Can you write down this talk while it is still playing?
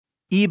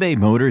eBay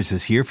Motors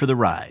is here for the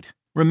ride.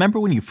 Remember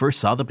when you first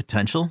saw the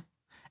potential?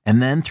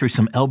 And then through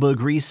some elbow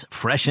grease,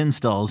 fresh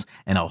installs,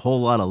 and a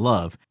whole lot of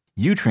love,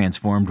 you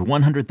transformed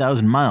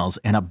 100,000 miles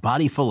and a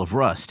body full of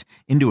rust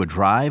into a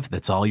drive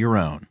that's all your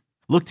own.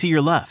 Look to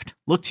your left.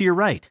 Look to your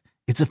right.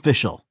 It's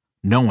official.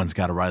 No one's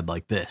got a ride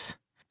like this.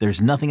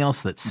 There's nothing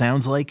else that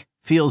sounds like,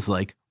 feels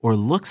like, or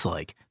looks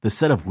like the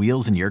set of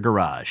wheels in your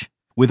garage.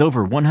 With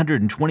over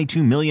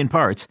 122 million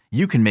parts,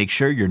 you can make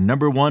sure your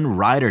number one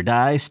ride or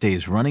die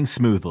stays running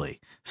smoothly.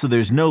 So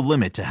there's no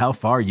limit to how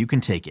far you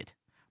can take it.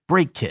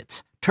 Brake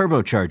kits,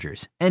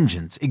 turbochargers,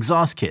 engines,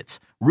 exhaust kits,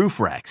 roof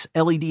racks,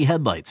 LED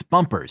headlights,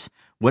 bumpers,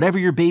 whatever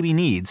your baby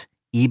needs,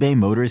 eBay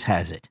Motors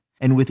has it.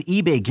 And with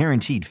eBay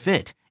Guaranteed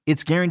Fit,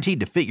 it's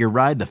guaranteed to fit your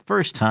ride the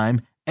first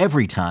time,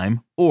 every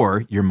time,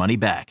 or your money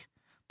back.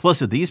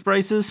 Plus at these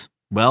prices,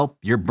 well,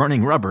 you're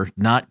burning rubber,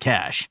 not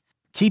cash.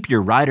 Keep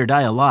your ride or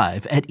die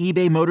alive at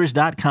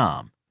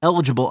ebaymotors.com.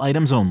 Eligible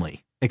items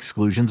only.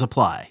 Exclusions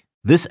apply.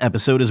 This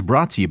episode is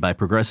brought to you by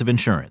Progressive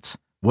Insurance.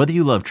 Whether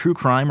you love true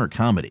crime or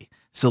comedy,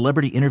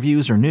 celebrity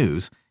interviews or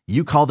news,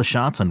 you call the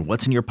shots on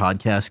what's in your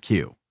podcast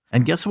queue.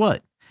 And guess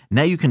what?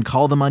 Now you can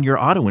call them on your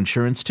auto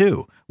insurance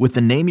too with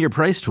the Name Your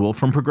Price tool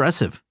from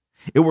Progressive.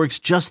 It works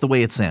just the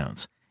way it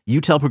sounds.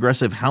 You tell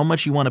Progressive how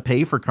much you want to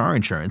pay for car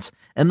insurance,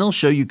 and they'll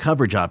show you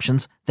coverage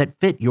options that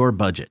fit your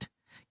budget.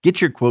 Get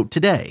your quote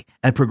today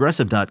at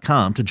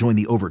Progressive.com to join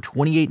the over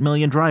 28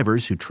 million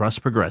drivers who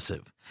trust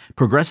Progressive.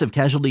 Progressive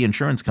Casualty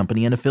Insurance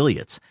Company and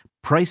Affiliates.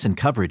 Price and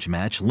coverage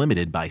match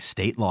limited by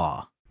state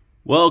law.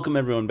 Welcome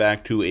everyone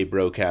back to a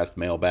Broadcast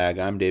Mailbag.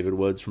 I'm David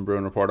Woods from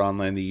Bruin Report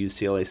Online, the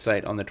UCLA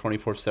site on the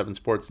 24/7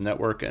 Sports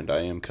Network, and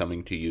I am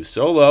coming to you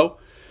solo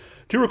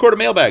to record a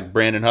mailbag.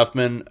 Brandon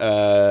Huffman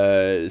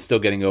still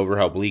getting over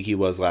how bleak he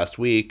was last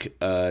week.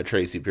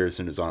 Tracy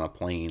Pearson is on a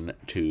plane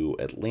to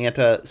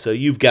Atlanta, so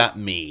you've got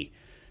me.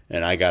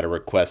 And I got a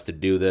request to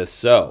do this.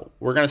 So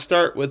we're going to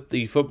start with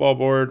the football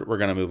board. We're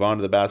going to move on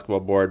to the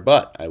basketball board.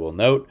 But I will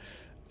note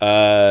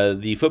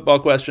the football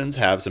questions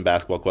have some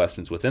basketball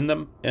questions within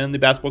them. And the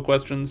basketball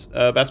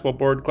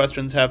board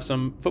questions have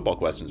some football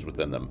questions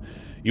within them.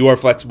 You are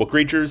flexible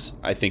creatures.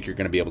 I think you're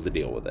going to be able to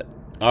deal with it.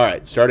 All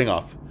right, starting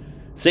off.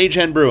 Sage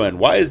Hen Bruin,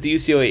 why is the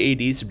UCLA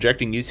AD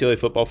subjecting UCLA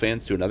football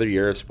fans to another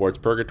year of sports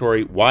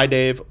purgatory? Why,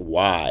 Dave?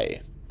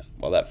 Why?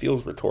 Well, that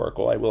feels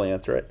rhetorical. I will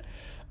answer it.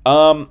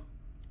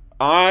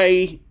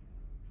 I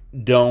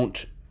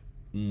don't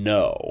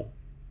know.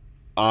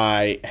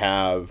 I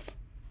have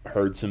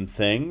heard some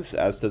things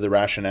as to the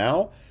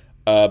rationale,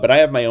 but I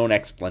have my own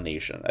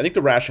explanation. I think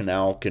the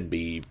rationale can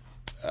be,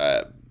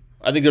 I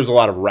think there's a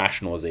lot of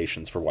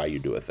rationalizations for why you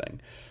do a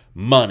thing.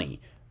 Money,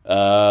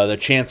 the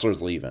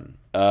chancellor's leaving,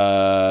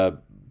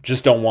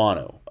 just don't want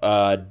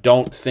to.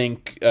 Don't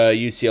think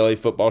UCLA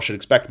football should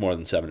expect more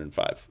than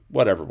 7-5.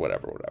 Whatever.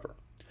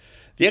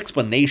 The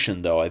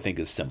explanation, though, I think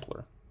is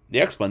simpler. The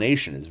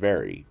explanation is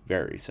very,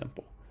 very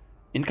simple.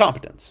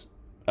 Incompetence.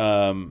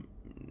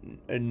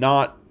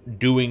 Not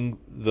doing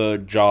the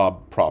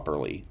job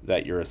properly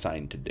that you're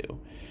assigned to do.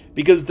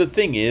 Because the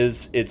thing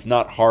is, it's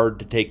not hard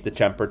to take the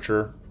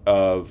temperature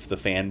of the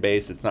fan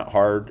base. It's not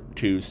hard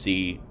to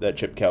see that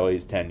Chip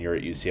Kelly's tenure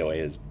at UCLA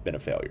has been a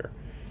failure.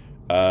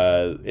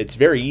 It's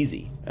very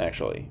easy,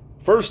 actually.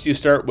 First, you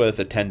start with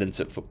attendance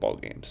at football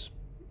games.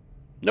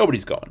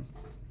 Nobody's going.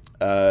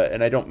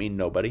 And I don't mean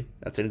nobody.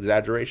 That's an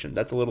exaggeration.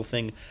 That's a little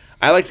thing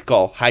I like to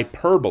call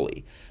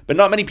hyperbole. But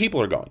not many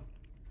people are going.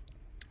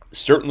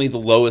 Certainly the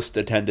lowest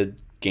attended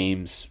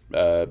games,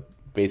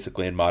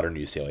 basically in modern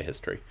UCLA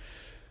history.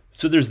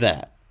 So there's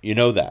that. You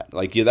know that.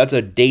 That's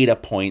a data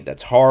point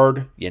that's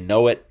hard. You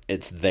know it.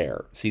 It's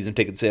there. Season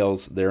ticket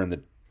sales, they're in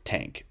the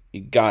tank. You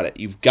got it.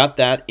 You've got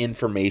that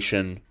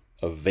information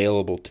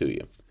available to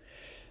you.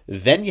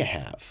 Then you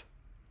have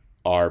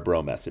our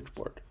bro message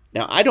board.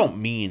 Now, I don't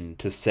mean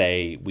to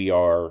say we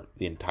are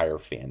the entire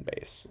fan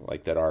base,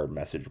 like that our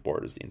message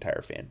board is the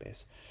entire fan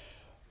base.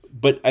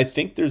 But I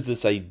think there's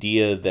this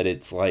idea that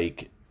it's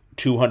like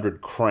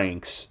 200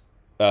 cranks,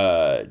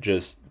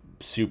 just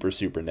super,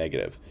 super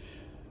negative.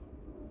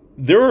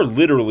 There are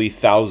literally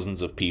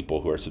thousands of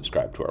people who are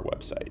subscribed to our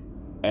website.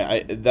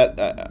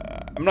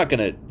 I'm not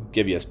going to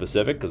give you a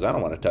specific because I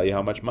don't want to tell you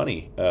how much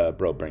money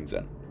bro brings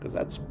in because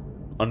that's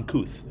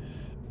uncouth.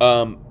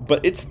 But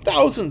it's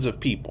thousands of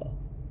people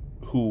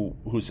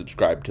who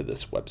subscribe to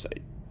this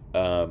website.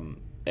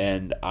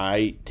 And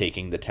I,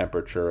 taking the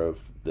temperature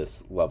of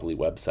this lovely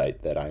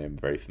website that I am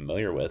very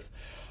familiar with,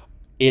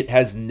 it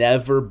has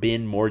never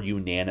been more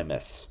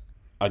unanimous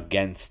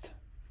against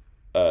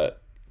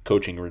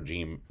coaching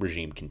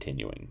regime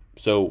continuing.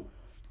 So,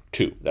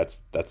 2,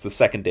 that's the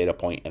second data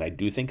point, and I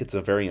do think it's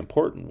a very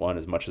important one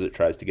as much as it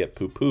tries to get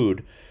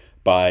poo-pooed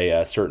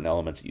by certain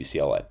elements at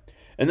UCLA.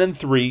 And then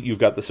 3, you've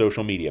got the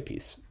social media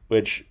piece,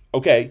 which,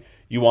 okay,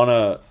 you want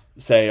to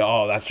say,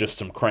 oh, that's just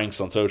some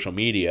cranks on social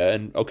media,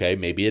 and okay,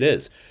 maybe it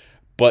is.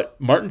 But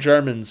Martin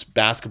Jarmond's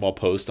basketball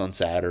post on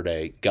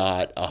Saturday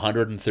got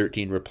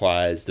 113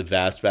 replies, the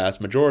vast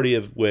majority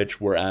of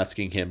which were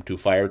asking him to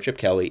fire Chip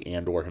Kelly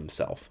and or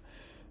himself.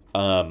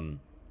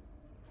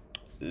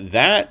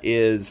 that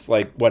is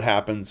like what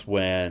happens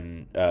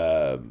when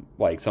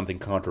like something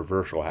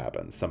controversial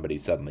happens. Somebody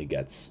suddenly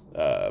gets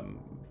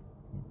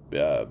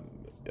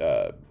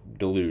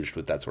deluged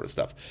with that sort of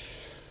stuff.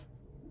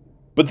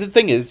 But the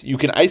thing is, you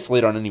can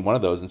isolate on any one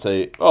of those and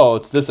say, oh,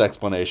 it's this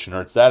explanation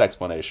or it's that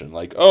explanation.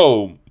 Like,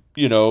 oh,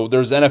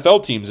 there's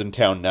NFL teams in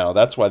town now.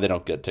 That's why they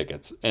don't get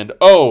tickets. And,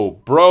 oh,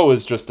 bro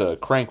is just a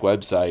crank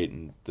website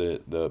and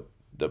the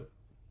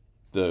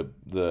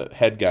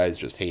head guys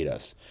just hate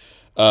us.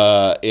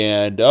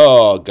 And,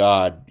 oh,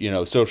 God,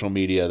 social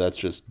media, that's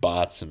just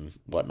bots and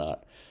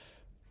whatnot.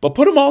 But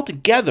put them all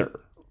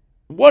together.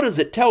 What does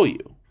it tell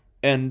you?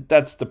 And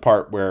that's the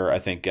part where I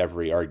think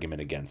every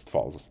argument against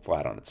falls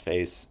flat on its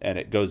face. And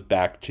it goes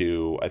back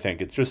to, I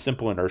think it's just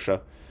simple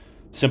inertia,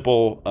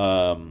 simple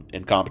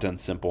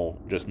incompetence,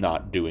 simple just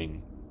not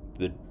doing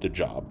the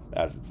job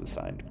as it's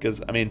assigned.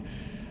 Because, I mean,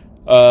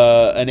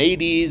 an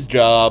AD's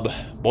job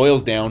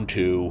boils down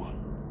to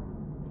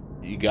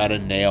you got to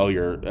nail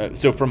your...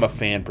 so from a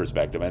fan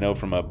perspective, I know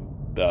from a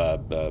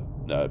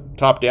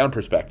top-down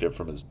perspective,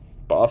 from his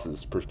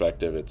boss's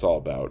perspective, it's all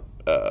about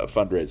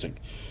fundraising.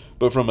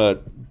 But from a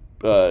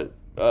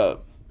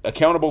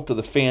accountable to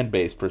the fan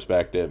base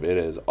perspective, it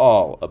is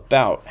all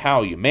about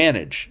how you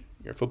manage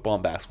your football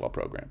and basketball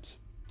programs.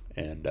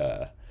 And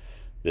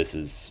this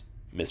is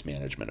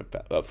mismanagement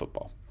of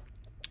football.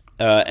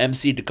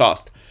 MC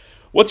DeCoste.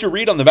 What's your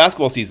read on the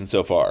basketball season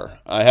so far?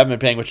 I haven't been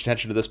paying much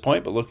attention to this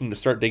point, but looking to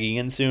start digging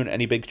in soon.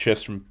 Any big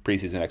shifts from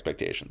preseason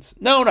expectations?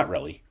 No, not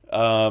really.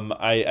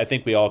 I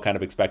think we all kind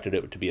of expected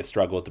it to be a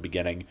struggle at the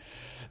beginning.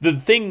 The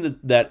thing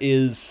that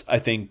is, I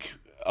think,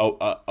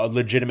 a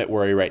legitimate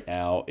worry right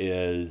now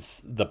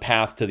is the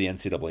path to the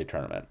NCAA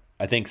tournament.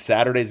 I think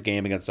Saturday's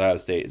game against Ohio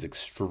State is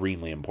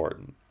extremely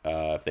important.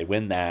 If they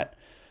win that,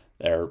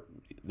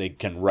 they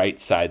can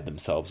right-side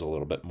themselves a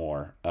little bit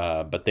more.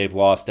 But they've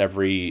lost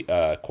every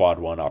quad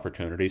one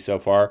opportunity so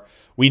far.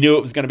 We knew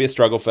it was going to be a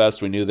struggle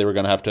fest. We knew they were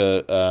going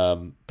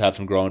to have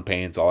some growing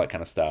pains, all that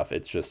kind of stuff.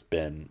 It's just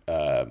been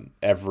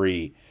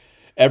every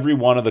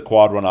one of the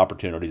quad one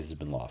opportunities has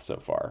been lost so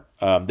far.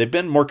 They've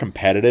been more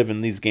competitive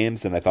in these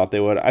games than I thought they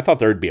would. I thought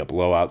there would be a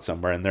blowout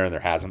somewhere in there, and there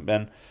hasn't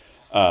been.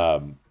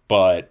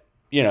 But,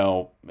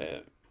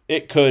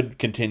 it could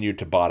continue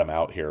to bottom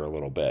out here a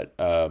little bit.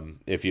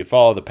 If you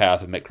follow the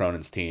path of Mick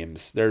Cronin's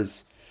teams,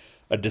 there's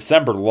a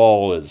December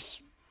lull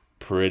is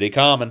pretty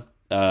common,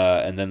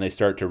 and then they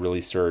start to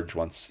really surge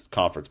once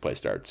conference play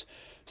starts.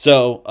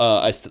 So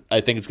I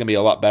think it's going to be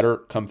a lot better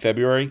come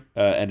February,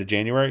 end of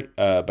January,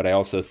 but I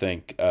also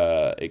think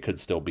it could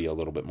still be a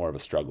little bit more of a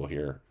struggle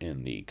here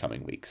in the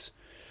coming weeks.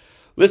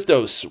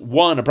 Listos,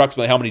 1,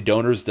 approximately how many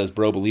donors does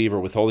Bro believe are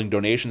withholding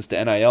donations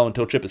to NIL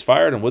until Chip is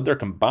fired, and would their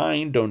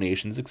combined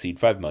donations exceed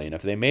 $5 million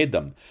if they made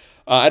them?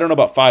 I don't know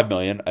about $5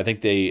 million. I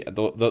think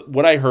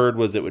what I heard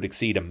was it would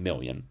exceed $1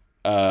 million.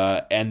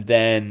 And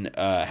then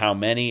how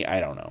many? I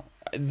don't know.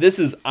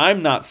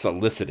 I'm not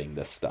soliciting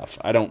this stuff.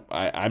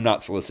 I'm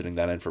not soliciting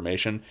that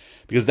information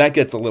because that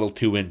gets a little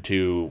too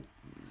into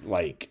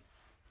like,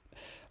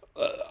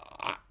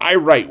 I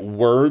write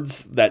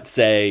words that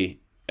say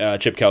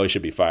Chip Kelly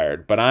should be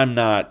fired, but I'm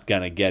not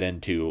going to get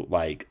into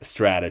like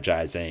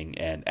strategizing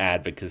and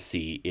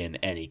advocacy in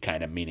any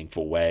kind of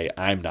meaningful way.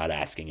 I'm not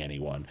asking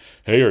anyone,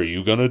 hey, are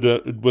you going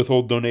to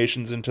withhold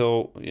donations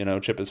until,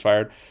 Chip is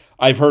fired?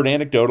 I've heard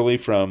anecdotally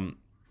from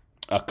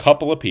a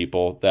couple of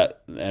people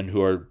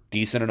who are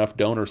decent enough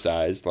donor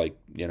sized, like,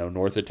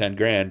 north of 10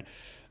 grand,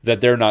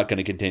 that they're not going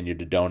to continue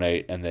to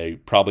donate, and they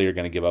probably are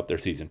going to give up their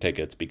season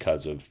tickets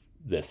because of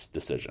this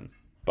decision.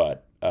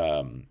 But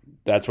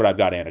that's what I've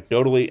got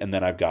anecdotally, and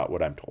then I've got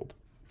what I'm told.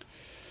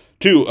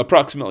 2,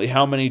 approximately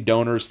how many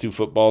donors to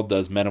football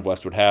does Men of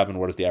Westwood have, and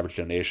what is the average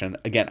donation?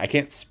 Again, I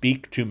can't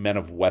speak to Men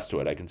of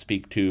Westwood. I can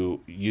speak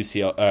to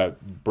UCL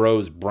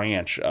Bro's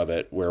branch of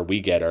it, where we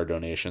get our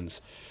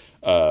donations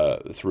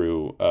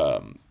through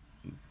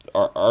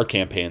our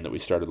campaign that we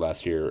started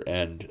last year.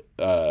 And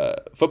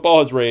football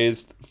has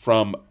raised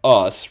from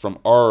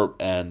our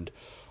end,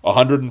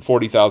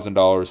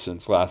 $140,000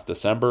 since last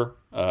December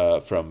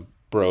from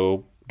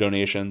Bro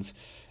donations,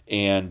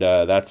 and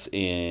that's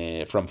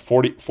from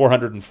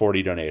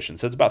 440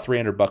 donations. So it's about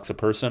 $300 a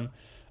person,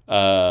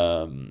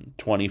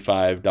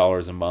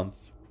 $25 a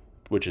month,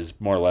 which is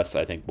more or less,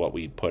 I think, what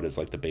we put as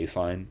like the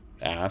baseline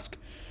ask.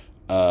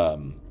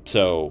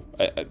 So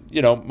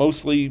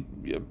mostly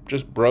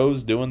just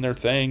bros doing their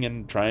thing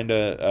and trying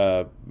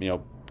to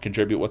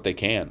contribute what they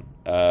can.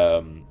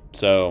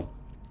 So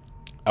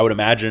I would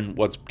imagine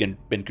what's been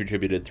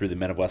contributed through the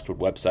Men of Westwood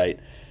website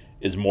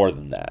is more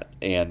than that.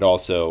 And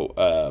also,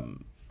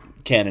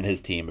 Ken and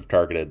his team have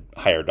targeted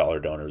higher dollar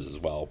donors as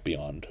well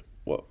beyond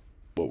what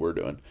we're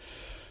doing.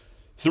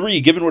 3,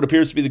 given what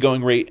appears to be the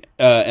going rate,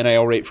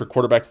 NIL rate for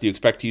quarterbacks, do you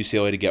expect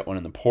UCLA to get one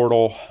in the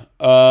portal?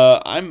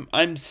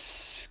 I'm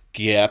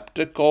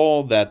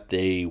skeptical that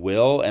they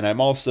will, and I'm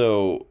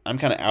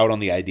kind of out on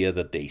the idea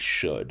that they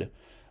should.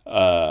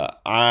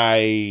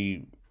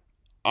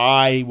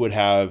 I would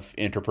have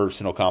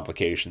interpersonal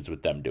complications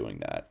with them doing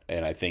that,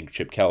 and I think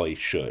Chip Kelly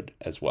should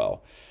as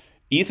well.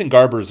 Ethan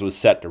Garbers was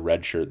set to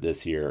redshirt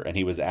this year, and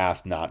he was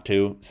asked not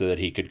to so that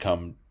he could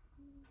come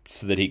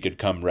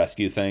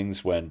rescue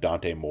things when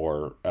Dante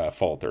Moore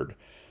faltered.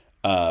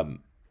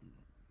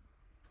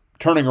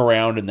 Turning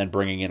around and then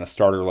bringing in a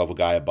starter level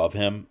guy above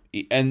him,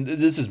 and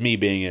this is me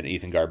being an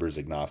Ethan Garbers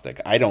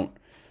agnostic. I don't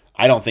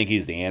think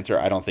he's the answer.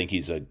 I don't think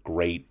he's a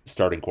great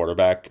starting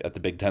quarterback at the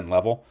Big Ten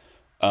level,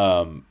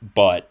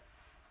 but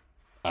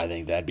I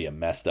think that'd be a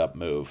messed up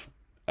move.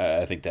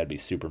 I think that'd be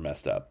super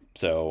messed up.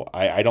 So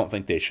I don't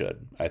think they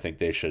should. I think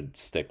they should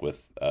stick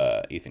with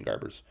Ethan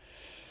Garbers.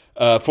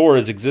 4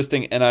 is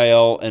existing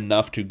NIL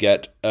enough to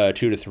get 2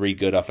 to 3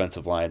 good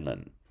offensive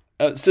linemen.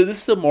 So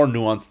this is a more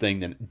nuanced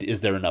thing than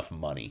is there enough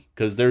money?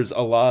 Because there's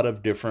a lot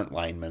of different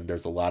linemen.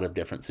 There's a lot of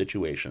different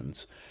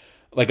situations.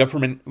 Like,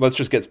 let's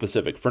just get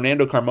specific.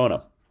 Fernando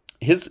Carmona,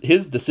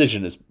 his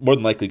decision is more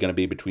than likely going to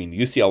be between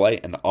UCLA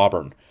and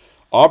Auburn.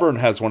 Auburn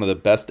has one of the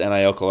best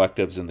NIL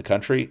collectives in the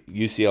country.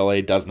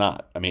 UCLA does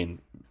not. I mean,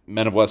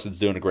 Men of Weston's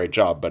doing a great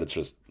job, but it's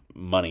just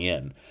money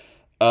in.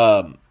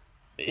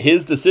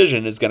 His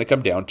decision is going to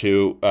come down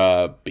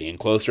to being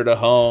closer to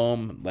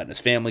home, letting his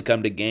family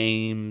come to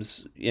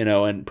games,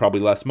 and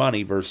probably less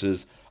money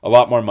versus a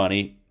lot more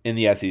money in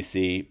the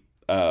SEC,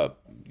 yada,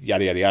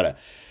 yada, yada.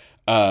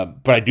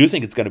 But I do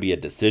think it's going to be a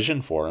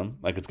decision for him.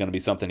 Like, it's going to be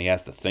something he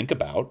has to think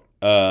about.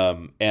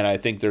 And I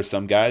think there's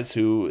some guys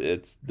who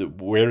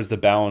where's the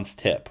balance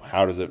tip?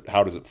 How does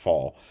it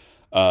fall?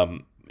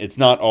 It's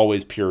not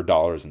always pure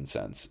dollars and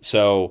cents.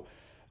 So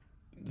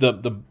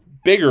the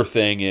bigger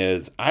thing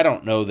is, I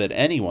don't know that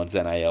anyone's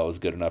NIL is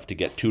good enough to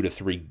get 2 to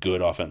 3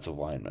 good offensive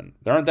linemen.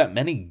 There aren't that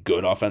many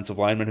good offensive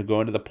linemen who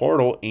go into the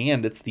portal,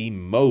 and it's the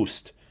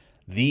most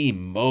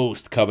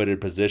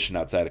coveted position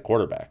outside of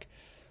quarterback.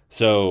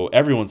 So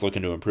everyone's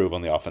looking to improve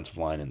on the offensive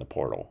line in the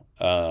portal.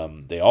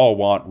 They all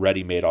want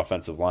ready-made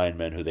offensive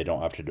linemen who they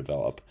don't have to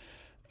develop.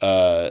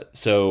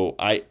 So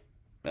I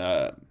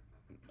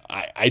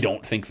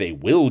don't think they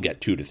will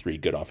get 2 to 3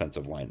 good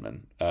offensive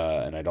linemen,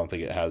 and I don't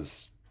think it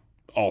has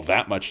all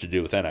that much to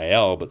do with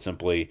NIL, but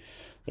simply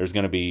there's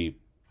going to be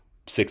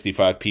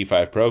 65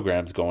 P5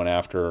 programs going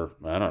after,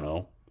 I don't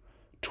know,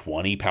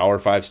 20 Power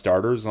 5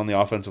 starters on the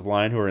offensive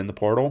line who are in the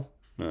portal.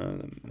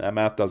 That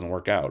math doesn't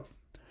work out.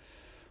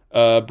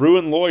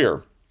 Bruin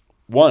Lawyer.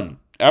 1.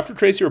 After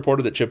Tracy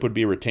reported that Chip would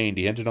be retained,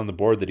 he hinted on the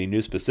board that he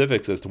knew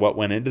specifics as to what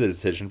went into the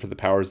decision for the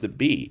powers that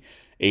be,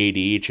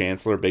 AD,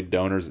 Chancellor, big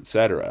donors,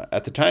 etc.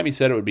 At the time, he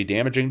said it would be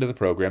damaging to the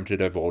program to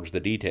divulge the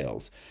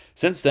details.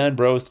 Since then,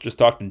 Bros just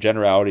talked in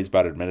generalities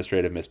about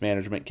administrative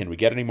mismanagement. Can we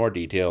get any more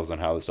details on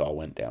how this all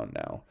went down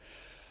now?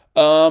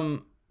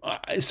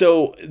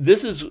 So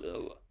this is,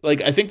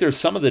 I think there's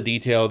some of the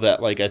detail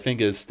that, I think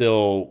is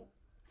still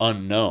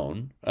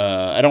unknown.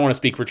 I don't want to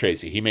speak for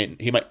Tracy.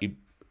 He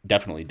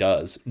definitely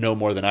does know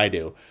more than I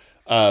do.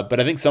 But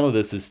I think some of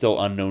this is still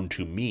unknown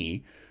to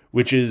me,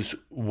 which is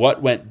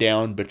what went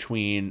down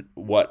between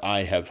what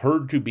I have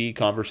heard to be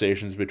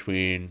conversations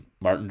between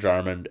Martin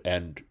Jarmond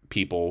and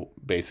people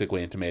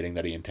basically intimating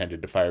that he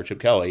intended to fire Chip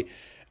Kelly,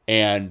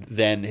 and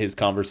then his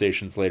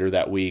conversations later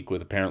that week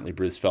with apparently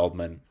Bruce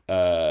Feldman,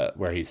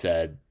 where he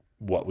said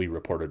what we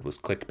reported was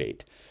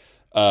clickbait.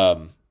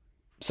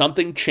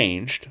 Something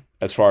changed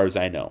as far as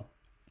I know.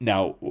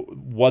 Now,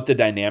 what the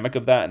dynamic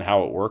of that and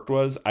how it worked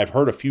was, I've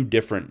heard a few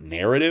different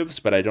narratives,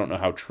 but I don't know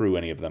how true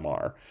any of them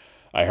are.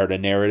 I heard a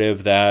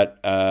narrative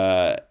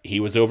that he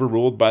was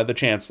overruled by the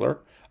chancellor.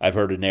 I've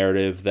heard a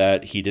narrative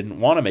that he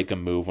didn't want to make a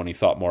move when he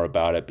thought more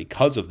about it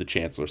because of the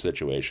chancellor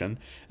situation.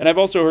 And I've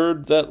also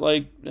heard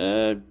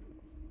that,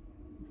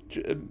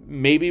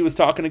 maybe he was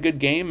talking a good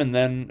game, and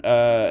then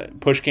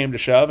push came to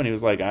shove, and he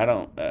was like, I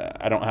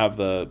don't have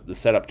the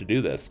setup to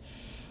do this.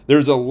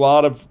 There's a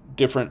lot of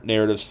different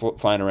narratives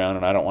flying around,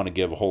 and I don't want to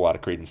give a whole lot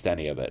of credence to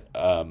any of it.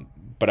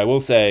 But I will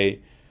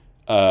say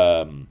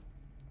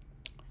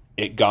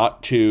it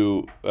got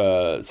to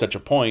such a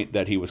point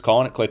that he was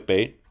calling it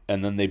clickbait,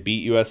 and then they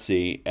beat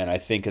USC, and I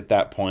think at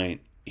that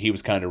point he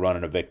was kind of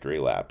running a victory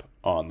lap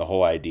on the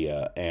whole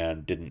idea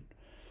and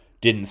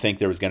didn't think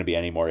there was going to be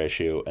any more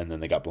issue, and then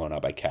they got blown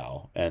out by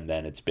Cal. And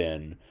then it's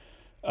been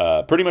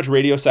pretty much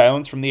radio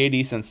silence from the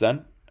AD since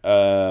then.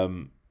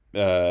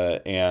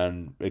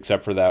 And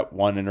except for that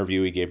one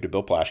interview he gave to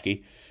Bill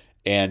Plaschke,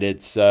 and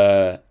it's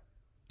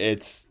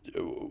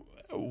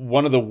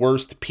one of the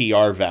worst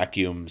PR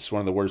vacuums, one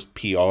of the worst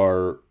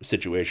PR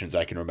situations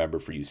I can remember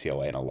for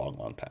UCLA in a long,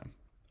 long time.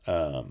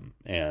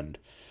 And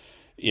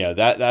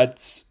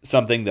that's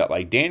something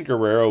that Dan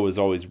Guerrero was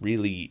always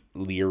really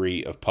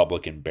leery of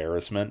public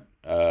embarrassment,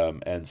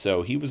 and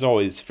so he was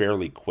always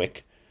fairly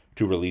quick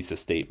to release a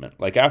statement.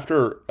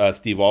 After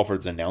Steve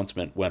Alford's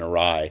announcement went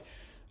awry.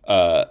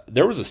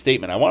 There was a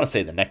statement, I want to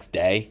say the next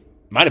day,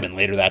 might have been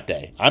later that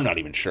day, I'm not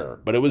even sure,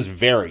 but it was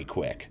very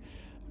quick.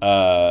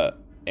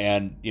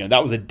 And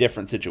that was a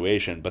different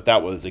situation, but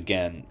that was,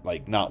 again,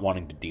 not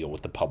wanting to deal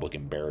with the public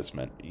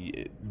embarrassment.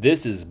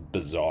 This is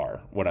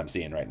bizarre, what I'm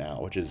seeing right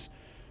now, which is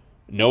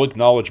no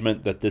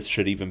acknowledgement that this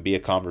should even be a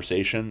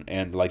conversation.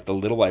 And the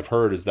little I've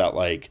heard is that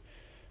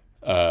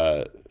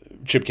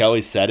Chip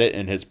Kelly said it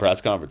in his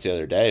press conference the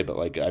other day, but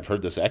like I've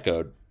heard this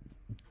echoed.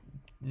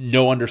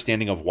 No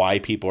understanding of why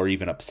people are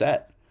even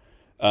upset,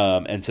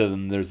 and so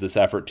then there's this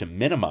effort to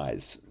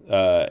minimize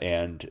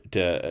and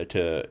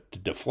to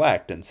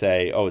deflect and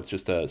say, oh, it's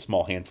just a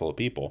small handful of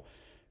people.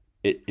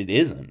 It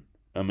isn't.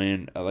 I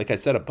mean, like I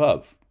said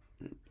above,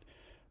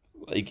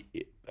 like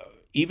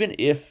even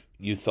if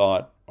you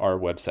thought our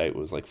website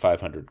was like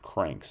 500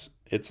 cranks,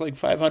 it's like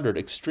 500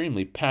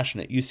 extremely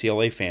passionate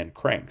UCLA fan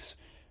cranks.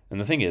 And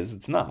the thing is,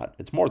 it's not.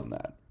 It's more than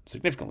that,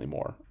 significantly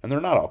more. And they're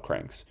not all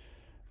cranks.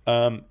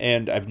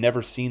 And I've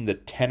never seen the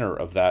tenor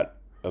of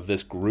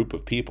this group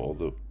of people,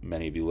 the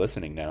many of you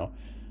listening now,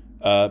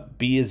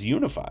 be as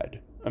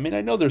unified. I mean,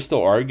 I know there's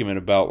still argument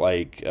about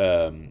like,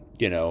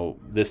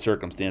 this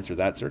circumstance or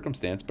that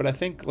circumstance, but I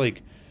think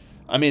like,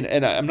 I mean,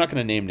 and I'm not going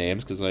to name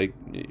names because like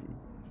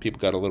people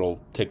got a little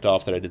ticked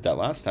off that I did that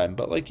last time,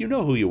 but like, you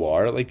know who you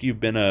are. Like you've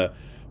been a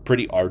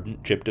pretty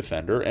ardent Chip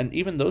defender. And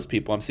even those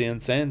people I'm seeing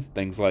saying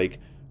things like,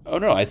 oh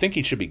no, I think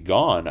he should be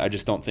gone. I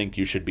just don't think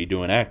you should be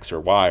doing X or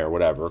Y or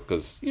whatever.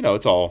 Because,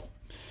 it's all,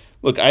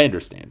 look, I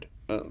understand.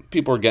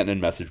 People are getting in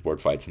message board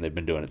fights and they've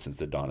been doing it since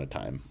the dawn of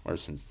time, or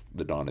since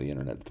the dawn of the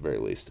internet at the very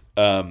least.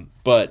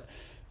 But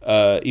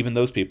even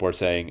those people are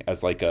saying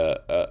as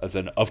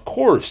an, of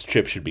course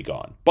Chip should be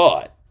gone,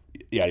 but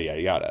yada,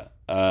 yada, yada.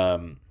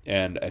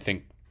 And I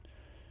think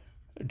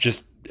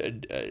just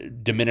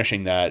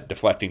diminishing that,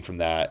 deflecting from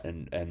that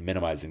and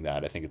minimizing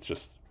that, I think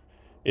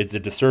it's a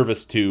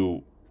disservice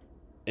to,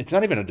 it's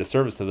not even a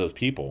disservice to those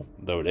people,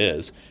 though it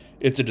is.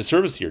 It's a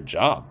disservice to your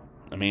job.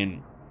 I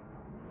mean,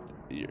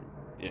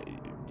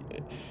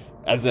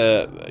 as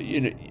a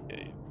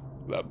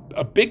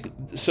big,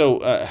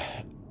 so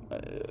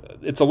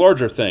it's a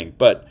larger thing,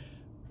 but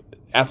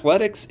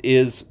athletics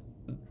is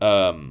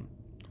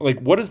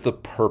what is the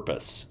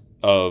purpose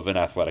of an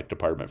athletic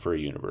department for a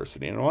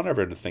university? And I want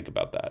everyone to think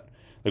about that.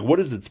 Like, what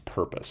is its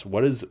purpose?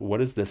 What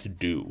does this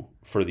do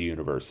for the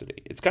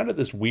university? It's kind of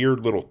this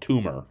weird little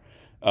tumor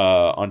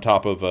on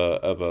top of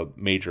a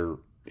major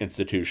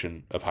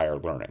institution of higher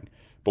learning.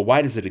 But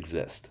why does it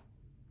exist?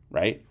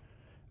 Right?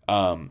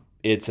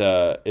 It's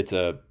a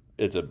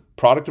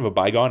product of a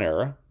bygone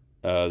era.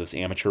 This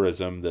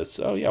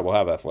amateurism, we'll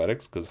have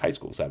athletics because high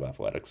schools have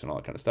athletics and all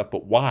that kind of stuff.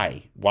 But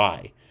why?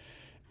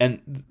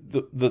 And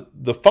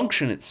the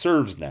function it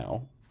serves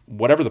now,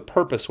 whatever the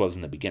purpose was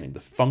in the beginning,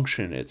 the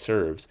function it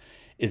serves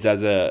is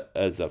as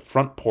a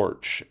front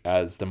porch,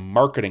 as the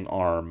marketing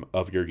arm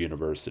of your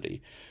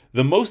university.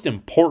 The most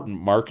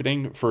important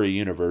marketing for a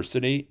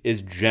university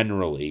is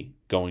generally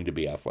going to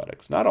be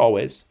athletics. Not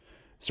always.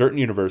 Certain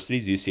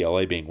universities,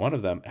 UCLA being one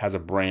of them, has a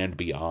brand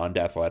beyond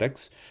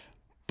athletics.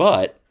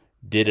 But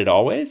did it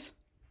always?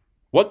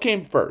 What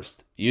came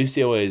first?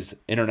 UCLA's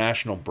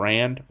international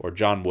brand or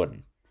John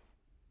Wooden?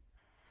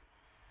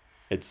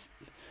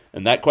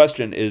 And that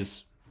question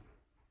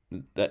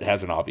that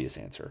has an obvious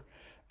answer.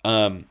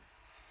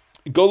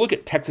 Go look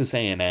at Texas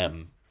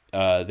A&M,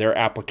 their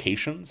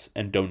applications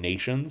and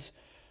donations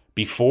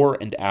before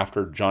and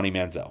after Johnny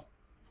Manziel.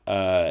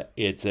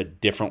 It's a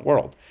different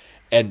world.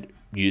 And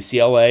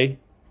UCLA,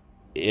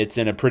 it's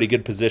in a pretty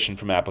good position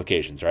from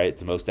applications, right?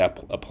 It's the most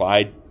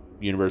applied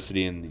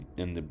university in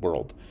the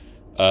world.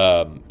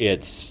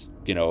 It's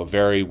a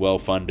very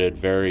well-funded,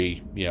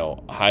 very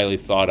highly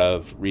thought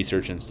of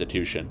research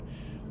institution.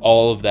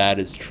 All of that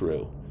is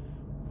true.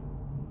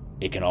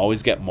 It can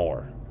always get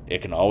more.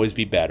 It can always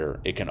be better.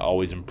 It can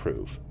always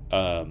improve.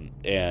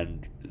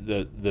 And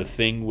the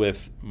thing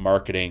with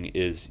marketing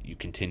is you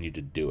continue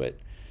to do it.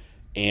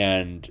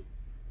 And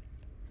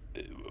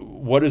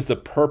what is the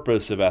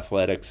purpose of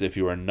athletics if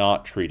you are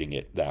not treating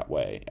it that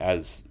way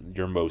as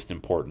your most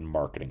important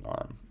marketing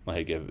arm?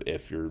 Like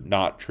if you're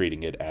not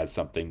treating it as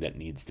something that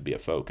needs to be a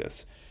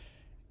focus,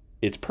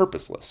 it's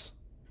purposeless.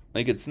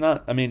 Like it's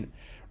not, I mean,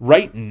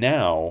 right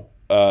now,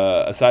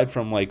 aside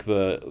from like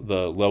the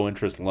low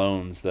interest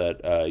loans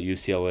that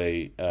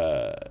UCLA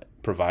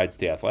provides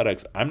to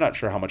athletics, I'm not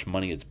sure how much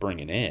money it's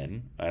bringing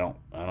in. I don't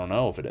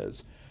know if it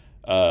is.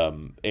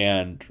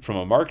 And from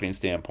a marketing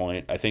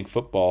standpoint, I think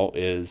football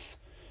is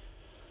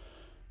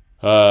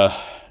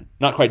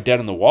not quite dead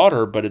in the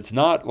water, but it's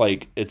not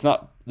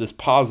this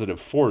positive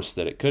force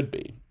that it could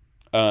be.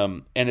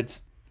 And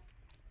it's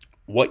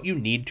what you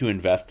need to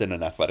invest in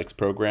an athletics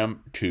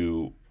program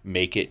to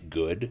make it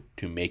good,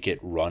 to make it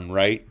run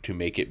right, to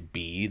make it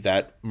be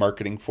that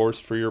marketing force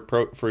for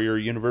your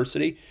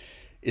university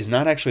is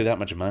not actually that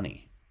much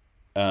money.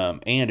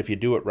 And if you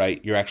do it right,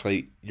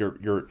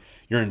 you're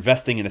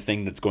investing in a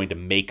thing that's going to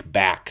make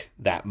back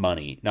that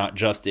money, not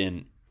just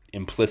in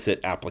implicit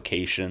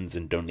applications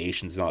and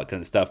donations and all that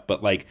kind of stuff,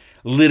 but like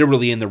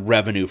literally in the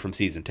revenue from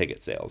season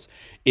ticket sales.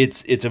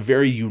 It's a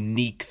very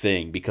unique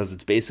thing because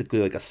it's basically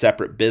like a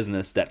separate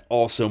business that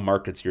also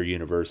markets your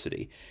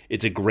university.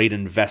 It's a great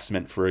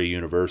investment for a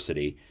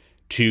university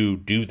to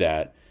do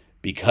that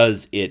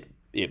because it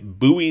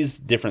buoys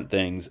different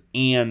things,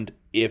 and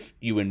if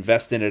you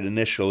invest in it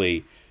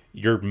initially,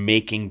 you're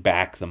making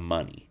back the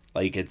money.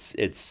 Like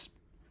it's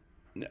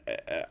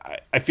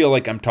I feel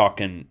like I'm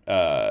talking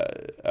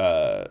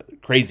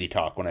crazy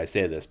talk when I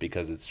say this,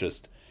 because it's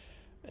just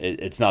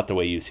it's not the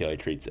way UCLA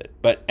treats it.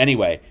 But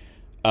anyway,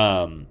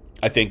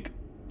 I think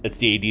it's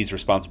the AD's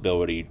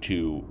responsibility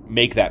to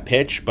make that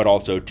pitch, but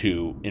also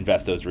to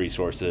invest those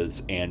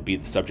resources and be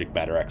the subject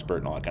matter expert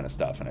and all that kind of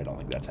stuff. And I don't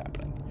think that's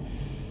happening.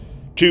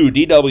 2,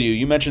 DW,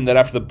 you mentioned that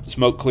after the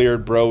smoke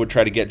cleared, Bro would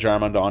try to get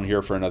Jarmond on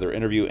here for another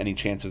interview. Any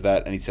chance of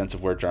that? Any sense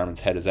of where Jarmond's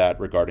head is at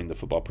regarding the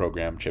football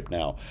program, Chip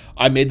Now?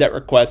 I made that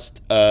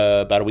request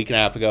about a week and a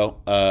half ago.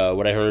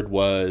 What I heard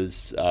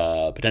was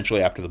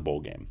potentially after the bowl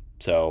game.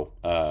 So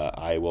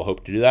I will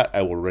hope to do that.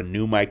 I will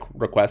renew my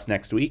request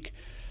next week.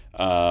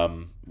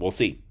 We'll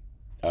see.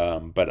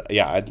 But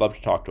yeah, I'd love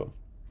to talk to him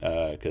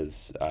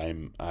because I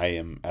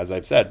am, as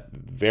I've said,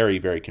 very,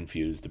 very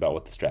confused about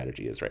what the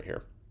strategy is right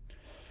here.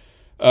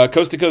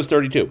 Coast to Coast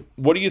 32.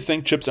 What do you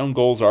think Chip's own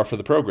goals are for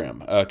the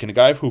program? Can a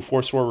guy who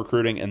forswore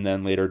recruiting and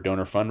then later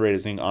donor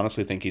fundraising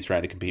honestly think he's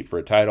trying to compete for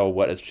a title?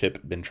 What has Chip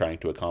been trying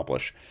to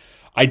accomplish?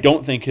 I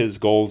don't think his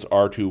goals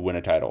are to win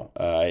a title.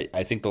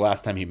 I think the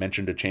last time he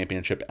mentioned a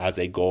championship as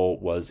a goal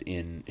was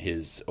in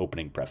his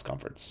opening press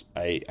conference.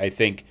 I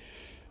think,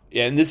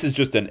 and this is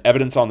just an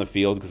evidence on the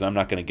field because I'm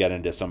not going to get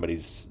into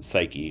somebody's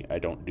psyche. I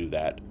don't do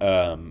that.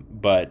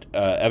 But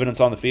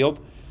evidence on the field,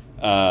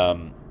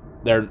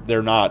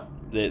 they're not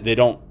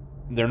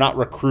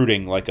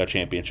recruiting like a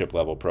championship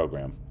level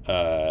program,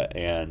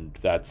 and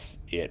that's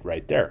it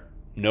right there.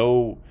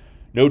 No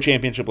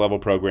championship level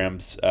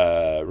programs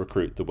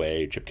recruit the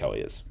way Chip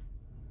Kelly is.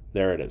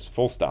 There it is,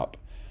 full stop.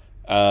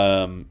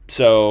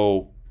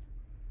 So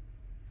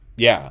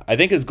yeah, I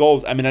think his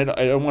goals, I mean, I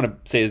don't want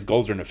to say his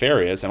goals are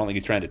nefarious. I don't think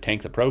he's trying to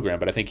tank the program,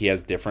 but I think he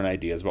has different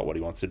ideas about what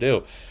he wants to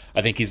do.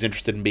 I think he's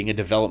interested in being a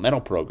developmental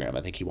program.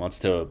 I think he wants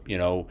to,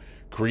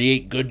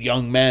 create good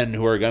young men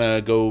who are going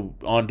to go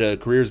on to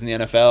careers in the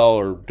NFL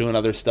or doing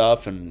other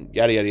stuff and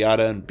yada, yada,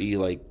 yada, and be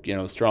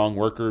strong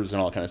workers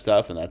and all that kind of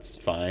stuff. And that's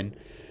fine.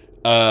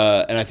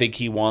 And I think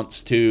he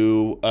wants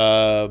to,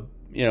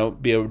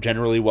 be a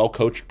generally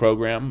well-coached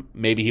program.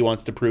 Maybe he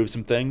wants to prove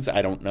some things.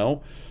 I don't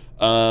know.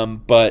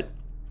 But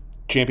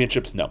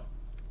championships, no.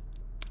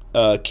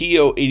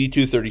 Keo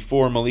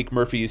 8234, Malik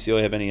Murphy,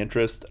 UCLA have any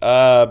interest?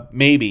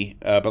 Maybe.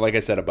 But like I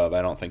said above,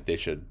 I don't think they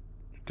should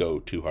go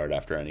too hard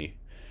after any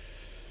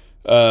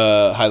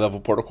high-level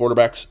portal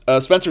quarterbacks.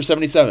 Spencer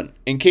 77,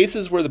 in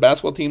cases where the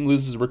basketball team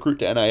loses a recruit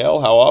to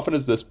NIL, how often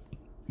is this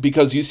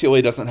because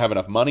UCLA doesn't have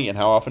enough money, and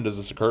how often does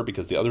this occur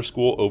because the other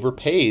school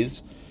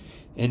overpays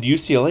and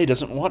UCLA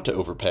doesn't want to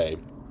overpay?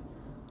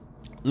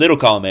 Little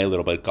column A,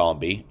 little bit column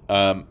B.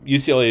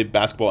 UCLA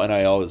basketball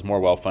NIL is more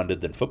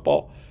well-funded than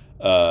football.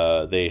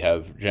 They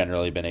have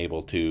generally been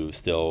able to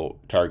still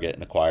target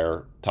and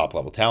acquire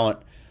top-level talent.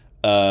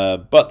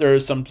 But there are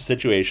some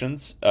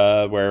situations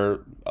where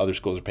other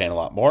schools are paying a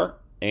lot more.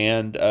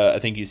 And I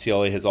think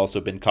UCLA has also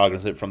been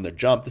cognizant from the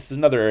jump. This is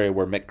another area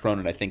where Mick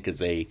Cronin, I think,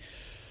 is a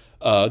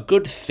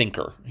good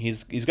thinker.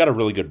 He's got a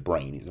really good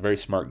brain. He's a very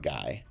smart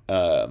guy.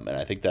 And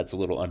I think that's a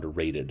little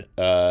underrated.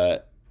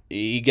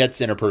 He gets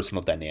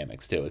interpersonal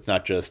dynamics, too. It's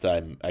not just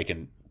I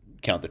can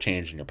count the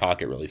change in your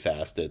pocket really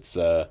fast. It's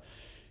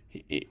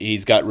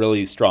he's got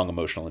really strong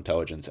emotional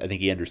intelligence. I think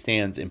he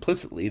understands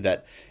implicitly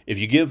that if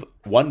you give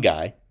one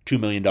guy $2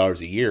 million a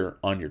year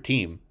on your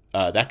team,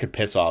 that could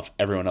piss off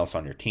everyone else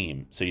on your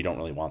team, so you don't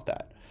really want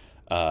that.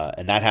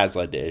 And that has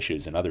led to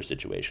issues in other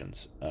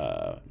situations,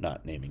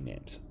 not naming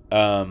names.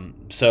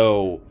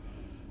 So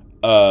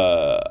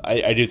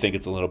I do think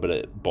it's a little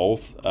bit of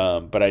both,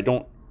 but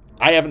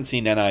I haven't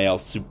seen NIL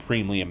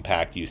supremely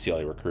impact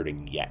UCLA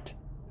recruiting yet.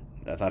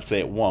 That's not to say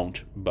it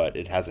won't, but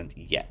it hasn't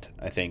yet.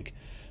 I think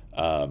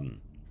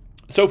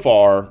so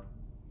far,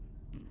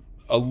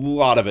 a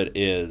lot of it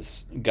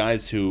is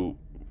guys who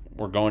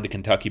were going to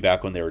Kentucky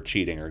back when they were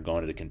cheating or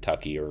going to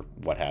Kentucky or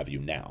what have you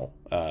now,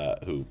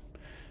 who,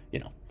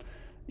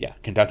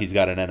 Kentucky's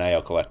got an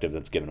NIL collective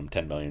that's giving them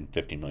 $10 million,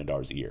 $15 million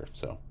a year.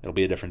 So it'll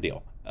be a different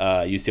deal.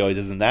 UCLA's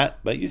isn't that,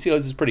 but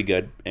UCLA's is pretty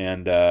good.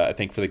 And I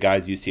think for the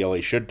guys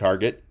UCLA should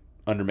target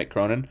under Mick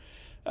Cronin,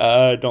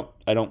 I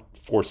don't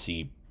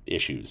foresee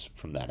issues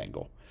from that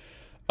angle.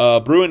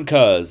 Bruin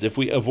Cuz, if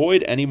we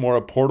avoid any more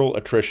portal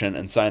attrition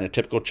and sign a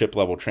typical chip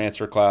level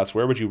transfer class,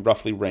 where would you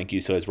roughly rank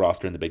UCLA's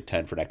roster in the Big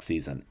Ten for next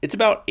season? It's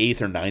about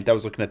 8th or 9th. I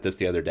was looking at this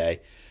the other day.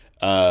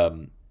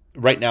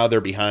 Right now they're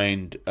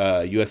behind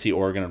USC,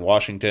 Oregon, and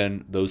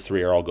Washington. Those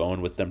three are all going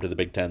with them to the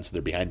Big Ten, so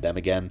they're behind them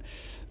again.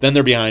 Then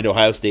they're behind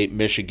Ohio State,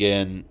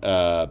 Michigan,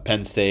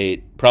 Penn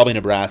State, probably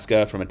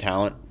Nebraska from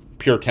a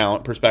pure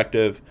talent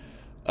perspective.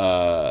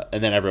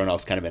 And then everyone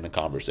else kind of in a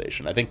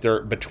conversation. I think they're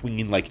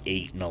between like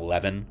 8 and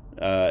 11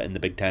 in the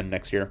Big Ten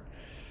next year.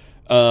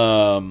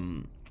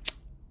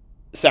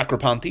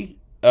 Sacripanti,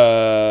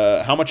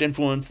 how much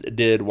influence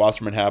did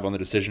Wasserman have on the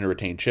decision to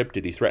retain Chip?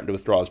 Did he threaten to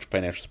withdraw his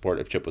financial support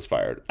if Chip was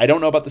fired? I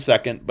don't know about the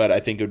second, but I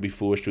think it would be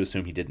foolish to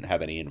assume he didn't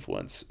have any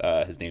influence.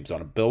 His name's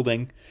on a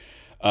building.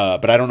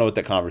 But I don't know what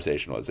the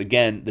conversation was.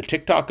 Again, the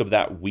TikTok of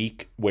that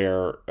week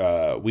where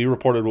we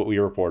reported what we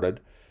reported,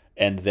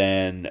 and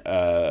then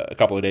a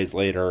couple of days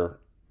later,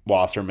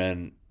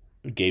 Wasserman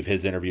gave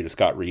his interview to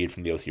Scott Reed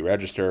from the OC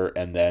Register,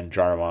 and then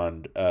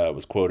Jarmond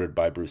was quoted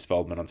by Bruce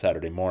Feldman on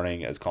Saturday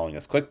morning as calling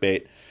us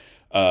clickbait,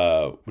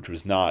 which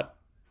was not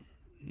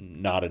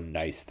a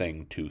nice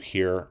thing to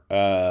hear.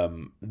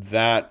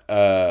 That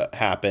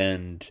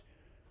happened.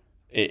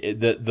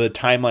 The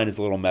timeline is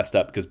a little messed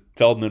up because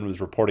Feldman was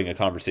reporting a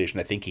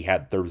conversation I think he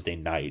had Thursday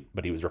night,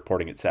 but he was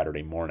reporting it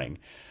Saturday morning.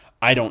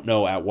 I don't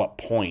know at what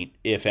point,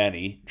 if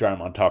any,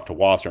 Jarmond talked to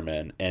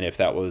Wasserman, and if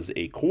that was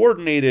a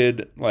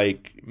coordinated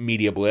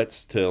media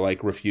blitz to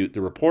refute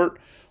the report,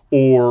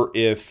 or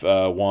if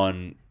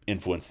one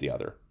influenced the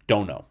other.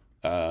 Don't know.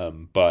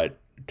 But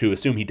to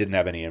assume he didn't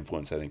have any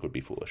influence, I think would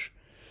be foolish.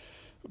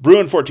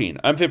 Bruin 14.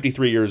 I'm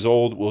 53 years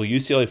old. Will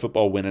UCLA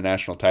football win a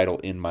national title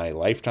in my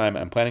lifetime?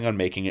 I'm planning on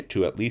making it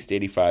to at least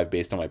 85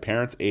 based on my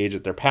parents' age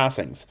at their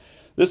passings.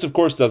 This, of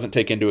course, doesn't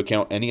take into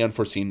account any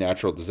unforeseen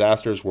natural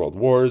disasters, world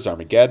wars,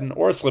 Armageddon,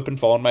 or a slip and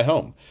fall in my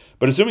home.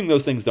 But assuming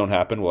those things don't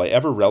happen, will I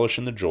ever relish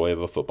in the joy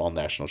of a football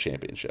national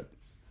championship?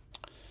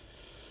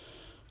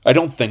 I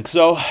don't think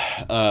so.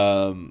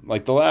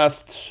 The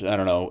last,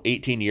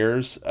 18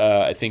 years,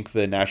 I think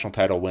the national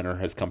title winner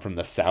has come from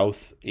the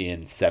South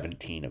in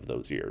 17 of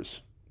those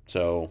years.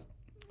 So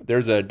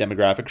there's a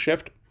demographic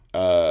shift.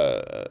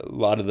 A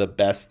lot of the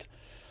best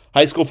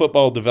high school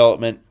football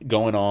development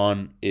going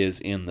on is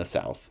in the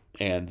South,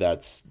 and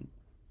that's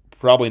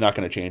probably not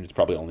going to change. It's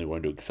probably only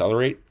going to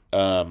accelerate.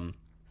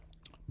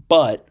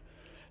 But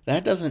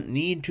that doesn't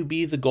need to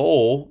be the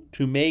goal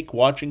to make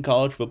watching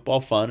college football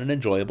fun and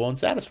enjoyable and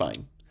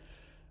satisfying.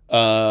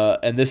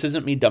 And this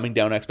isn't me dumbing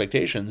down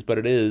expectations, but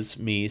it is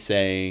me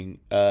saying,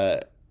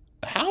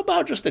 how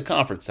about just a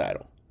conference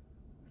title?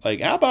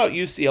 How about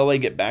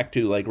UCLA get back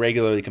to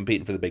regularly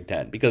competing for the Big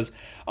Ten? Because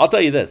I'll tell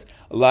you this,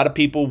 a lot of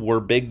people were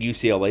big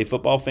UCLA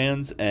football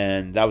fans,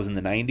 and that was in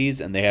the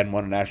 90s, and they hadn't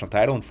won a national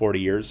title in 40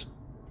 years.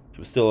 It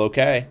was still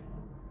okay.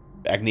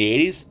 Back in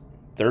the 80s,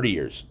 30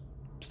 years,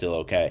 still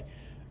okay.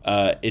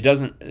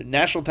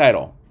 National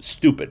title,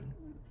 stupid.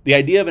 The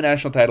idea of a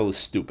national title is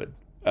stupid.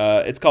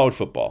 It's college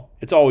football.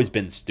 It's always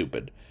been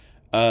stupid.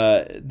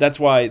 That's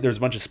why there's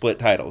a bunch of split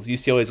titles.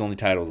 UCLA's only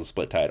title is a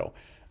split title.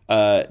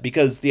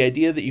 Because the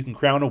idea that you can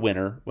crown a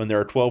winner when there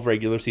are 12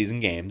 regular season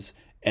games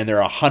and there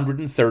are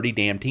 130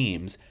 damn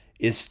teams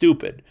is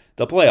stupid.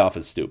 The playoff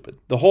is stupid.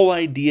 The whole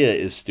idea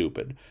is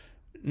stupid.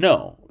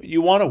 No,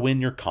 you want to win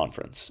your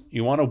conference.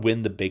 You want to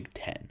win the Big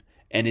Ten.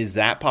 And is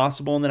that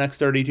possible in the next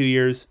 32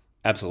 years?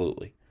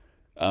 Absolutely.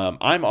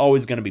 I'm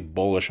always going to be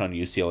bullish on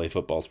UCLA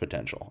football's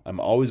potential. I'm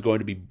always going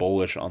to be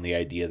bullish on the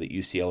idea that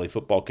UCLA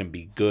football can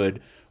be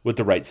good with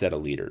the right set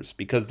of leaders,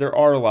 because there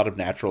are a lot of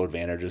natural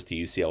advantages to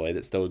UCLA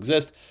that still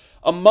exist.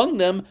 Among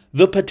them,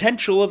 the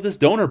potential of this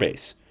donor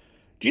base.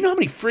 Do you know how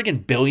many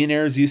friggin'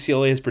 billionaires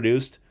UCLA has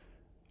produced?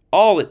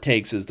 All it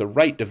takes is the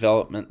right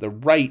development, the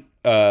right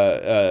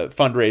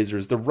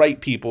fundraisers, the right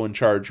people in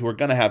charge who are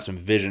going to have some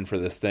vision for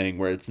this thing,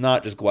 where it's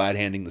not just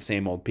glad-handing the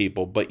same old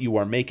people, but you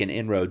are making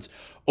inroads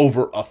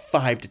over a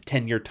 5 to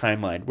 10 year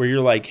timeline where you're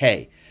like,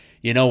 hey,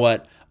 you know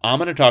what? I'm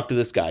going to talk to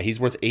this guy. He's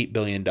worth $8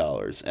 billion,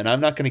 and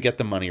I'm not going to get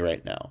the money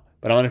right now,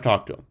 but I'm going to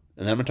talk to him.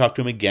 And then I'm going to talk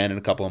to him again in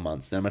a couple of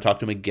months. Then I'm going to talk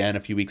to him again a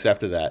few weeks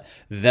after that.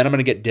 Then I'm going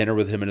to get dinner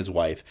with him and his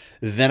wife.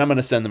 Then I'm going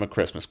to send them a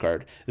Christmas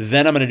card.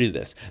 Then I'm going to do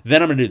this.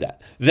 Then I'm going to do that.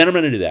 Then I'm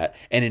going to do that.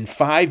 And in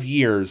 5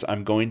 years,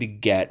 I'm going to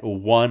get a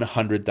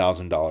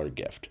 $100,000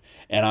 gift.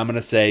 And I'm going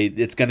to say,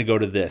 it's going to go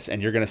to this.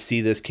 And you're going to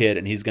see this kid,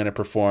 and he's going to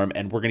perform.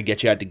 And we're going to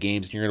get you out to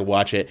games, and you're going to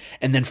watch it.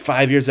 And then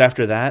 5 years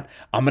after that,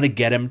 I'm going to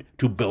get him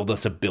to build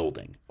us a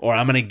building. Or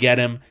I'm going to get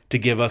him to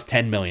give us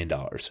 $10 million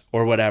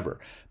or whatever.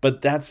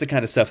 But that's the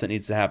kind of stuff that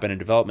needs to happen in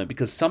development,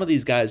 because some of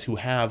these guys who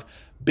have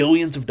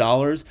billions of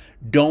dollars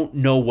don't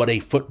know what a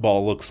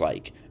football looks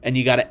like. And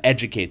you got to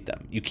educate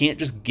them. You can't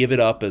just give it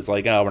up as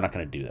we're not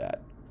going to do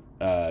that.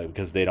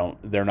 Because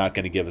they're not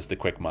going to give us the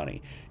quick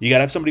money. You got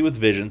to have somebody with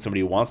vision, somebody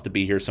who wants to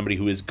be here, somebody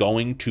who is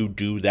going to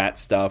do that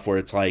stuff where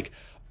it's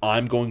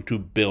I'm going to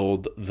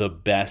build the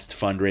best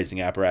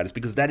fundraising apparatus,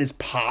 because that is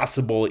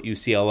possible at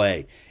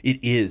UCLA.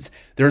 It is.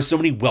 There are so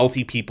many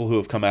wealthy people who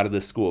have come out of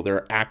this school. There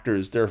are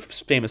actors, there are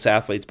famous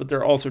athletes, but there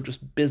are also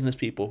just business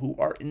people who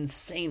are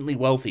insanely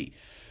wealthy.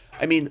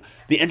 I mean,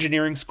 the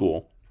engineering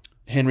school,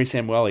 Henry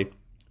Samueli,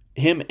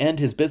 him and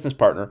his business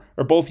partner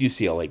are both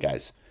UCLA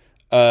guys.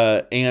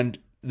 And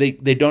they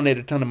donate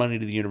a ton of money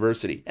to the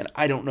university, and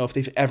I don't know if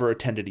they've ever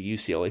attended a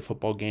UCLA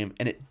football game,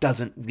 and it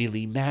doesn't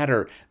really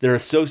matter. They're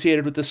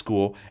associated with the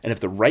school, and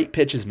if the right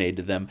pitch is made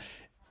to them,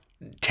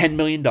 $10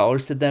 million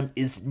to them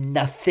is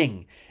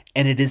nothing,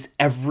 and it is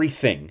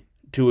everything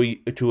to a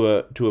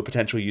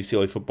potential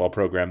UCLA football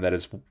program that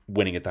is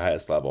winning at the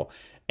highest level.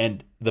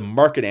 And the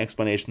marketing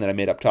explanation that I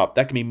made up top,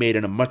 that can be made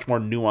in a much more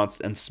nuanced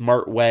and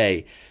smart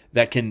way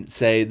that can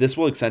say, this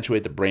will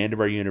accentuate the brand of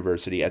our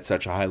university at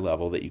such a high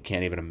level that you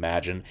can't even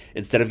imagine.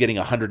 Instead of getting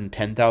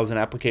 110,000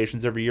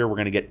 applications every year, we're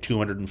going to get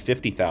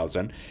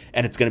 250,000.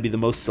 And it's going to be the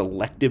most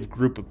selective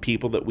group of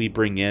people that we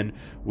bring in.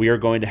 We are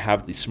going to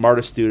have the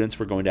smartest students.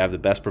 We're going to have the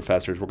best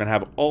professors. We're going to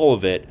have all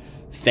of it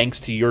thanks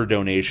to your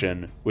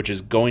donation, which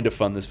is going to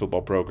fund this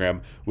football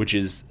program, which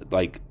is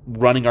like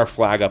running our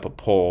flag up a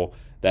pole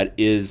that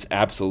is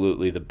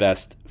absolutely the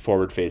best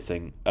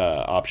forward-facing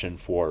option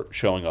for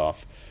showing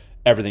off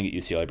everything that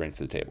UCLA brings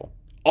to the table.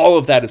 All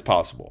of that is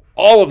possible.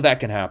 All of that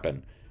can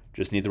happen.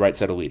 Just need the right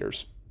set of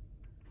leaders.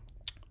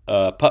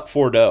 Putt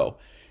Fordo.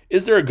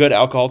 Is there a good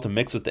alcohol to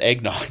mix with the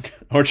eggnog?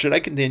 Or should I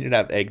continue to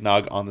have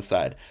eggnog on the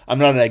side? I'm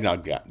not an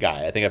eggnog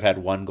guy. I think I've had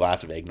one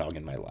glass of eggnog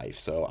in my life,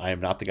 so I am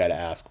not the guy to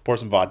ask. Pour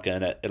some vodka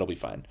in it. It'll be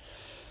fine.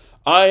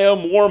 I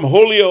am Warm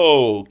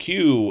Julio.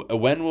 Q.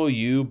 When will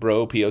you,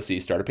 bro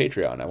POC, start a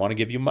Patreon? I want to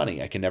give you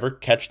money. I can never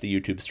catch the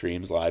YouTube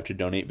streams live to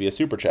donate via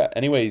Super Chat.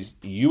 Anyways,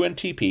 you and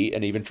TP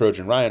and even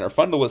Trojan Ryan are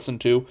fun to listen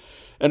to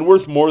and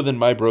worth more than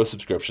my bro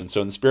subscription.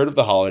 So in the spirit of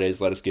the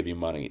holidays, let us give you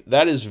money.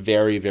 That is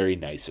very, very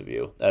nice of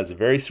you. That is a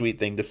very sweet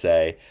thing to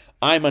say.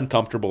 I'm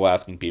uncomfortable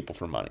asking people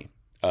for money.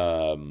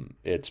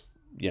 It's,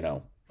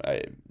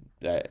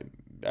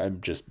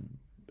 I'm just...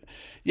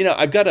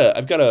 I've got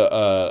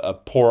a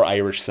poor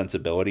Irish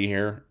sensibility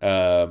here,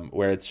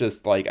 where it's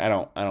just like I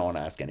don't want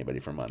to ask anybody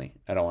for money.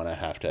 I don't want to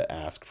have to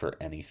ask for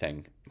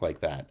anything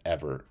like that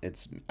ever.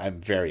 I'm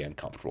very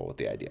uncomfortable with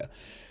the idea.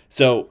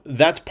 So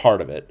that's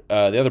part of it.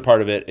 The other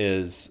part of it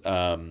is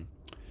the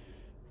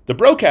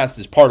broadcast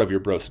is part of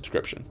your bro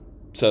subscription.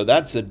 So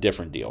that's a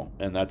different deal,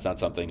 and that's not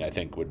something I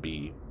think that would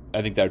be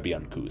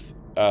uncouth.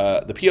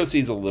 The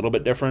POC is a little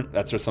bit different.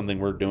 That's just something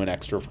we're doing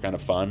extra for kind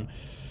of fun.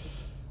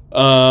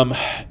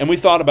 And we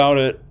thought about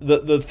it.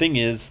 The thing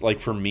is,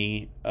 like, for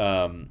me,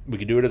 we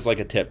could do it as like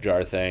a tip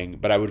jar thing,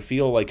 but I would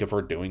feel like if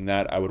we're doing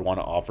that, I would want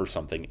to offer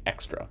something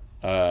extra.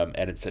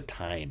 And it's a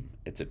time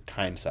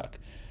suck.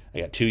 I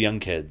got 2 young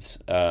kids.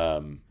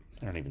 They're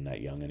not even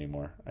that young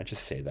anymore. I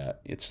just say that.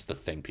 It's just the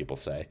thing people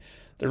say.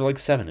 They're like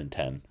 7 and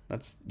 10.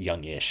 That's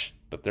youngish,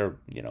 but they're,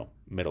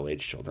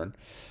 middle-aged children.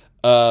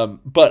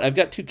 But I've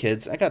got 2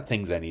 kids. I got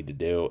things I need to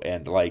do,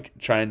 and like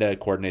trying to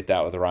coordinate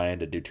that with Ryan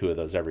to do 2 of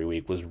those every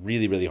week was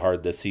really, really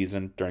hard this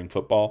season during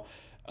football.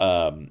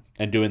 And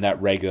doing that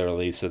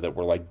regularly so that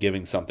we're like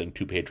giving something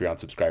to Patreon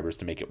subscribers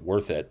to make it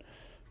worth it.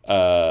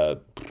 I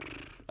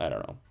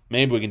don't know.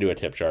 Maybe we can do a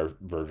tip jar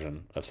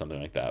version of something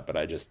like that, but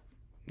I just,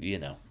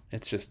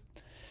 it's just,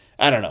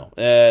 I don't know.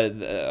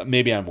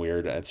 Maybe I'm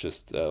weird. It's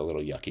just a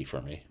little yucky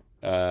for me.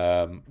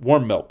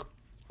 Warm milk.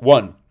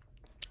 1.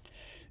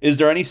 Is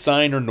there any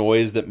sign or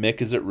noise that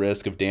Mick is at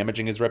risk of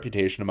damaging his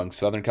reputation among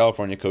Southern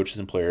California coaches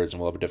and players and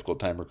will have a difficult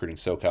time recruiting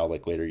SoCal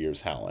like later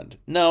years Howland?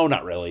 No,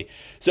 not really.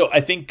 So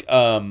I think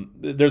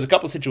there's a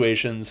couple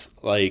situations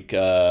like,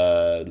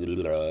 I don't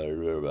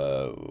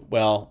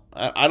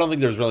think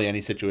there's really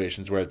any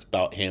situations where it's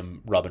about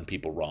him rubbing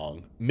people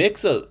wrong.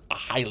 Mick's a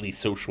highly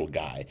social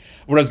guy.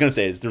 What I was going to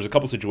say is there's a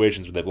couple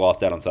situations where they've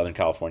lost out on Southern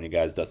California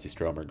guys, Dusty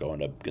Stromer going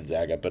to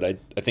Gonzaga, but I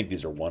think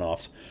these are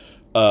one-offs.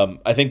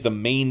 I think the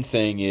main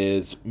thing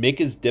is Mick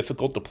is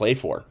difficult to play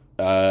for.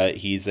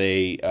 He's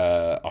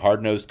a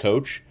hard-nosed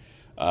coach.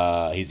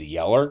 He's a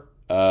yeller,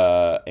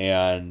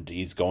 and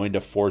he's going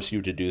to force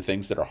you to do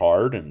things that are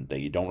hard and that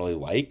you don't really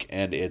like,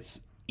 and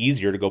it's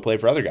easier to go play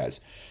for other guys.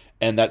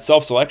 And that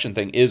self-selection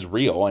thing is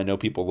real. I know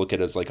people look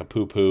at it as like a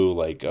poo-poo,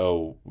 like,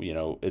 oh,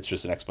 it's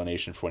just an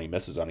explanation for when he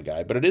misses on a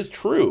guy, but it is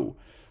true.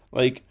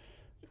 Like,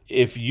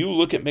 if you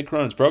look at Mick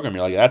Cronin's program,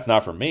 you're like, that's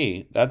not for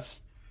me.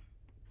 That's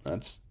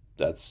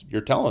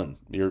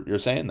you're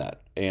saying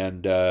that,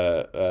 and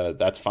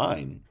that's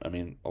fine. I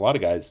mean, a lot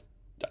of guys,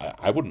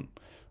 I wouldn't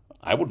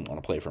want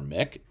to play for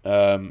Mick.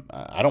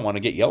 I don't want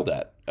to get yelled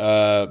at.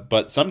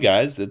 But some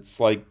guys, it's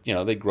like,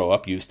 they grow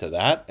up used to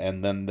that,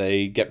 and then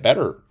they get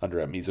better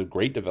under him. He's a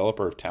great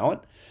developer of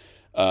talent,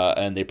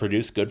 and they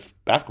produce good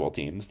basketball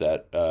teams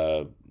that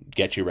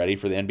get you ready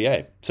for the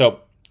NBA. So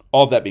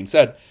all of that being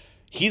said,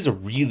 he's a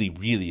really,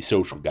 really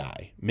social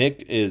guy.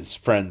 Mick is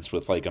friends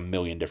with like a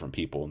million different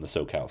people in the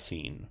SoCal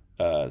scene.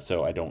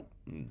 So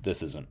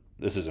this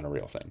isn't a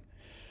real thing.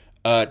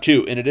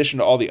 2, in addition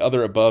to all the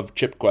other above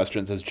Chip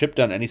questions, has Chip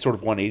done any sort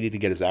of 180 to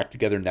get his act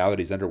together now that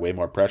he's under way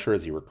more pressure?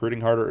 Is he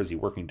recruiting harder? Is he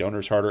working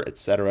donors harder,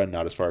 etc.?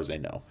 Not as far as I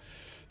know.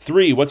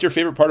 3, what's your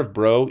favorite part of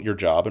Bro, your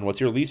job? And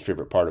what's your least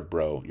favorite part of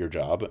Bro, your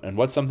job? And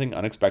what's something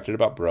unexpected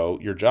about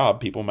Bro, your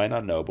job, people might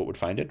not know but would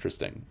find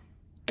interesting?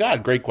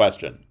 God, great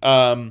question.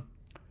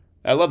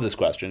 I love this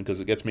question because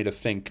it gets me to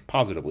think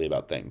positively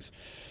about things.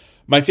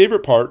 My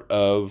favorite part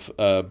of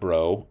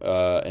Bro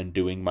and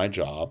doing my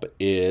job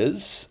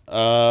is,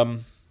 let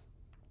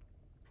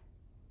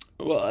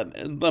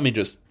me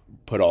just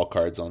put all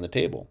cards on the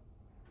table.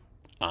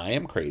 I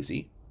am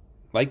crazy,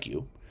 like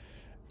you,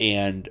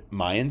 and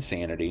my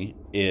insanity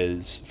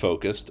is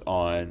focused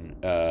on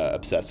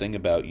obsessing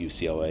about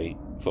UCLA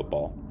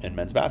football and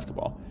men's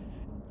basketball,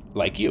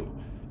 like you,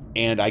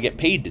 and I get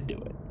paid to do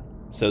it.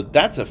 So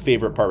that's a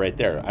favorite part right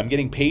there. I'm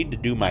getting paid to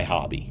do my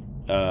hobby,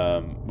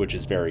 which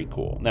is very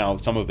cool. Now,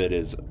 some of it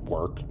is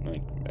work.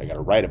 Like, I got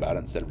to write about it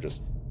instead of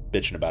just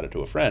bitching about it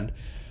to a friend.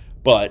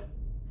 But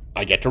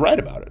I get to write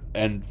about it.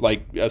 And,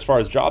 like, as far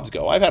as jobs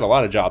go, I've had a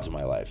lot of jobs in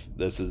my life.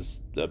 This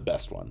is the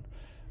best one.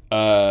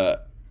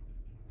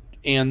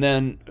 And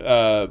then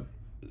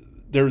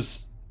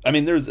there's I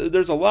mean, there's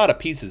a lot of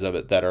pieces of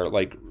it that are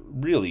like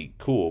really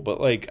cool, but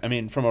like, I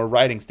mean, from a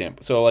writing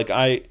standpoint, so like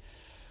I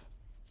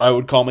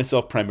would call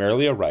myself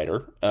primarily a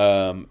writer,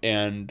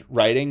 and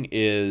writing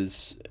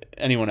is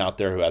anyone out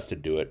there who has to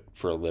do it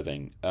for a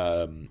living.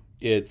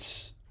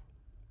 It's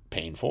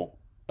painful.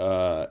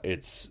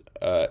 It's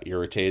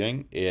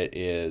irritating. It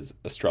is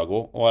a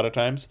struggle a lot of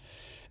times.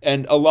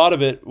 And a lot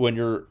of it,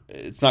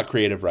 it's not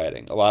creative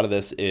writing. A lot of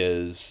this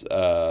is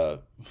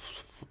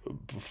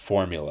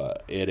formula.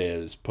 It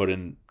is put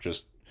in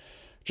just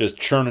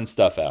churning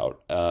stuff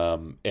out.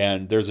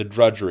 And there's a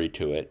drudgery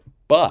to it.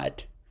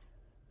 But,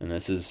 and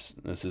this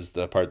is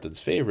the part that's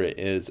favorite,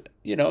 is,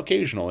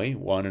 occasionally,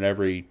 one in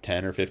every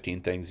 10 or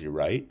 15 things you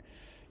write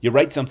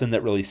something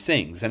that really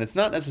sings. And it's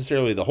not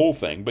necessarily the whole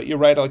thing, but you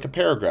write like a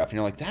paragraph and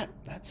you're like,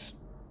 that's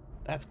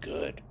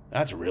good.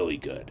 That's really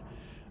good.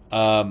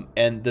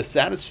 And the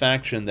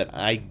satisfaction that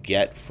I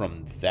get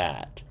from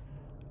that,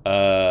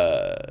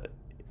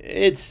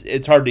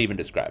 it's hard to even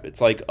describe.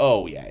 It's like,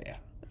 oh yeah,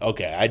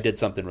 okay, I did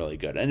something really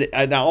good,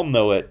 and I'll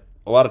know it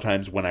a lot of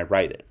times when I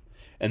write it,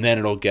 and then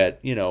it'll get,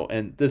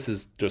 and this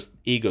is just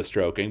ego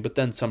stroking, but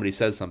then somebody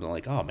says something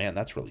like, oh man,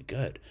 that's really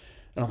good,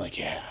 and I'm like,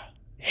 yeah,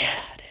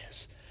 it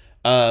is.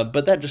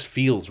 But that just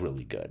feels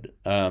really good,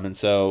 and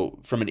so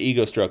from an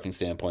ego stroking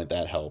standpoint,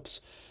 that helps.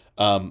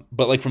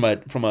 But like from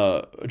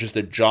a just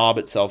a job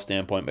itself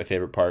standpoint, my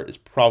favorite part is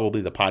probably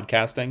the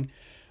podcasting.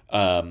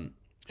 And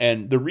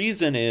the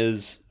reason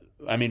is,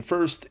 I mean,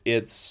 first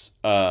it's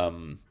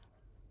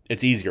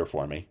easier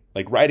for me.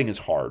 Like writing is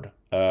hard.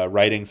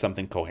 Writing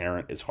something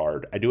coherent is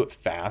hard. I do it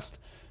fast,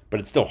 but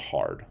it's still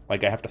hard.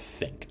 Like I have to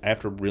think. I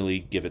have to really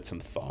give it some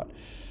thought.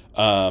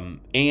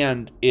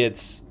 And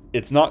it's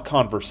not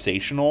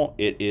conversational.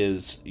 It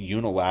is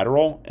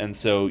unilateral. And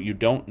so you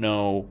don't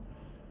know.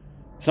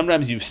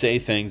 Sometimes you say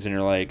things and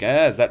you're like,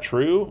 is that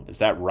true? Is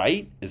that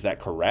right? Is that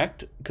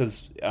correct?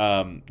 Because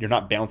you're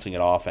not bouncing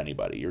it off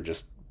anybody. You're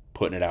just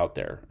putting it out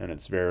there. And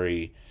it's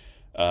very,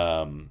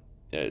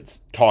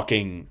 it's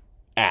talking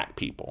at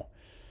people.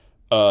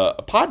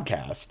 A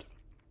podcast,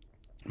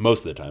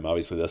 most of the time,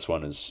 obviously this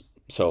one is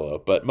solo,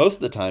 but most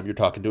of the time you're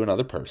talking to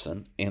another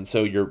person. And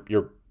so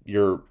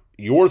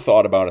your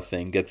thought about a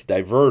thing gets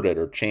diverted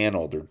or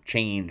channeled or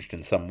changed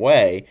in some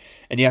way,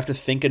 and you have to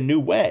think a new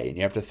way, and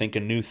you have to think a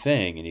new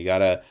thing, and you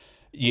gotta,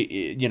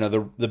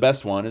 the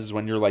best one is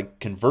when you're like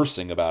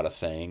conversing about a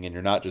thing, and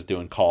you're not just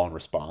doing call and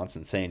response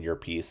and saying your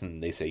piece,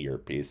 and they say your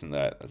piece, and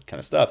that kind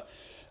of stuff.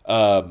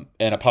 And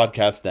a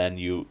podcast, then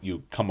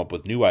you come up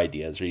with new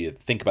ideas, or you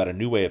think about a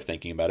new way of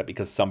thinking about it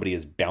because somebody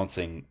is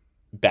bouncing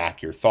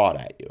back your thought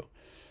at you.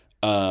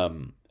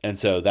 And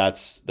so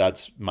that's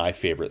my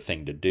favorite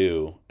thing to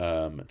do.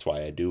 That's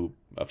why I do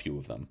a few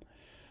of them.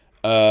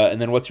 And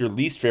then what's your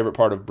least favorite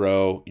part of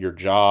Bro? Your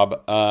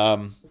job.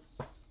 I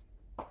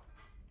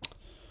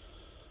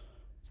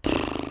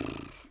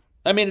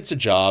mean, it's a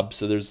job.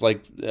 So there's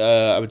like,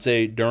 I would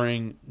say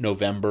during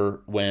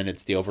November when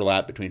it's the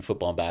overlap between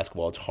football and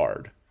basketball, it's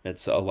hard.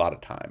 It's a lot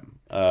of time.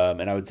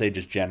 And I would say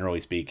just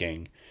generally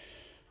speaking,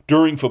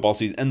 during football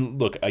season, and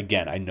look,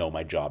 again, I know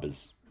my job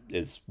is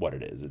what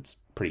it is. It's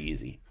pretty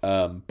easy.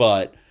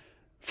 But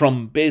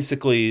from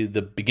basically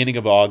the beginning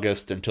of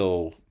August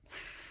until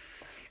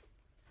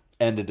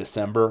end of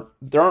December,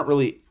 there aren't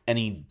really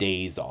any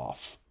days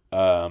off.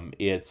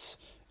 It's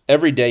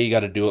every day you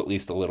got to do at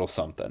least a little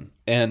something.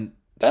 And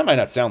that might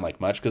not sound like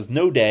much because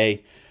no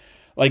day,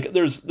 like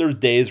there's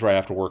days where I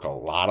have to work a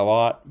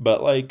lot,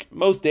 but like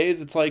most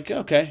days it's like,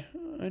 okay,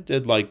 I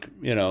did like,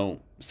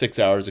 6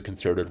 hours of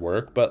concerted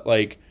work, but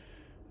like,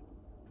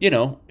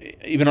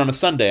 even on a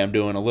Sunday, I'm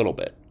doing a little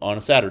bit. On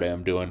a Saturday,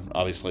 I'm doing,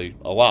 obviously,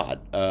 a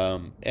lot.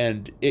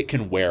 And it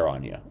can wear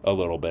on you a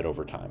little bit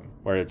over time,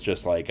 where it's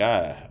just like,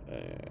 I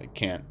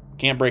can't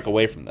break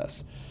away from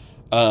this.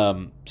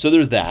 So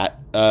there's that.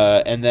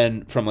 And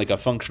then from like a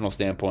functional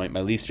standpoint,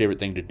 my least favorite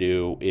thing to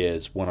do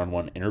is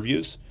one-on-one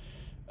interviews.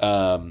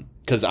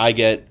 Because I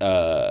get...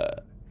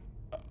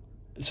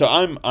 so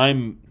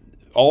I'm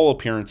all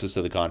appearances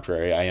to the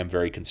contrary. I am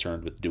very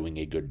concerned with doing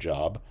a good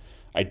job.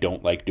 I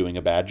don't like doing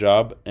a bad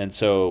job. And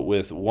so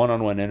with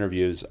one-on-one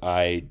interviews,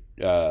 I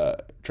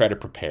try to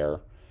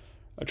prepare.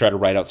 I try to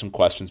write out some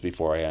questions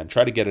beforehand,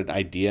 try to get an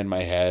idea in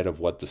my head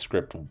of what the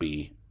script will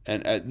be.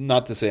 And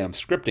not to say I'm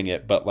scripting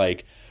it, but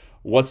like,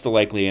 what's the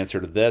likely answer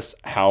to this?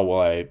 How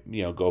will I,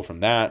 go from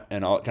that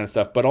and all that kind of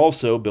stuff. But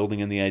also building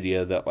in the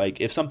idea that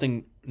like, if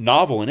something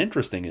novel and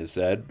interesting is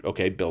said,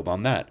 okay, build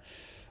on that.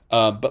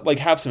 But like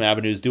have some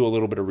avenues, do a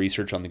little bit of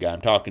research on the guy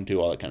I'm talking to,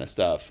 all that kind of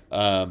stuff.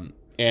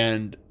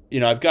 And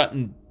I've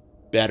gotten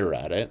better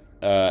at it.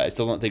 I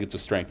still don't think it's a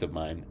strength of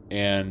mine.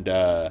 And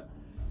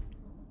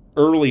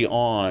early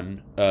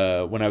on,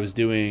 when I was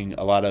doing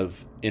a lot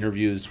of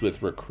interviews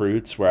with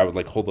recruits where I would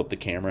like hold up the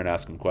camera and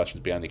ask them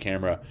questions behind the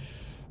camera,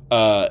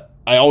 I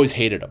always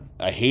hated them.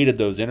 I hated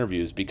those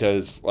interviews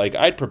because like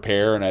I'd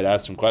prepare and I'd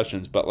ask some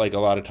questions, but like a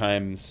lot of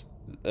times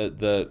and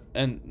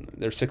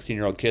they're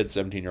 16-year-old kids,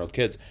 17-year-old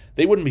kids,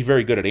 they wouldn't be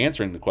very good at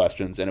answering the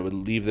questions, and it would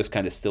leave this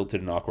kind of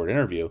stilted and awkward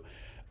interview,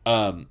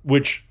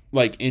 which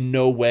like in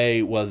no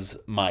way was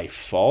my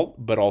fault,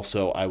 but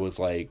also I was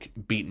like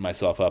beating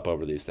myself up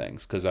over these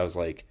things because I was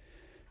like,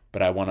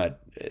 but I want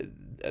to,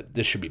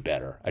 this should be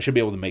better. I should be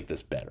able to make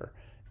this better.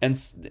 And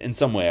in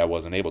some way I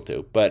wasn't able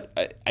to,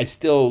 but I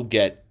still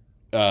get,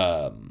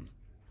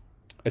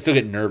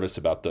 nervous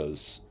about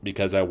those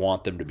because I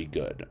want them to be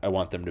good. I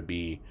want them to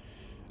be,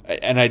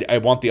 and I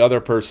want the other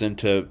person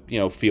to,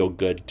 feel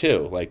good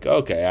too. Like,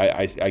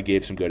 okay, I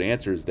gave some good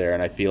answers there.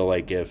 And I feel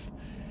like if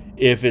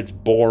it's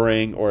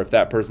boring or if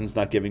that person's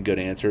not giving good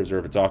answers or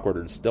if it's awkward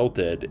and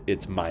stilted,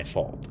 it's my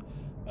fault.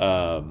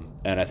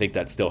 And I think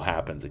that still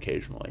happens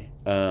occasionally.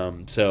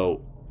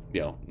 So,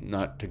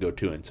 not to go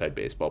too inside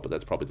baseball, but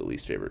that's probably the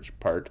least favorite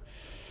part.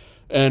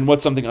 And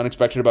what's something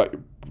unexpected about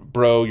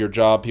your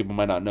job people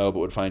might not know but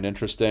would find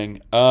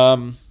interesting?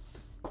 I've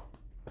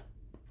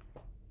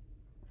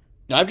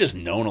just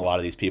known a lot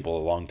of these people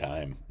a long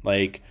time.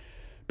 Like,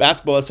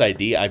 Basketball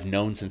SID, I've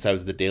known since I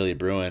was the Daily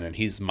Bruin, and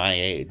he's my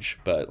age,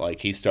 but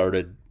like he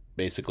started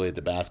basically at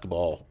the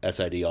Basketball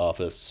SID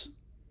office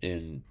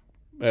he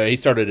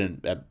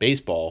started at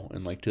baseball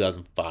in like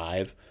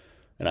 2005,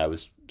 and I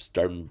was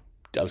covering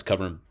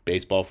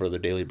baseball for the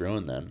Daily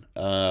Bruin then.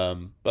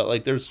 But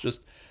like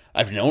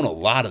I've known a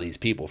lot of these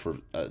people for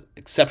an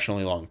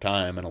exceptionally long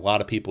time, and a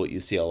lot of people at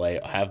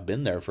UCLA have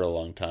been there for a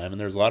long time, and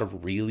there's a lot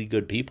of really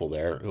good people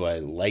there who I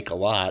like a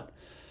lot.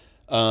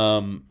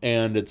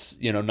 And it's,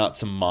 not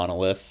some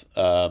monolith.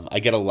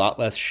 I get a lot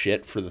less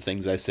shit for the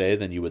things I say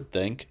than you would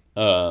think,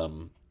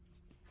 from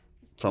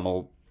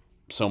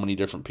so many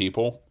different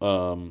people.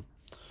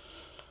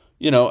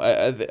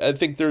 I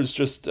think there's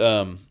just,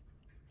 I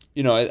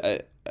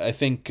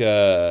think,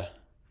 I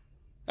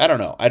don't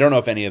know. I don't know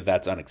if any of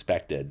that's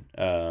unexpected.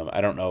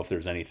 I don't know if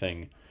there's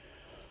anything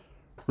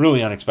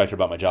really unexpected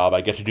about my job.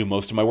 I get to do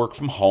most of my work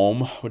from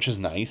home, which is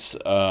nice.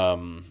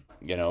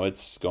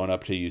 It's going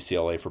up to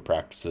UCLA for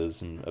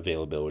practices and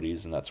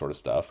availabilities and that sort of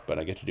stuff, but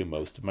I get to do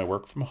most of my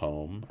work from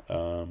home.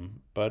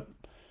 But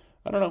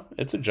I don't know.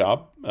 It's a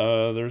job.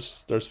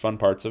 There's fun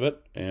parts of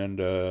it.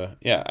 And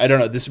I don't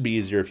know. This would be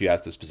easier if you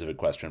asked a specific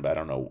question, but I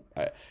don't know.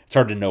 It's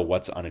hard to know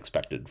what's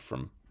unexpected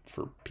for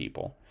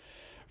people.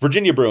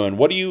 Virginia Bruin,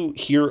 what do you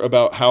hear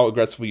about how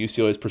aggressively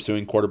UCLA is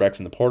pursuing quarterbacks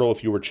in the portal?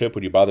 If you were Chip,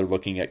 would you bother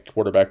looking at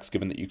quarterbacks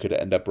given that you could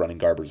end up running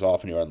Garbers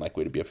off and you are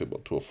unlikely to be able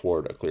to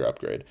afford a clear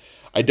upgrade?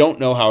 I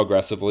don't know how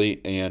aggressively,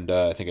 and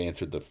I think I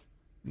answered the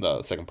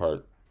second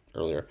part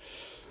earlier.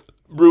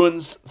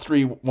 Bruins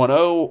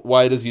 310,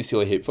 why does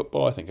UCLA hate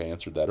football? I think I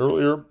answered that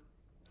earlier.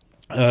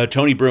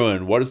 Tony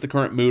Bruin, what is the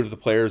current mood of the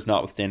players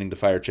notwithstanding the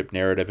fire Chip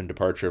narrative and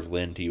departure of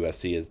Lynn to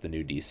USC as the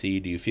new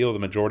DC? Do you feel the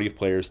majority of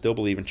players still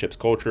believe in Chip's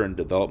culture and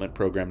development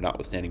program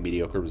notwithstanding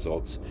mediocre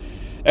results?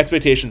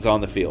 Expectations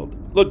on the field.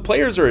 Look,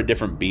 players are a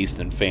different beast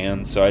than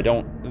fans, so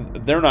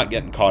they're not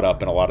getting caught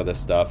up in a lot of this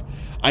stuff.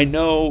 I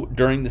know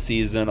during the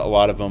season, a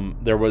lot of them,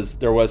 there was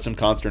some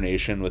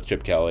consternation with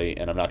Chip Kelly,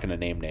 and I'm not going to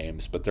name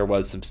names, but there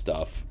was some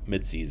stuff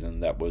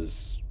mid-season that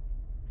was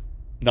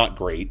not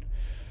great.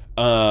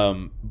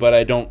 But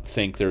I don't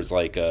think there's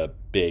like a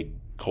big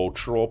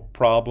cultural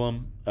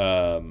problem.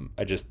 People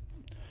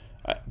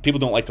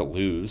don't like to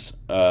lose.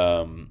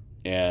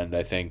 And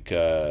I think,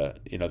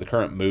 the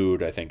current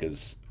mood I think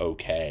is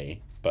okay,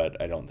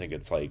 but I don't think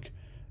it's like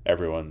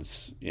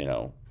everyone's,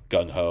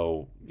 gung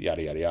ho,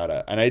 yada, yada,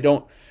 yada.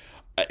 And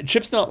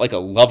Chip's not like a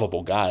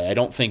lovable guy. I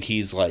don't think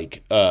he's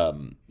like,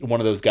 one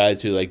of those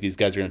guys who like these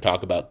guys are going to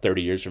talk about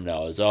 30 years from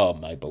now is, oh,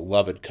 my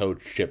beloved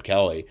coach, Chip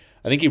Kelly.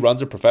 I think he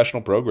runs a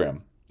professional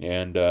program.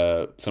 And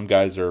some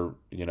guys are,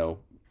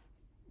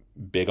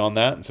 big on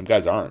that, and some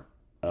guys aren't.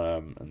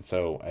 And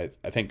so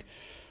I think,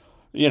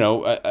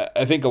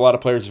 I think a lot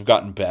of players have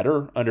gotten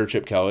better under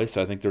Chip Kelly.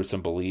 So I think there's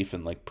some belief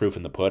and like proof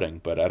in the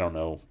pudding. But I don't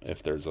know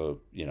if there's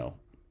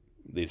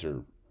these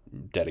are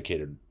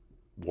dedicated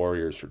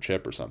warriors for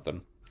Chip or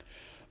something.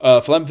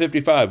 Flem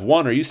 55.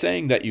 One, are you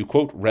saying that you,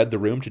 quote, read the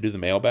room to do the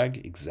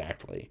mailbag?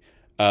 Exactly.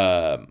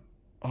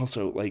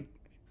 Also, like,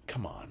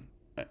 come on.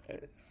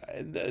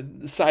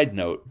 Side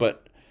note,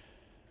 but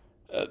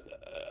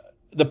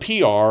the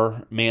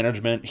PR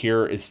management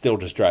here is still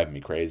just driving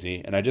me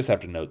crazy. And I just have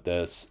to note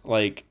this.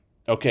 Like,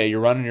 okay, you're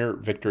running your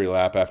victory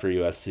lap after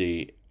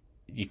USC.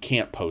 You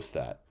can't post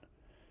that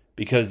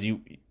because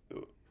you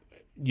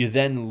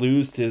then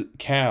lose to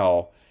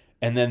Cal,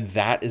 and then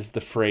that is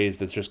the phrase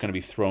that's just going to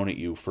be thrown at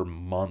you for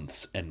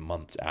months and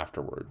months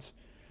afterwards.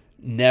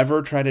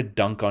 Never try to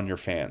dunk on your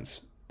fans,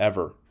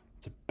 ever.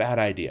 It's a bad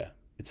idea.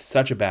 It's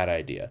such a bad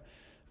idea.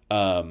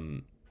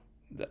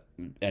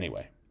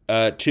 Anyway.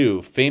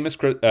 2,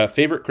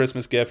 favorite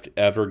Christmas gift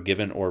ever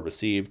given or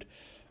received.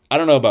 I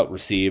don't know about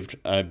received.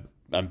 I'm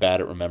bad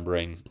at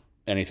remembering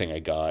anything I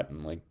got,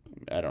 and like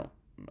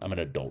I'm an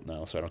adult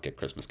now, so I don't get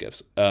Christmas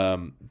gifts.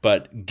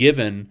 But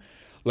given,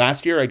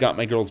 last year I got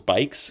my girls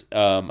bikes.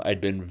 I'd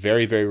been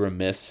very, very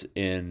remiss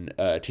in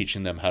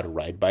teaching them how to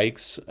ride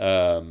bikes,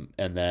 and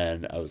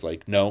then I was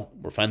like, no,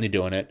 we're finally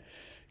doing it.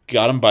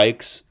 Got them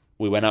bikes.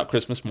 We went out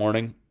Christmas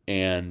morning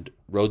and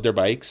rode their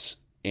bikes.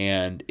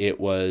 And it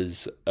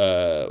was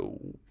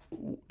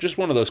just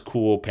one of those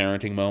cool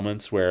parenting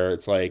moments where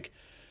it's like,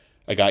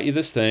 I got you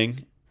this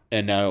thing,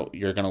 and now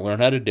you're going to learn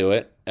how to do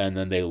it. And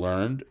then they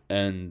learned,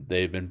 and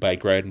they've been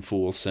bike riding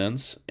fools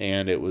since.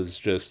 And it was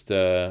just,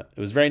 it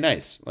was very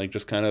nice. Like,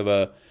 just kind of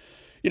a,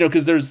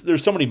 because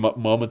there's so many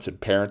moments in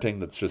parenting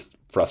that's just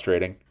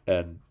frustrating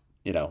and,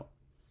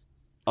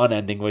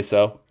 unendingly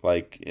so.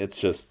 Like, it's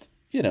just,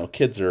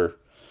 kids they're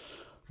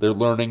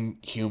learning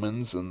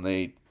humans, and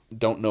they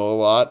don't know a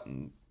lot.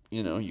 And,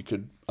 you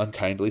could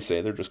unkindly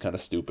say they're just kind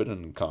of stupid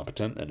and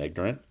incompetent and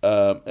ignorant.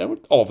 And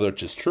all of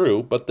which is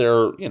true, but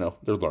they're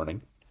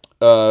learning.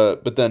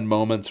 But then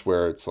moments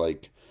where it's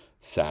like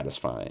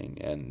satisfying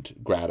and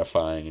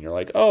gratifying, and you're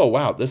like, oh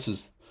wow, this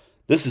is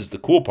the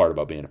cool part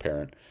about being a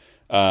parent.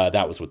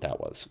 That was what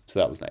that was. So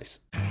that was nice.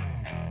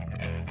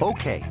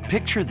 Okay,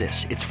 picture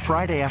this. It's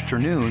Friday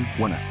afternoon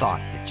when a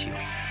thought hits you.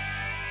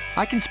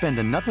 I can spend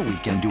another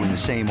weekend doing the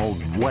same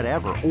old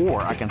whatever,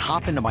 or I can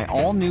hop into my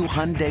all-new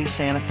Hyundai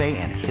Santa Fe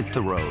and hit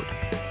the road.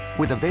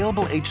 With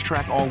available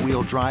H-Track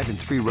all-wheel drive and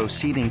 3-row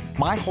seating,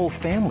 my whole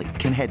family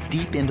can head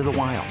deep into the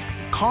wild.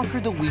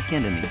 Conquer the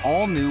weekend in the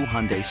all-new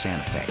Hyundai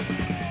Santa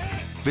Fe.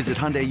 Visit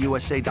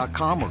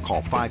HyundaiUSA.com or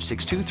call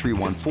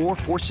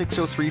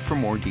 562-314-4603 for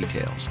more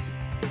details.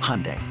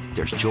 Hyundai,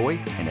 there's joy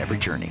in every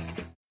journey.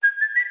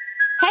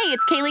 Hey,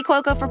 it's Kaylee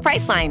Cuoco for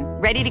Priceline.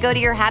 Ready to go to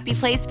your happy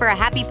place for a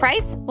happy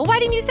price? Well, why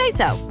didn't you say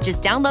so?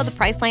 Just download the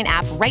Priceline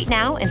app right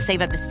now and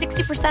save up to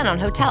 60% on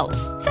hotels.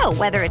 So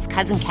whether it's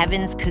Cousin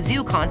Kevin's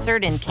Kazoo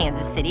Concert in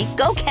Kansas City,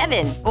 go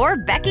Kevin, or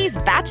Becky's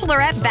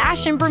Bachelorette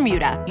Bash in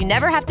Bermuda, you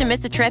never have to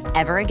miss a trip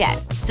ever again.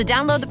 So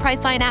download the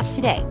Priceline app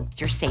today.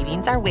 Your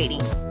savings are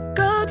waiting.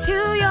 Go to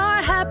your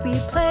happy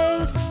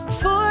place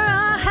for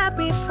a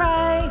happy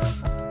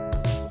price.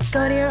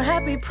 Go to your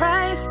happy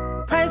price,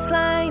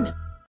 Priceline.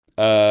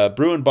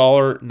 Bruin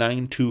Baller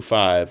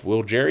 925.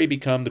 Will Jerry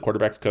become the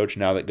quarterback's coach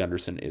now that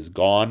Gunderson is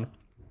gone?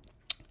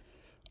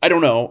 I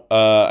don't know.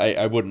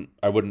 I wouldn't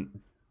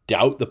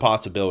doubt the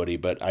possibility,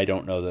 but I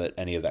don't know that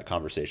any of that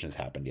conversation has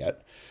happened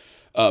yet.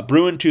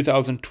 Bruin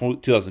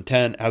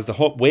 2010. Has the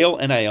whole whale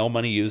NIL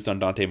money used on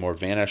Dante Moore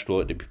vanished? Will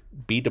it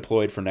be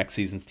deployed for next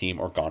season's team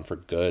or gone for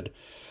good?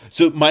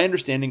 So my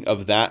understanding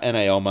of that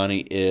NIL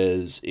money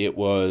is it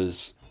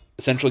was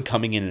essentially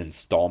coming in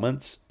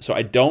installments. So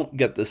I don't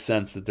get the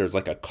sense that there's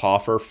like a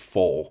coffer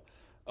full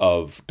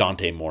of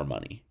Dante Moore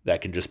money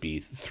that can just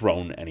be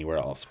thrown anywhere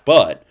else.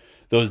 But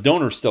those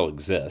donors still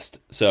exist.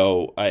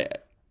 So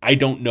I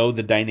don't know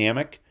the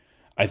dynamic.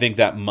 I think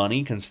that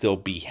money can still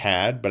be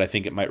had, but I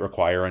think it might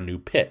require a new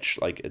pitch.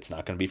 Like, it's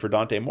not going to be for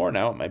Dante Moore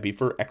now. It might be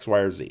for X, Y,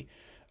 or Z,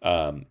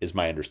 is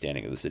my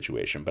understanding of the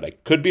situation. But I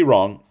could be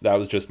wrong. That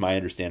was just my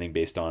understanding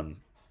based on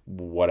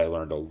what I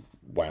learned a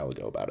while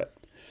ago about it.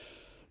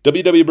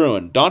 W.W.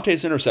 Bruin.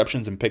 Dante's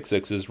interceptions and pick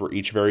sixes were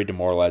each very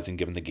demoralizing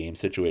given the game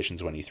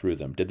situations when he threw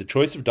them. Did the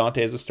choice of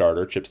Dante as a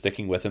starter, Chip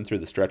sticking with him through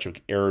the stretch of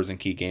errors in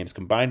key games,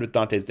 combined with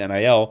Dante's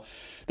NIL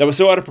that was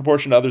so out of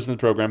proportion to others in the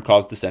program,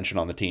 cause dissension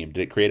on the team?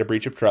 Did it create a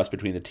breach of trust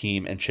between the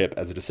team and Chip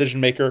as a decision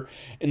maker?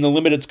 In the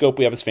limited scope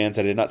we have as fans,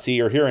 I did not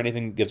see or hear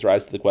anything that gives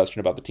rise to the question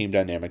about the team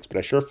dynamics, but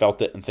I sure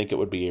felt it and think it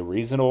would be a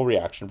reasonable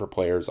reaction for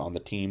players on the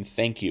team.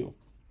 Thank you.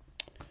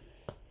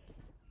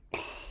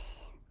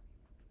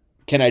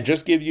 Can I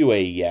just give you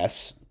a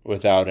yes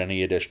without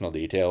any additional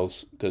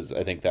details? Because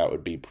I think that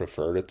would be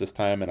preferred at this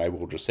time, and I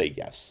will just say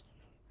yes.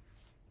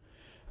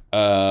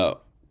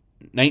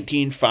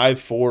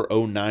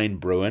 195409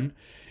 Bruin.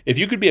 If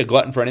you could be a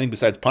glutton for anything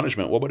besides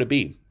punishment, what would it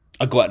be?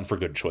 A glutton for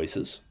good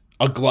choices.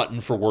 A glutton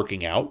for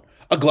working out.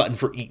 A glutton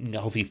for eating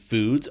healthy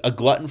foods. A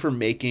glutton for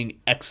making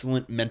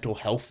excellent mental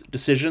health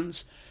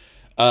decisions.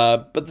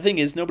 But the thing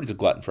is, nobody's a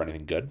glutton for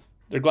anything good.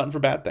 They're gluttons for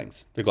bad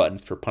things. They're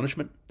gluttons for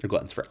punishment. They're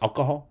gluttons for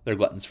alcohol. They're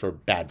gluttons for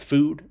bad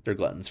food. They're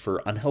gluttons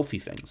for unhealthy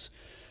things.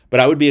 But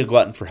I would be a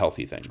glutton for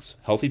healthy things.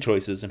 Healthy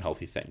choices and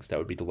healthy things. That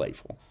would be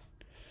delightful.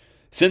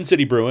 Sin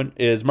City Bruin.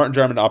 Is Martin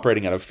Jarmond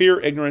operating out of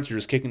fear, ignorance, or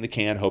just kicking the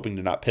can, hoping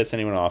to not piss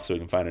anyone off so he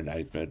can find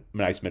a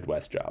nice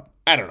Midwest job?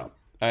 I don't know.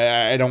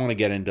 I don't want to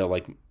get into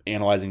like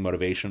analyzing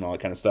motivation and all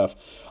that kind of stuff.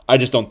 I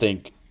just don't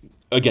think,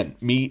 again,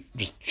 me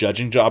just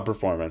judging job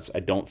performance, I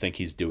don't think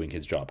he's doing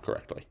his job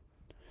correctly.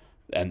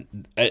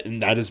 And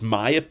that is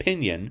my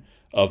opinion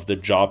of the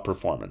job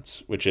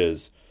performance, which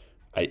is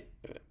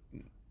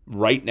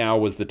right now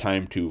was the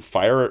time to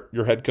fire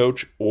your head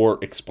coach or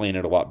explain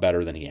it a lot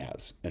better than he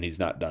has. And he's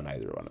not done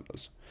either one of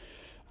those.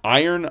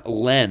 Iron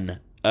Len,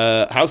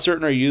 how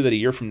certain are you that a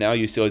year from now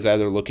UCLA is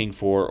either looking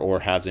for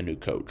or has a new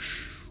coach?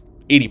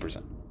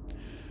 80%.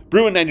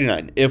 Bruin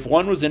 99. If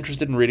one was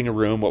interested in reading a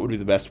room, what would be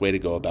the best way to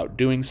go about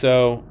doing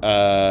so?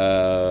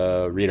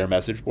 Read our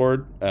message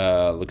board,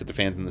 look at the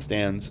fans in the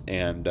stands,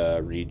 and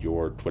read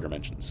your Twitter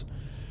mentions.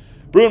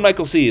 Bruin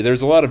Michael C.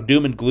 There's a lot of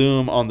doom and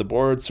gloom on the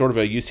board, sort of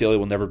a UCLA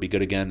will never be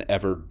good again,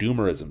 ever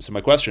doomerism. So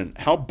my question,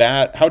 how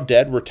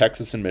dead were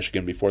Texas and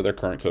Michigan before their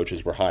current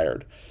coaches were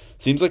hired?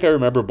 Seems like I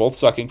remember both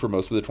sucking for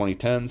most of the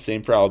 2010s,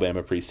 same for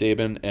Alabama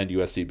pre-Saban, and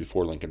USC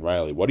before Lincoln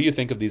Riley. What do you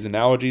think of these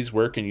analogies?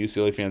 Where can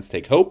UCLA fans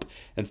take hope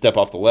and step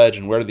off the ledge,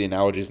 and where do the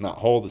analogies not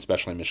hold,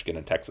 especially Michigan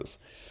and Texas?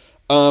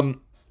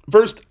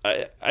 First,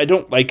 I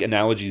don't like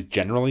analogies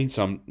generally,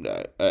 so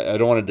I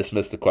don't want to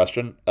dismiss the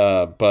question,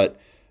 but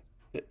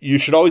you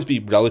should always be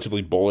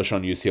relatively bullish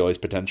on UCLA's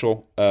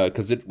potential,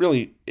 because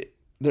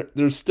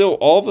there's still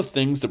all the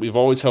things that we've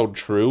always held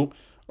true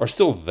are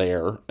still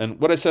there. And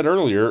what I said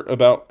earlier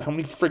about how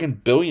many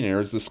friggin'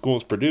 billionaires this school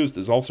has produced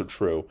is also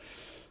true.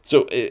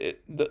 So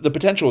the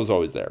potential is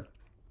always there.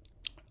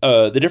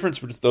 The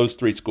difference with those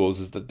three schools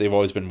is that they've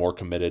always been more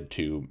committed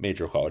to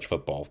major college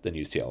football than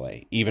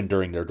UCLA, even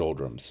during their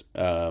doldrums.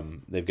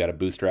 They've got a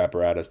booster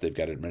apparatus. They've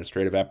got an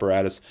administrative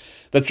apparatus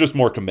that's just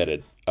more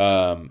committed.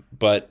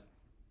 But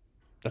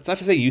that's not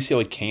to say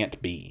UCLA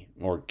can't be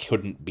or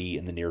couldn't be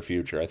in the near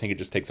future. I think it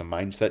just takes a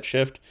mindset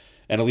shift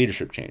and a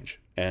leadership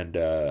change. And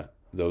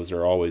those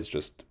are always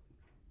just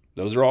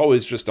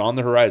on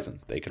the horizon.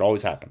 They could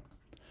always happen.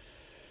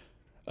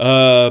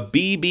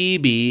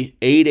 BBB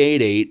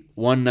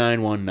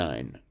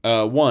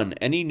 888-1919. One,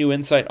 any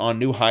insight on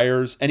new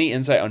hires or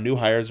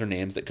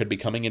names that could be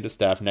coming into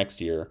staff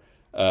next year?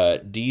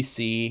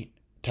 DC,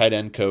 tight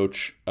end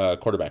coach,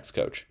 quarterbacks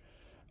coach.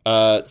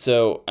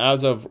 So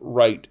as of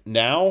right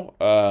now,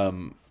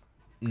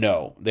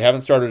 no, they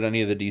haven't started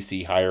any of the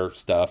DC hire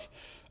stuff.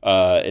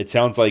 It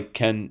sounds like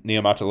Ken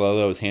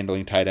Niumatalolo is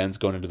handling tight ends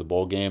going into the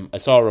bowl game. I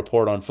saw a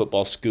report on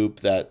Football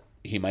Scoop that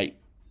he might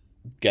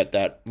get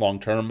that long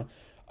term.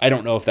 I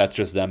don't know if that's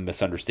just them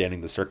misunderstanding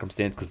the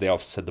circumstance, because they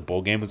also said the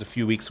bowl game was a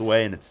few weeks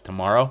away and it's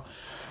tomorrow.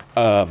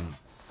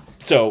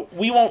 So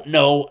we won't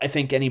know, I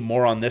think, any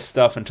more on this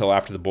stuff until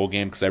after the bowl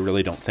game, because I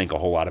really don't think a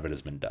whole lot of it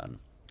has been done.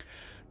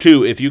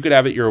 Two, if you could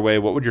have it your way,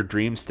 what would your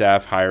dream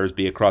staff hires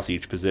be across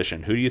each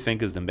position? Who do you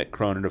think is the Mick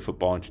Cronin of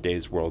football in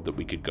today's world that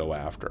we could go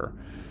after?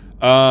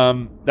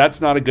 That's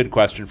not a good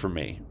question for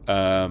me.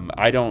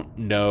 I don't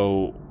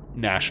know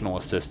national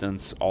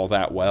assistants all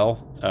that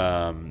well,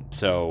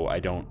 so I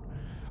don't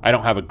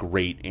have a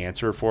great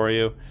answer for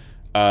you.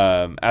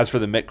 As for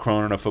the Mick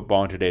Cronin of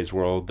football in today's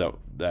world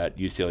that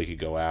UCLA could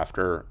go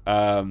after,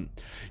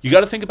 you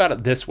got to think about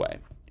it this way.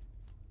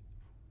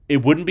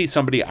 It wouldn't be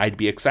somebody I'd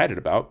be excited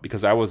about,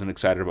 because I wasn't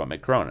excited about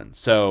Mick Cronin.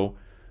 So,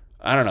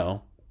 I don't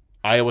know.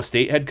 Iowa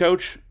State head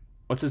coach?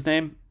 What's his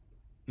name?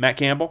 Matt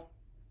Campbell?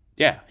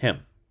 Yeah,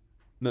 him.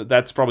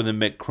 That's probably the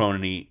Mick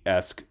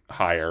Cronin-esque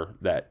hire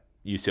that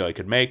UCLA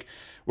could make,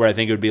 where I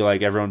think it would be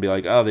like, everyone would be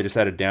like, oh, they just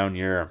had a down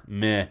year,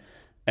 meh.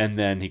 And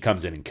then he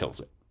comes in and kills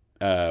it.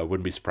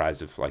 Wouldn't be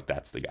surprised if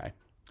that's the guy.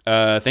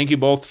 Thank you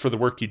both for the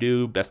work you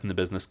do. Best in the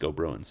business. Go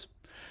Bruins.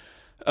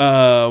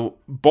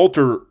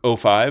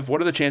 Bolter05.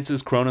 What are the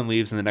chances Cronin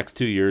leaves in the next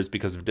 2 years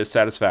because of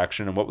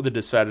dissatisfaction? And what would the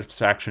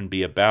dissatisfaction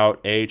be about?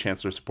 A,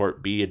 chancellor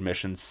support. B,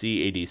 admissions.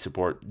 C, AD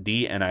support.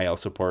 D, NIL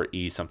support.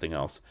 E, something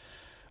else.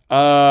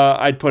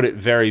 I'd put it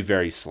very,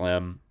 very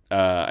slim.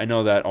 I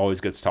know that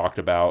always gets talked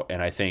about.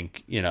 And I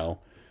think,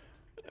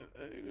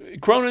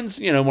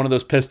 Cronin's, one of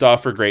those pissed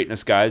off for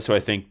greatness guys who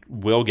I think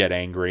will get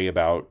angry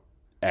about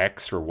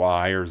X or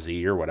Y or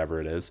Z or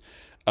whatever it is.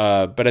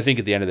 But I think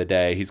at the end of the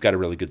day, he's got a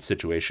really good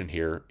situation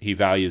here. He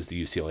values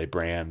the UCLA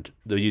brand.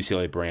 The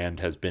UCLA brand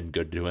has been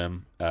good to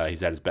him. He's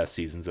had his best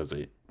seasons as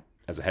a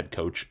head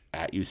coach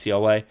at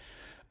UCLA.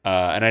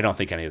 And I don't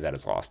think any of that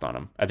is lost on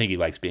him. I think he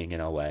likes being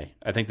in LA.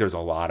 I think there's a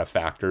lot of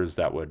factors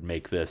that would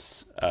make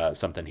this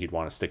something he'd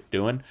want to stick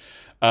doing.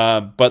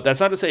 But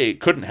that's not to say it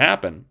couldn't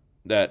happen.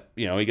 That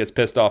he gets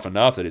pissed off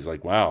enough that he's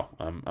like, wow,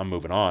 I'm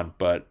moving on.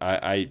 But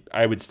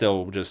I would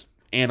still, just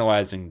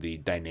analyzing the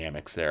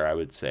dynamics there, I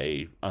would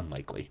say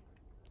unlikely.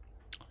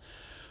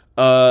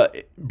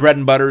 Bread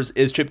and Butters,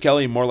 is Chip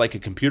Kelly more like a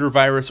computer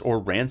virus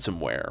or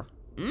ransomware?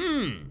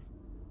 I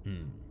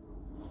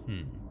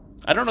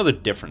don't know the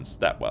difference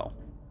that well.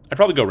 I'd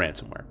probably go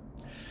ransomware.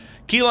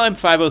 Keylime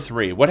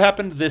 503, what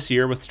happened this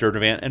year with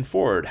Sturdivant and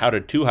Ford? How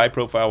did two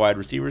high-profile wide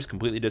receivers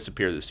completely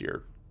disappear this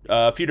year?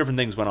 A few different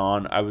things went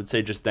on. I would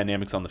say just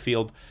dynamics on the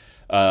field.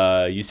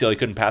 UCLA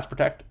couldn't pass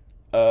protect,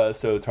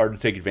 so it's hard to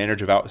take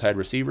advantage of outside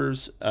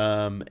receivers.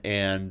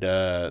 And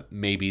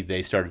maybe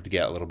they started to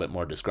get a little bit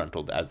more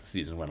disgruntled as the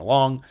season went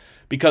along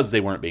because they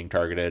weren't being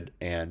targeted.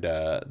 And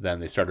then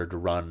they started to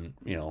run,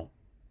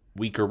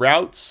 weaker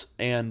routes.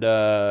 And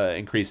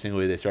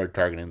increasingly they started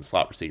targeting the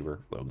slot receiver,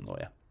 Logan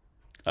Loya.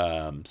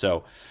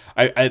 So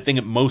I think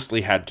it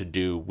mostly had to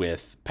do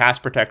with pass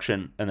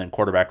protection and then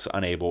quarterbacks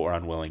unable or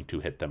unwilling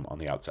to hit them on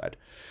the outside.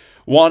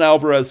 Juan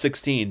Alvarez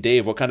 16.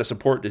 Dave, what kind of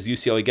support does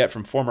UCLA get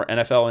from former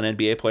NFL and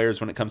NBA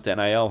players when it comes to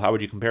NIL? How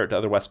would you compare it to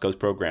other West Coast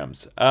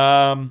programs?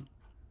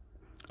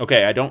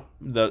 Okay, I don't.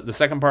 The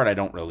second part I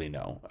don't really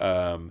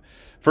know.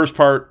 First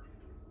part,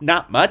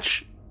 not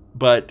much,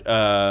 but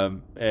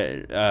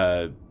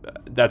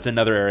that's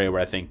another area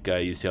where I think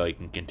UCLA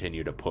can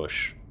continue to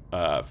push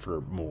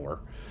for more.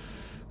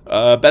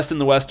 Best in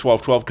the West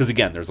 12-12, because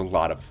again, there's a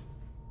lot of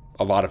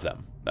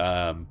them.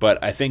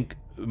 But I think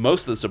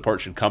most of the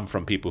support should come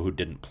from people who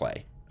didn't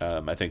play.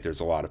 I think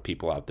there's a lot of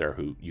people out there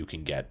who you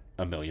can get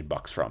 $1 million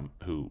from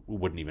who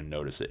wouldn't even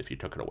notice it if you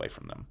took it away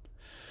from them.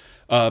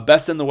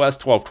 Best in the West,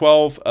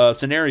 12-12.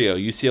 Scenario,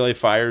 UCLA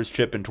fires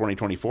Chip in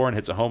 2024 and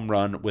hits a home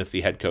run with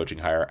the head coaching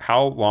hire.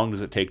 How long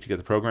does it take to get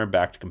the program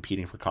back to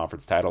competing for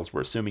conference titles?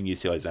 We're assuming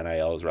UCLA's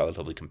NIL is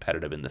relatively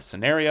competitive in this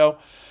scenario.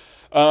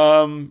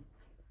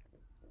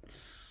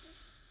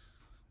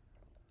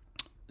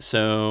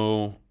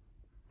 So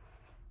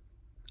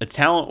the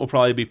talent will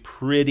probably be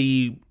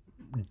pretty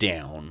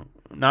down.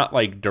 Not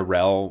like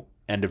Durrell,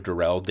 end of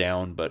Durrell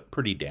down, but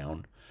pretty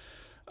down.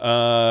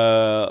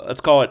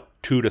 Let's call it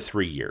 2 to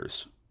 3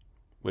 years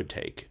would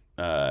take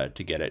to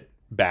get it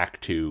back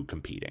to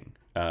competing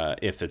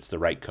if it's the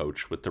right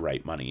coach with the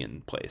right money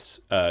in place.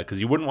 Because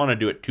you wouldn't want to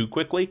do it too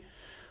quickly.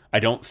 I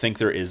don't think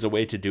there is a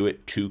way to do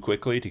it too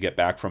quickly to get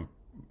back from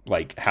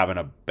like having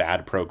a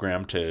bad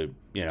program to,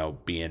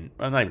 being,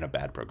 well, not even a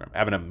bad program,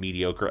 having a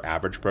mediocre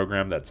average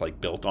program that's like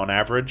built on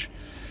average.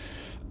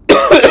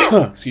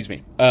 Excuse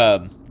me.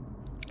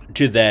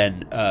 To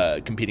then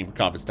competing for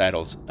conference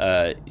titles,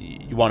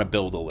 you want to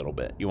build a little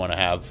bit. You want to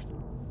have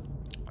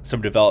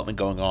some development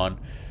going on.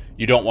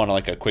 You don't want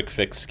like a quick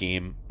fix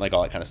scheme, like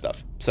all that kind of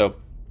stuff. So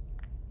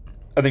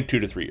I think 2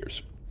 to 3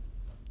 years.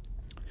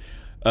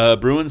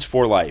 Bruins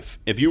for life.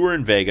 If you were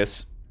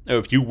Vegas,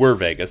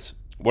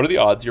 what are the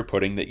odds you're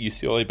putting that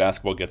UCLA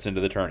basketball gets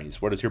into the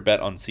tourneys? What is your bet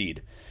on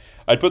seed?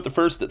 I'd put the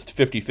first at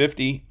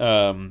 50-50,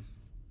 and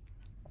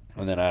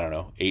then, I don't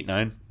know,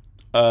 8-9.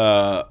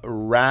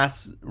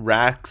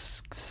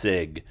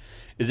 Raxig.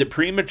 Is it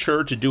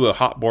premature to do a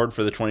hot board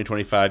for the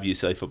 2025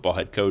 UCLA football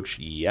head coach?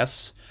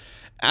 Yes.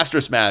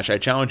 Astra Smash, I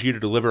challenge you to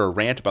deliver a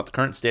rant about the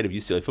current state of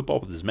UCLA football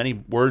with as many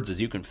words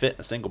as you can fit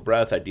in a single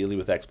breath, ideally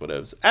with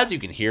expletives. As you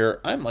can hear,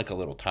 I'm like a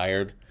little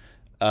tired,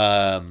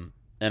 and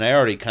I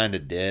already kind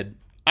of did.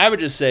 I would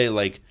just say,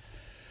 like,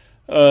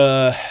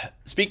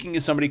 speaking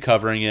as somebody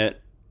covering it,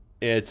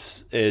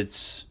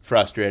 it's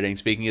frustrating.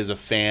 Speaking as a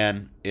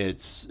fan,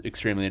 it's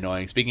extremely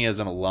annoying. Speaking as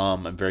an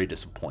alum, I'm very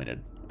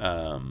disappointed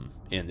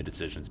in the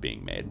decisions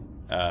being made.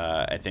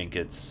 I think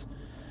it's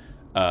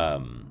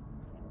a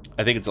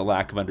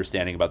lack of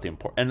understanding about the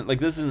importance. And like,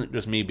 this isn't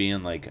just me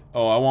being like,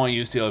 oh, I want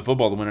UCLA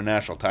football to win a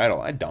national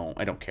title. I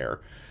don't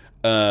care.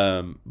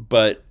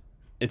 But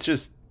it's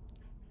just,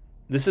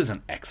 this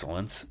isn't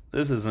excellence.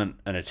 This isn't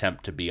an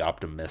attempt to be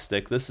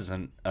optimistic. This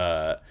isn't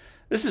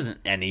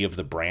any of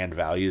the brand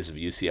values of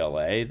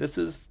UCLA. This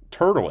is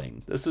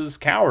turtling. This is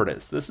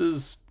cowardice. This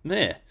is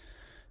meh.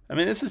 I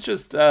mean, this is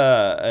just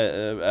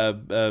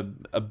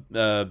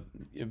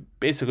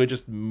basically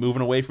just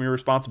moving away from your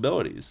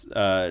responsibilities,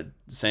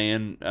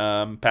 saying,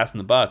 passing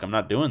the buck. I'm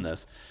not doing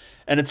this.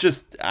 And it's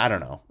just, I don't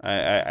know.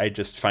 I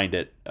just find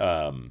it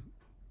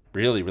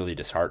really, really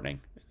disheartening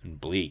and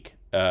bleak.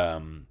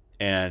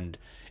 And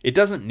it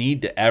doesn't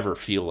need to ever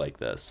feel like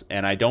this,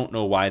 and I don't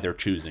know why they're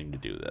choosing to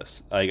do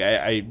this. Like,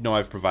 I know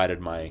I've provided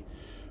my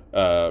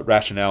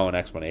rationale and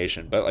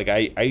explanation, but like,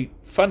 I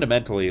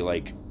fundamentally,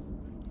 like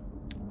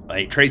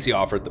Tracy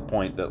offered the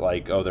point that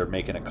like, oh, they're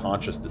making a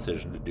conscious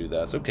decision to do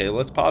this. Okay,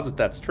 let's posit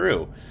that's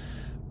true.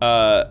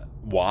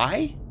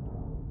 Why?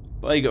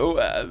 Like,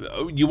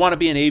 you want to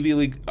be an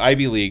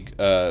Ivy League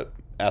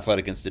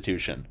athletic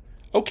institution?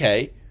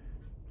 Okay,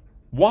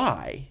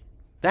 why?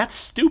 That's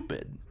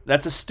stupid.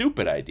 That's a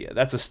stupid idea.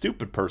 That's a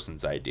stupid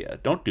person's idea.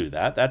 Don't do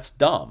that. That's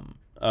dumb.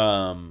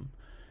 And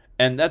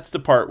that's the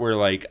part where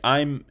like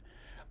I'm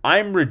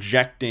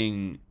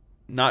rejecting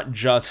not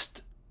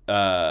just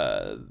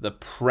the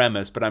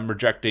premise, but I'm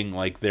rejecting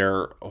like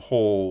their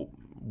whole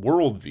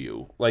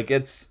worldview. Like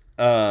it's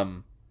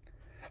I'm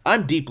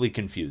deeply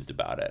confused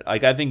about it.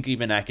 Like, I think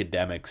even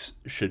academics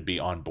should be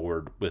on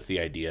board with the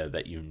idea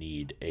that you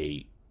need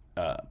a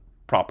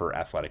proper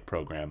athletic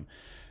program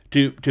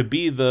to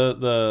be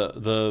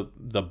the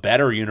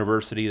better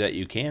university that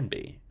you can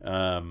be.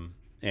 And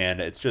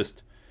it's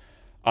just,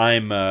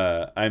 I'm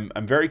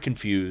very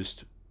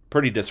confused,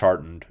 pretty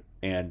disheartened,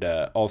 and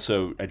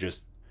also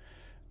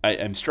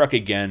I'm struck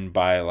again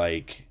by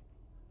like,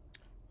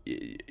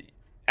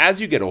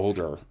 as you get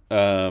older,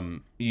 a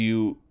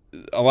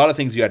lot of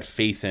things you had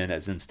faith in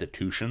as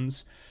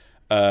institutions,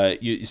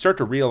 you start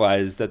to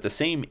realize that the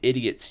same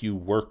idiots you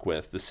work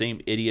with, the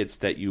same idiots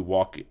that you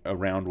walk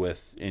around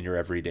with in your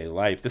everyday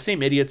life, the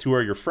same idiots who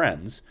are your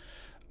friends,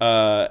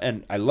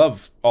 and I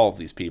love all of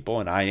these people,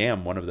 and I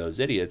am one of those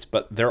idiots,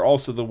 but they're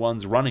also the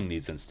ones running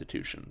these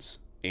institutions,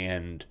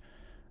 and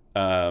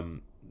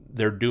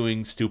they're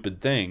doing stupid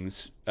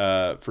things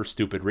for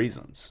stupid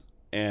reasons.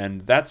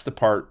 And that's the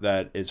part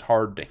that is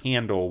hard to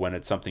handle when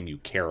it's something you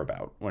care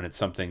about, when it's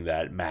something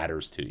that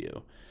matters to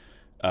you.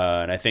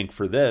 And I think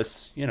for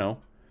this,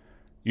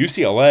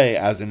 UCLA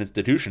as an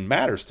institution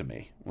matters to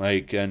me.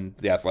 Like, and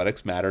the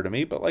athletics matter to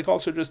me, but like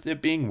also just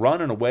it being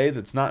run in a way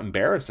that's not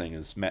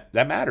embarrassing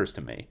that matters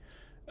to me.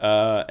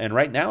 And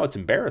right now it's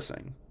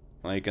embarrassing.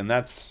 Like, and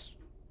that's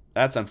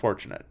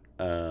unfortunate.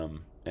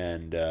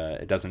 And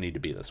it doesn't need to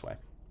be this way.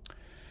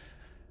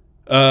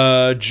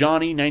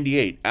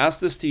 Johnny98, ask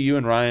this to you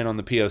and Ryan on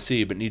the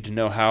POC, but need to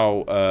know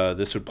how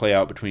this would play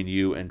out between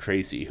you and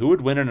Tracy. Who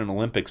would win in an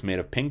Olympics made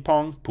of ping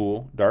pong,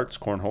 pool, darts,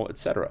 cornhole,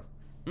 etc.?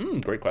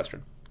 Great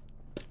question.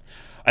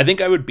 I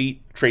think I would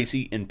beat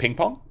Tracy in ping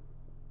pong.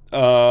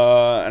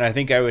 And I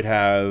think I would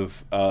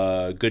have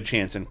a good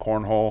chance in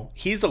cornhole.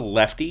 He's a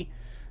lefty,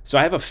 so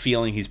I have a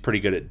feeling he's pretty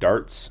good at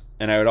darts.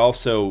 And I would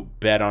also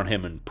bet on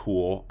him in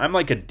pool. I'm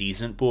like a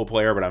decent pool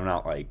player, but I'm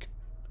not like...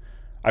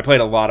 I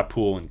played a lot of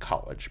pool in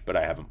college, but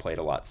I haven't played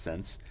a lot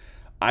since.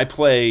 I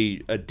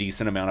play a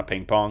decent amount of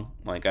ping pong.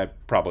 Like I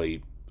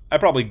probably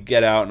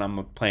get out and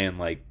I'm playing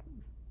like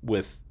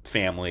with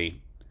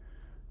family,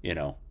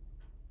 2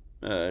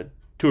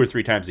 or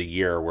 3 times a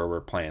year where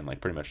we're playing like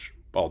pretty much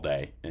all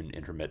day in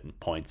intermittent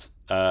points.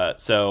 And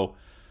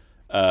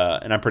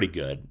I'm pretty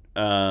good.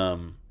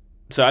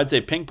 So I'd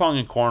say ping pong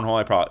and cornhole,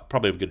 I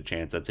probably have a good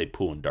chance. I'd say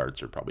pool and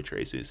darts are probably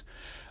Tracy's.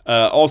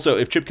 Also,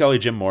 if Chip Kelly,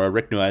 Jim Mora,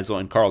 Rick Neuheisel,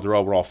 and Carl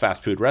Durrell were all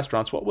fast food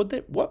restaurants,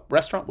 what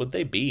restaurant would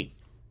they be?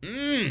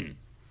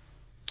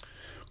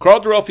 Carl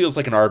Durrell feels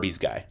like an Arby's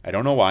guy. I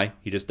don't know why.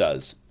 He just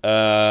does.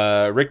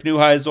 Rick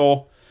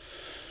Neuheisel.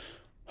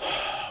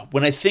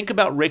 When I think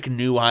about Rick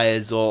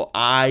Neuheisel,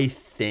 I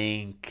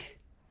think...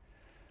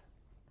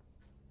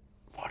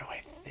 What do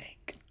I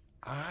think?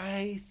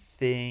 I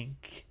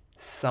think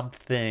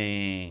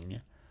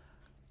something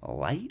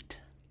light,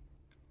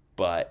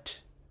 but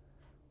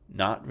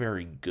not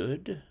very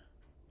good.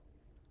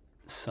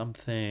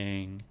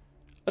 Something...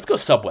 Let's go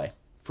Subway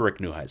for Rick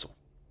Neuheisel.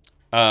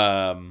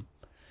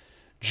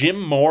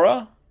 Jim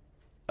Mora,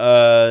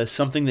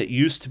 something that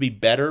used to be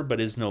better but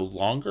is no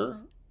longer.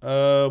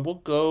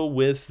 We'll go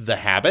with The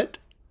Habit.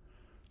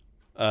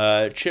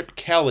 Chip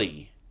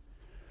Kelly.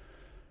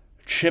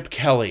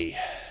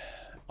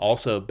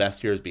 Also,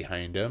 best years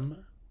behind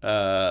him.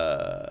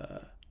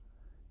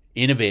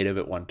 Innovative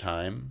at one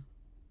time.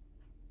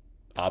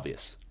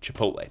 Obvious.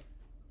 Chipotle.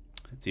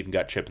 It's even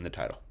got Chip in the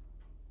title.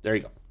 There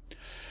you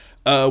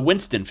go.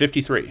 Winston,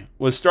 53.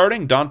 Was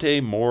starting Dante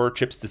Moore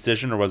Chip's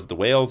decision, or was it the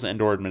Wales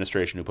and/or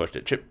administration who pushed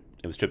it?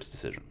 It was Chip's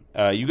decision.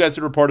 You guys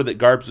had reported that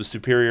Garbs was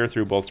superior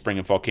through both spring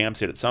and fall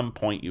camps, yet at some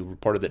point you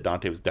reported that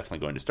Dante was definitely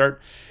going to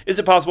start. Is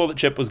it possible that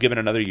Chip was given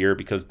another year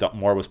because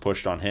Moore was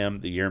pushed on him?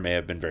 The year may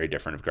have been very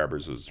different if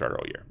Garbers was a starter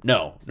all year.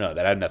 No,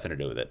 that had nothing to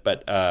do with it.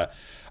 But I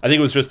think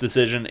it was just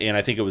decision, and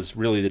I think it was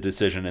really the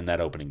decision in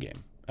that opening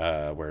game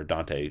where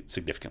Dante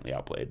significantly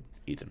outplayed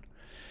Ethan.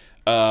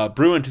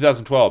 Bruin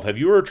 2012. Have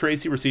you or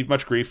Tracy received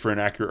much grief for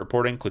inaccurate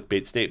reporting,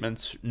 clickbait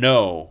statements?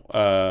 No,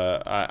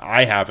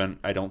 I haven't.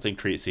 I don't think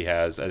Tracy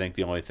has. I think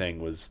the only thing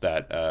was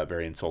that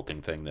very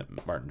insulting thing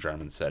that Martin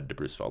Jarmond said to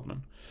Bruce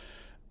Feldman.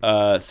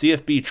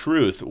 CFB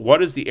Truth.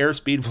 What is the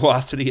airspeed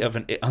velocity of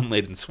an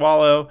unladen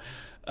swallow?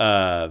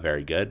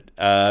 Very good.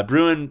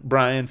 Bruin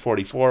Brian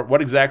 44.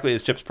 What exactly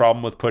is Chip's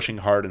problem with pushing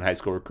hard in high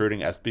school recruiting?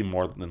 Has to be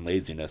more than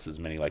laziness, as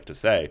many like to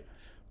say.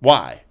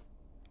 Why?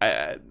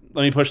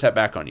 Let me push that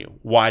back on you.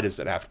 Why does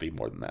it have to be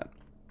more than that?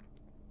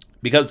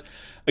 Because,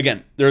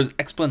 again, there's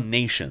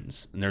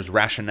explanations and there's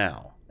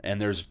rationale, and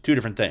there's two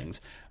different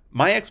things.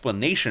 My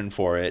explanation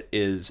for it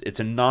is it's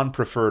a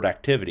non-preferred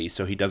activity,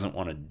 so he doesn't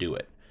want to do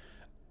it.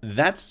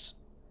 That's,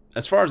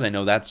 as far as I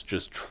know, that's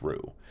just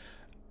true.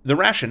 The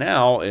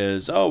rationale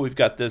is, we've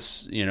got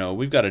this,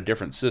 we've got a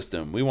different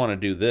system. We want to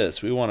do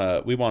this. We want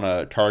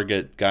to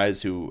target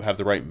guys who have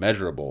the right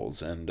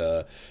measurables, and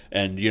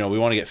we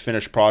want to get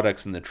finished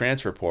products in the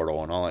transfer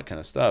portal and all that kind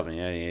of stuff. And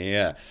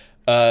yeah.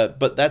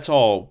 But that's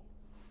all,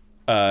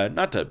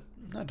 not to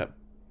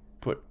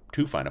put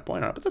too fine a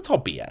point on it, but that's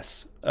all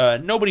BS.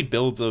 Nobody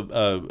builds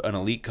an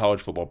elite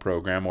college football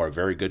program or a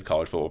very good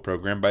college football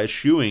program by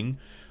eschewing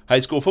high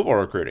school football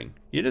recruiting.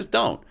 You just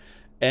don't.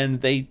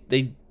 And they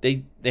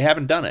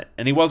haven't done it.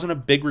 And he wasn't a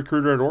big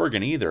recruiter at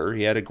Oregon either.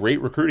 He had a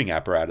great recruiting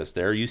apparatus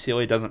there.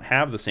 UCLA doesn't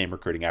have the same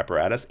recruiting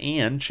apparatus,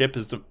 and Chip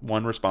is the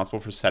one responsible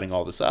for setting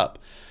all this up.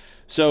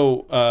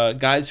 So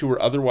guys who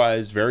were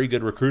otherwise very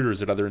good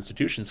recruiters at other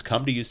institutions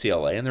come to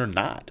UCLA, and they're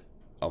not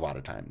a lot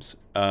of times.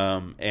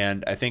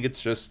 And I think it's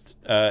just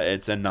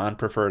it's a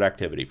non-preferred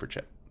activity for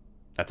Chip.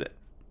 That's it.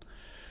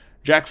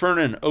 Jack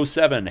Fernan,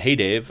 07. Hey,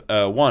 Dave.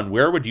 1,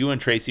 where would you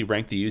and Tracy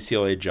rank the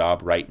UCLA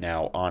job right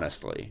now,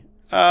 honestly?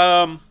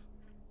 I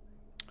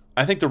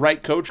think the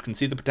right coach can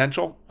see the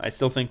potential. I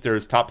still think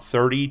there's top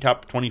 30,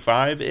 top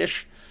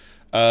 25-ish.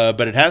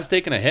 But it has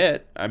taken a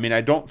hit. I mean, I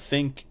don't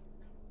think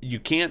you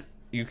can't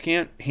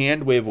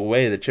hand wave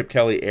away the Chip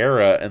Kelly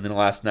era in the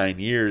last 9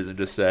 years and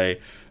just say,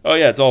 oh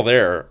yeah, it's all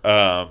there.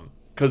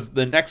 Because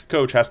the next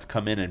coach has to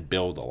come in and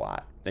build a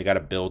lot. They got to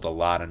build a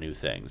lot of new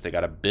things. They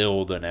got to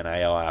build an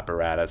NIL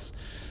apparatus.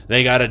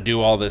 They got to do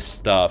all this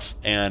stuff.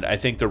 And I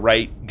think the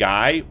right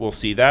guy will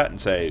see that and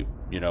say,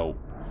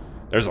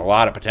 there's a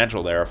lot of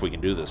potential there if we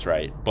can do this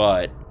right.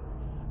 But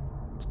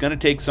it's going to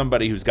take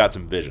somebody who's got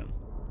some vision,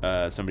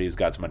 somebody who's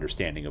got some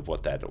understanding of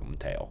what that will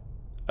entail.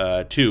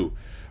 2,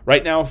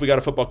 right now, if we got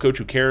a football coach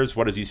who cares,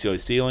 what is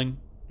UCLA's ceiling?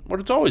 What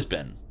it's always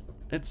been.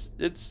 It's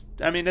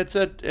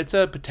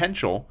a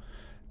potential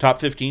top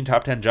 15,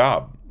 top 10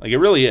 job. Like, it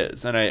really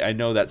is. And I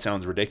know that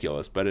sounds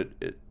ridiculous, but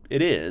it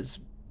is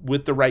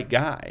with the right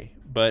guy.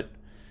 But,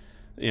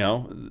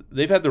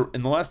 they've had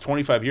in the last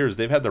 25 years,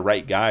 they've had the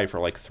right guy for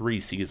like 3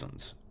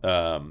 seasons.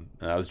 And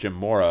that was Jim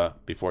Mora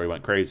before he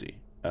went crazy.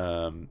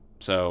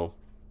 So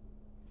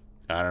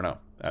I don't know.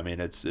 I mean,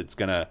 it's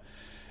gonna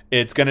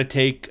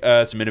take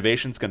some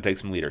innovation. It's gonna take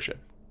some leadership.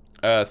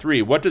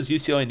 3, what does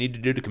UCLA need to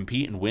do to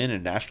compete and win a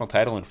national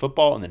title in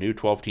football in the new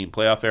 12-team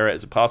playoff era?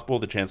 Is it possible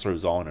the chancellor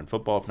is all in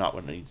football? If not,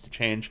 what needs to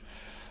change?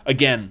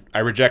 Again, I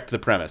reject the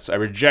premise. I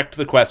reject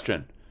the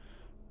question.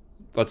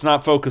 Let's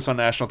not focus on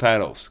national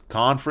titles.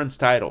 Conference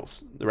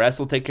titles. The rest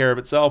will take care of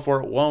itself,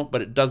 or it won't,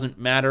 but it doesn't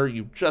matter.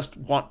 You just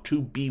want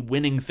to be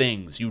winning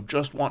things. You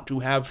just want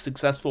to have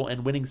successful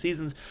and winning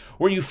seasons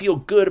where you feel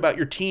good about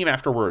your team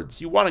afterwards.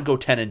 You want to go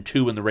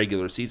 10-2 in the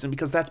regular season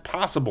because that's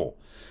possible.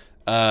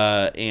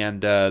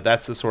 And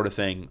that's the sort of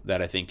thing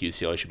that I think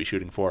UCLA should be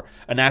shooting for.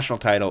 A national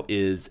title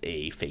is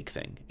a fake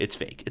thing. It's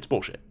fake. It's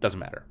bullshit. Doesn't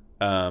matter.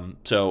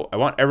 So I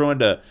want everyone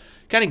to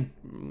kind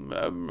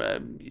of,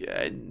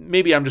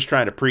 maybe I'm just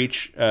trying to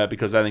preach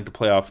because I think the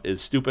playoff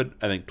is stupid.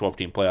 I think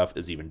 12-team playoff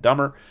is even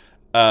dumber.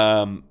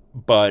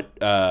 But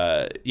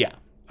yeah,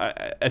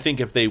 I think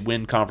if they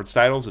win conference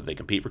titles, if they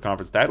compete for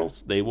conference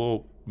titles, they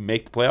will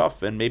make the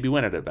playoff and maybe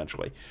win it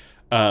eventually.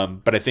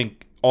 But I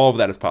think all of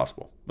that is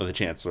possible with a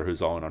chancellor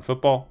who's all in on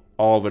football.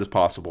 All of it is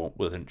possible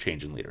with a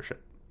change in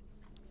leadership.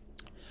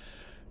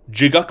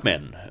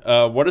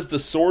 Jigukman, what is the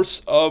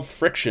source of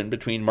friction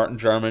between Martin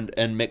Jarmond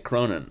and Mick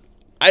Cronin?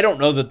 I don't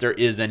know that there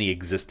is any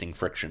existing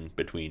friction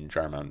between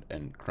Jarmond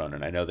and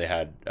Cronin. I know they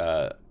had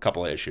a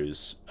couple of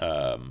issues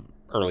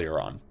earlier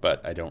on,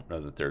 but I don't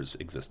know that there's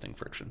existing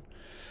friction.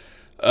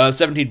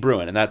 17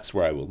 Bruin, and that's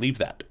where I will leave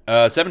that.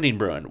 17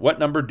 Bruin, what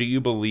number do you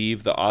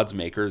believe the odds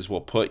makers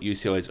will put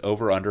UCLA's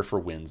over-under for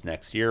wins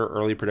next year?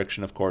 Early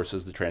prediction, of course,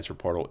 as the transfer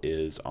portal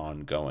is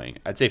ongoing.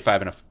 I'd say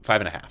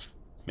 5.5,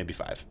 maybe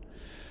 5.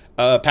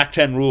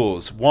 Pac-10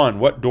 rules. 1,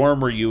 what dorm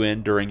were you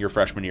in during your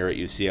freshman year at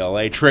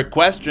UCLA? Trick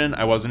question.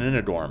 I wasn't in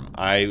a dorm.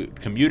 I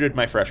commuted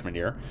my freshman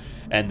year,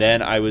 and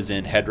then I was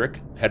in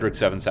Hedrick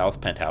 7 South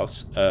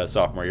Penthouse,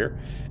 sophomore year,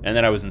 and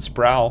then I was in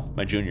Sproul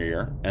my junior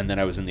year, and then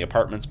I was in the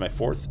apartments my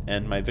fourth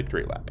and my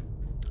victory lap.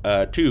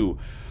 2,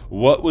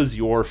 what was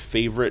your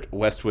favorite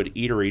Westwood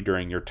eatery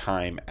during your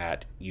time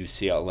at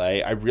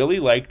UCLA? I really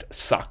liked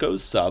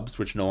Sacco's Subs,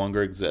 which no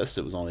longer exists.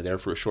 It was only there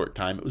for a short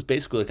time. It was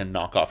basically like a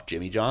knockoff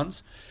Jimmy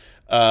John's.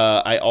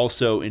 I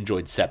also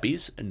enjoyed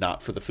Seppi's,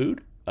 not for the food,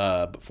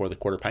 but for the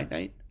quarter pint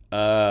night.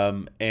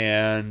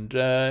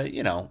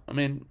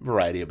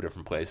 Variety of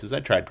different places. I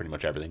tried pretty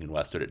much everything in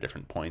Westwood at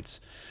different points.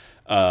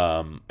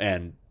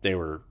 And they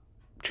were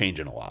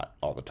changing a lot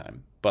all the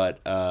time. But,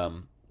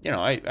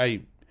 I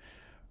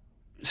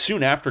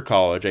soon after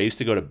college, I used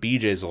to go to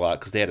BJ's a lot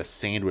because they had a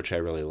sandwich I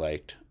really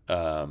liked,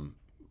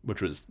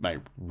 which was my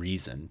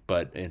reason.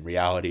 But in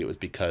reality, it was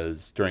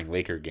because during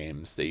Laker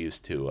games, they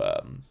used to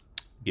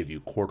give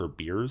you quarter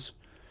beers,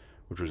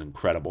 which was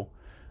incredible.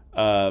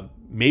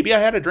 Maybe I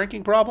had a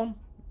drinking problem.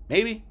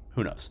 Maybe.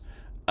 Who knows?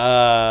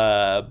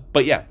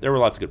 But yeah, there were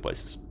lots of good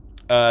places.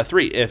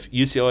 3, if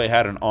UCLA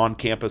had an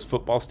on-campus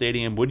football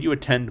stadium, would you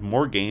attend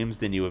more games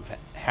than you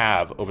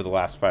have over the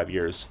last 5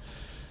 years?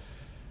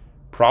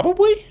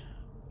 Probably.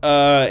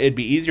 It'd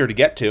be easier to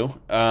get to.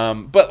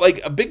 But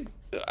like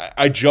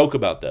I joke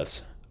about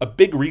this. A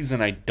big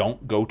reason I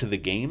don't go to the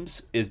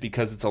games is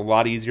because it's a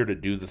lot easier to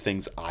do the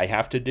things I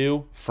have to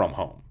do from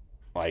home.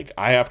 Like,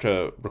 I have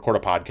to record a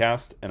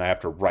podcast and I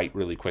have to write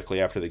really quickly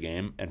after the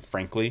game. And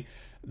frankly,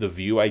 the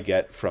view I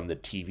get from the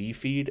TV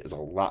feed is a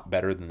lot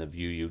better than the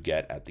view you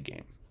get at the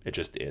game. It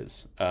just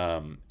is.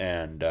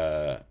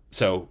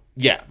 So,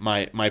 yeah,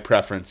 my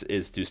preference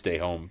is to stay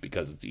home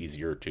because it's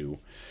easier to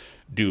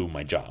do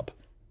my job.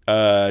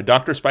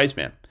 Dr.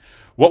 Spiceman.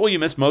 What will you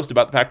miss most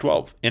about the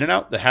Pac-12?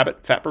 In-N-Out, The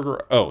Habit, Fatburger.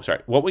 Oh,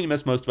 sorry. What will you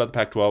miss most about the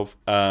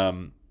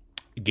Pac-12?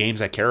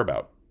 Games I care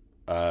about.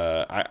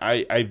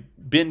 I've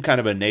been kind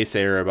of a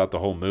naysayer about the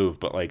whole move,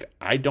 but like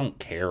I don't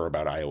care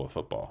about Iowa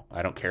football.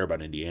 I don't care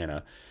about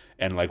Indiana,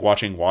 and like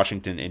watching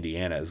Washington,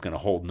 Indiana is going to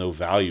hold no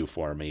value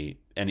for me.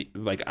 And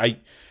like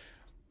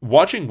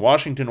watching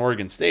Washington,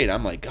 Oregon State,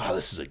 I'm like, oh,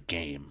 this is a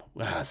game.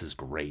 Wow, this is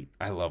great.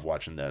 I love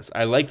watching this.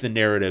 I like the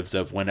narratives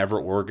of whenever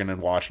Oregon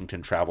and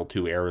Washington travel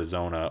to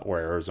Arizona or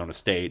Arizona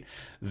State,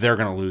 they're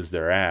going to lose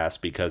their ass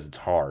because it's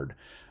hard.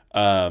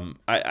 I'm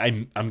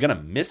going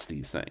to miss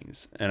these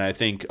things. And I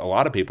think a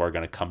lot of people are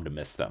going to come to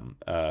miss them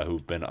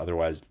who've been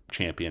otherwise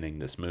championing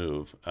this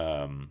move.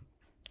 I'm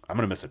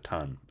going to miss a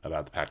ton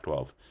about the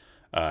Pac-12.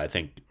 I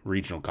think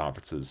regional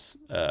conferences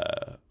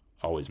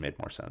always made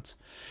more sense.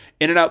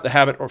 In-N-Out, The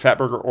Habit, or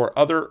Fatburger, or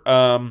other.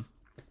 I'm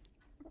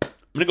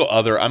going to go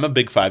other. I'm a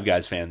big Five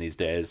Guys fan these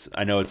days.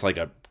 I know it's like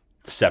a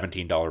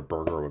 $17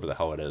 burger, or whatever the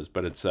hell it is,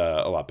 but it's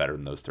a lot better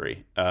than those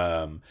three.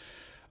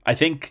 I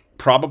think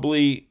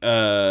probably,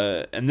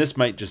 and this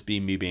might just be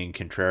me being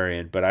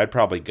contrarian, but I'd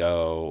probably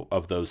go,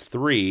 of those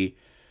three,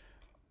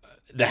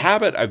 The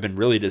Habit I've been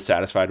really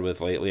dissatisfied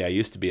with lately. I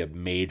used to be a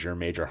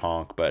major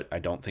honk, but I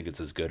don't think it's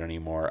as good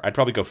anymore. I'd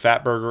probably go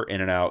Fatburger,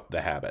 In-N-Out,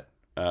 The Habit,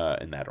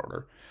 in that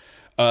order.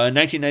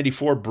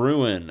 1994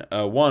 Bruin,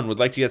 1, would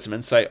like to get some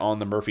insight on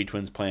the Murphy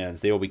twins'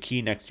 plans. They will be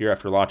key next year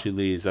after Latu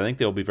leaves. I think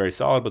they will be very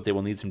solid, but they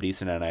will need some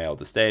decent NIL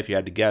to stay. If you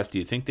had to guess, do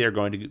you think they are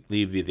going to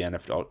leave via the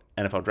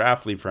NFL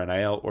draft, leave for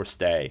NIL, or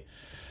stay?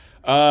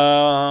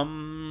 Right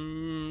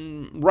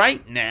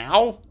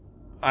now,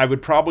 I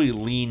would probably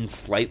lean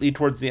slightly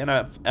towards the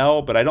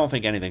NFL, but I don't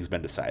think anything's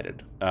been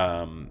decided.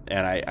 And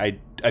I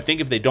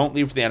think if they don't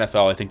leave for the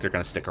NFL, I think they're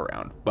going to stick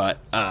around. But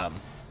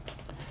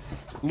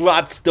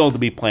lots still to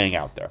be playing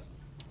out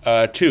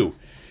there. 2,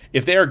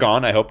 if they are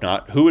gone, I hope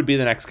not. Who would be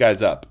the next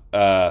guys up?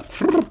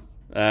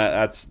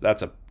 That's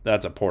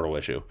a portal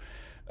issue.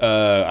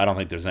 I don't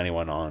think there's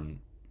anyone on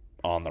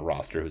the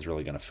roster who's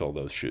really going to fill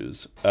those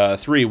shoes.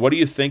 3, what do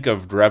you think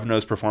of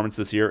Drevno's performance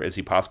this year? Is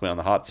he possibly on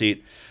the hot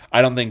seat?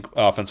 I don't think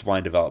offensive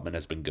line development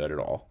has been good at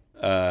all.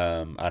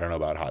 I don't know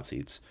about hot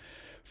seats.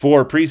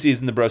 4,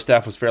 preseason, the Bro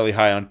staff was fairly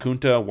high on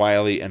Kunta,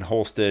 Wiley, and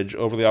Holstage.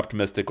 Overly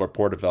optimistic or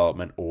poor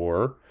development,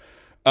 or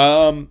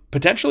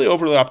potentially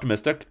overly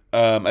optimistic.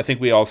 I think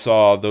we all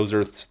saw those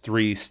are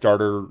 3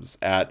 starters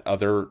at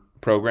other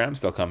programs.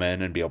 They'll come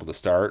in and be able to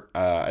start.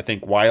 I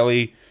think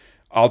Wiley,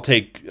 I'll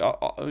take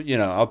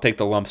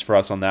the lumps for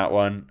us on that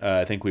one.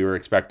 I think we were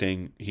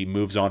expecting he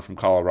moves on from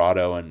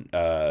Colorado and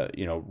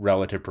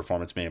relative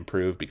performance may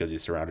improve because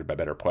he's surrounded by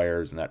better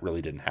players, and that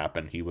really didn't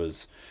happen. He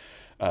was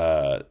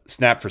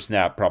snap for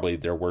snap probably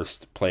their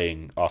worst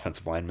playing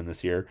offensive lineman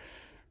this year.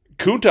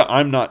 Kunta,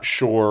 I'm not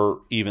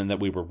sure even that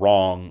we were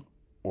wrong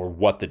or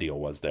what the deal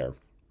was there,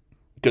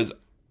 because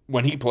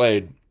when he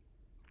played,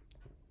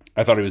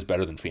 I thought he was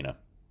better than Fina.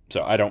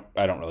 So I don't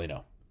really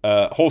know.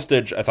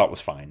 Holstage I thought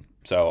was fine.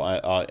 So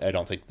I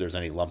don't think there's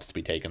any lumps to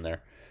be taken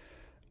there.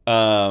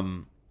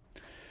 And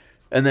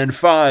then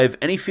 5,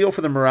 any feel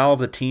for the morale of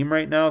the team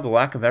right now? The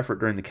lack of effort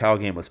during the Cal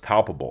game was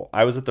palpable.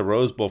 I was at the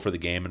Rose Bowl for the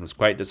game and was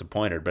quite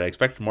disappointed, but I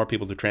expected more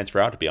people to transfer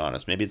out, to be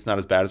honest. Maybe it's not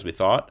as bad as we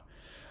thought.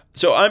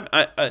 So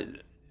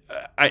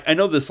I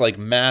know this like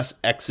mass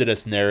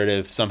exodus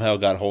narrative somehow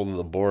got hold of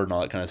the board and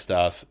all that kind of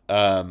stuff.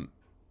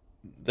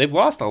 They've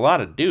lost a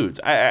lot of dudes.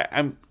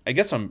 I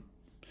guess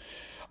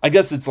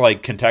it's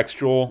like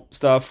contextual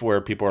stuff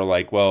where people are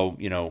like, well,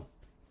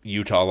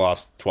 Utah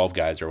lost 12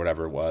 guys or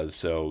whatever it was,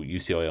 so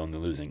UCLA only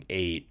losing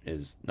 8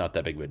 is not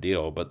that big of a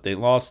deal. But they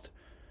lost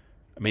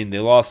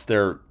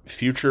their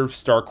future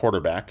star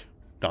quarterback,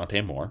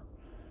 Dante Moore.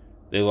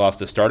 They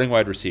lost a starting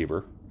wide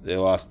receiver. They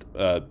lost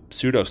a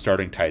pseudo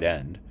starting tight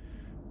end.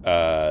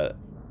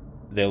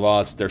 They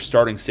lost their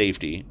starting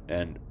safety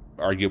and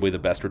arguably the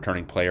best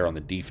returning player on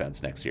the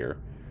defense next year.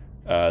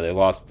 They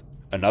lost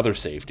another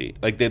safety.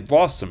 Like, they've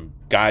lost some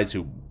guys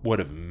who would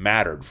have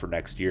mattered for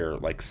next year,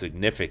 like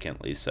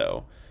significantly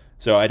so.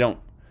 So I don't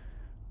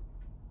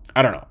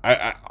know.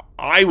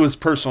 I was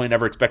personally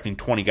never expecting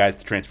 20 guys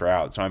to transfer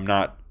out, so I'm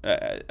not.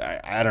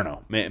 I don't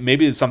know.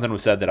 Maybe something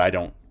was said that I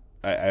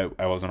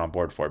wasn't on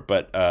board for it,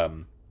 but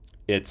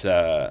it's.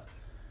 I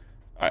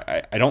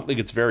don't think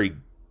it's very.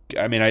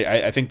 I mean,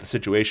 I think the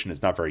situation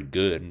is not very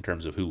good in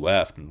terms of who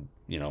left and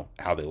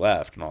how they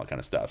left and all that kind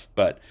of stuff.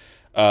 But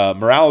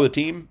morale of the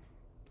team,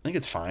 I think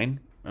it's fine.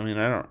 I mean,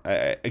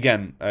 I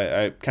kind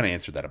of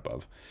answered that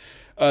above.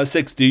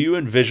 6, do you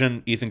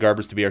envision Ethan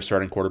Garbers to be our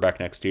starting quarterback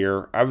next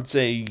year? I would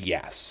say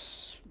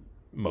yes,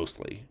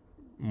 mostly,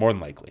 more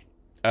than likely.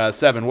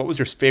 7, what was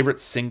your favorite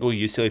single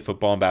UCLA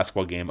football and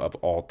basketball game of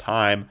all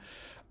time?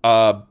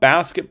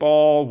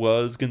 Basketball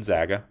was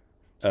Gonzaga,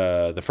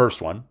 the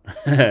first one,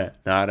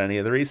 not any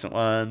of the recent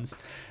ones.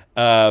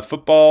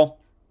 Football,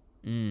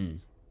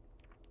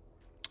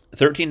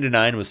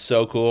 13-9 was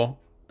so cool,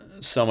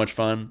 so much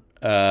fun.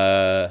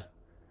 A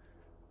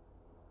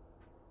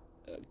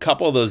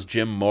couple of those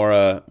Jim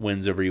Mora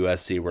wins over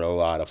USC were a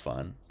lot of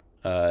fun.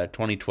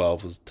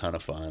 2012 was a ton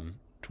of fun.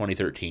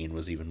 2013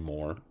 was even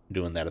more.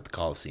 Doing that at the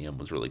Coliseum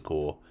was really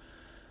cool.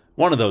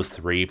 One of those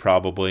 3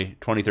 probably.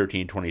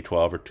 2013,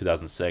 2012, or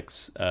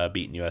 2006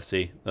 beating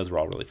USC. Those were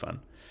all really fun.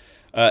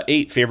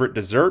 8, favorite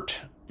dessert.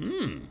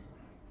 I'm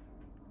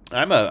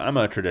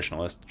a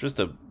traditionalist. Just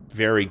a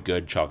very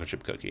good chocolate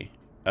chip cookie.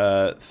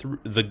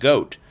 The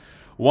GOAT.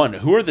 1,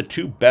 who are the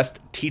 2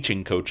 best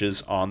teaching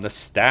coaches on the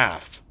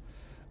staff?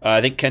 I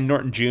think Ken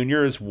Norton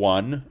Jr. is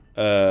 1,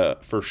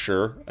 for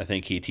sure. I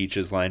think he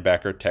teaches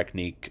linebacker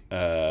technique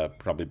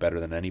probably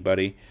better than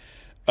anybody.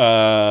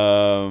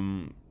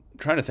 Trying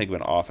to think of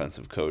an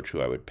offensive coach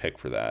who I would pick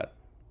for that.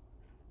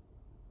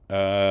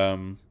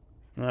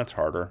 That's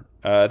harder.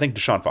 I think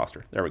Deshaun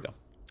Foster. There we go.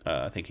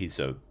 I think he's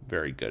a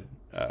very good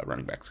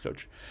running backs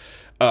coach.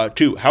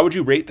 2, how would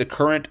you rate the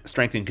current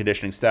strength and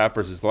conditioning staff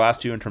versus the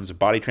last 2 in terms of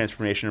body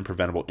transformation and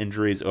preventable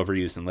injuries,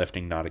 overuse, and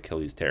lifting, not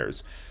Achilles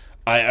tears?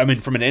 I mean,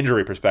 from an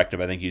injury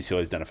perspective, I think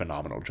UCLA's done a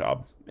phenomenal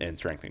job in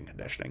strength and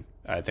conditioning.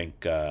 I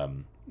think,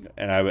 and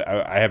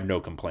I have no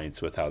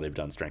complaints with how they've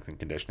done strength and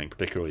conditioning,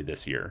 particularly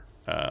this year.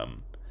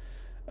 And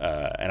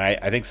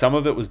I think some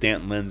of it was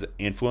Danton Lynn's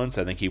influence.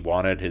 I think he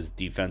wanted his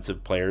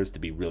defensive players to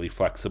be really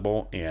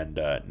flexible and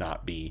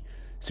not be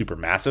super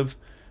massive.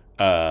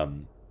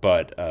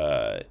 But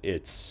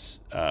it's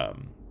I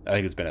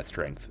think it's been at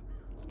strength.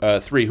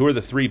 3, who are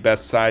the 3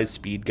 best size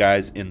speed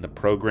guys in the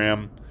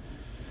program?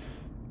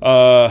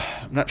 I'm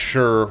not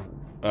sure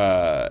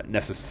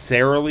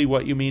necessarily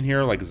what you mean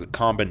here. Like, is it a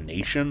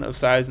combination of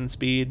size and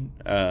speed?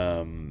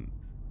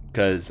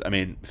 Because, I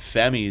mean,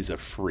 Femi's a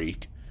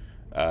freak.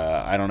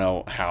 I don't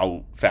know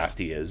how fast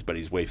he is, but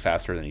he's way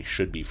faster than he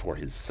should be for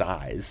his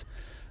size.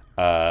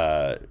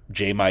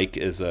 J-Mike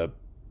is a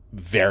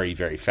very,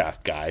 very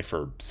fast guy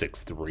for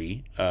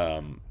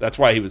 6'3". That's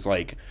why he was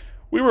like,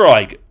 we were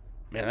like,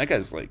 man, that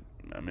guy's like,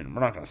 I mean,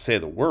 we're not going to say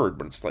the word,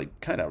 but it's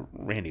like kind of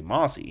Randy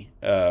Mossy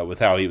with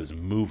how he was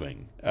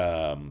moving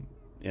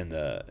in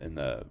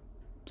the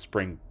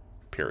spring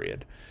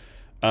period.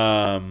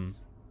 I'm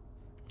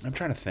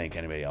trying to think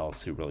anybody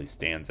else who really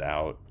stands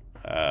out.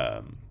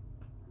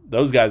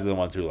 Those guys are the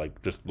ones who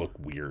like just look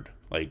weird.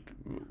 Like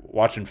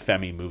watching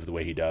Femi move the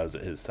way he does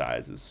at his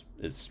size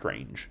is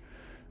strange.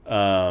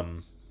 I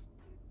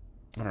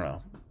don't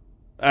know.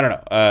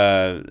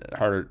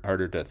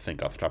 Harder to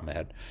think off the top of my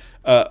head.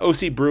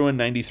 OC Bruin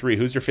 93.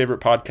 Who's your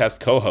favorite podcast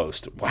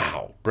co-host?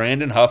 Wow.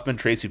 Brandon Huffman,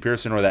 Tracy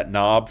Pearson, or that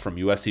knob from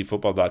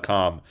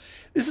USCFootball.com.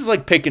 This is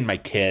like picking my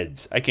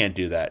kids. I can't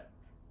do that.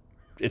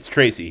 It's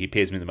Tracy. He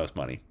pays me the most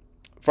money.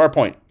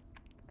 Farpoint.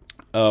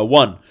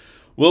 1.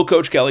 Will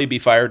Coach Kelly be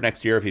fired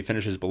next year if he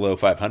finishes below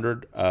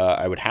 500?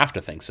 I would have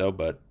to think so,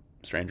 but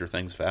stranger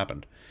things have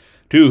happened.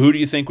 2. Who do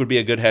you think would be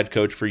a good head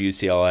coach for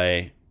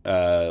UCLA?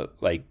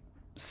 Like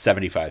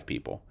 75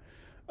 people.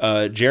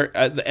 Jerry,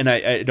 and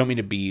I don't mean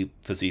to be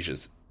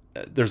facetious.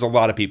 There's a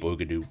lot of people who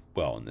could do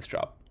well in this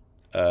job.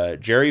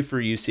 Jerry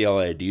for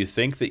UCLA. Do you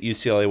think that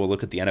UCLA will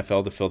look at the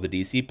NFL to fill the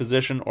DC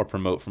position or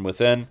promote from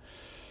within?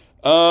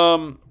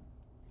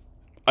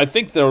 I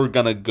think they're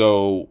going to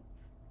go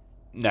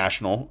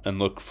national and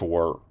look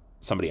for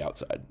somebody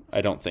outside. I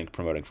don't think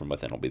promoting from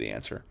within will be the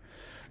answer.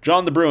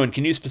 John the Bruin,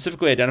 can you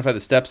specifically identify the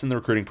steps in the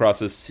recruiting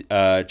process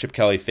Chip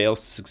Kelly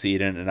fails to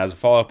succeed in? And as a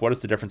follow-up, what is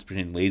the difference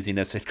between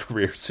laziness and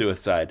career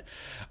suicide?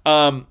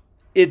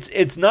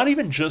 It's not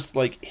even just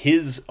like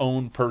his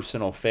own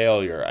personal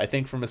failure. I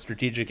think from a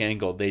strategic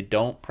angle, they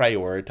don't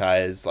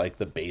prioritize like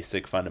the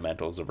basic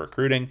fundamentals of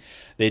recruiting.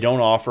 They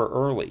don't offer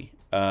early.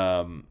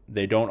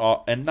 They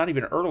don't, and not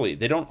even early.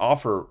 They don't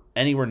offer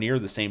anywhere near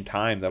the same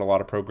time that a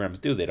lot of programs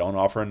do. They don't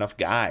offer enough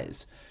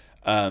guys.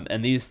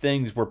 And these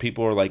things where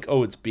people are like,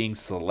 oh, it's being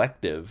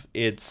selective.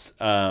 It's,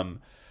 I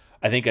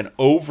think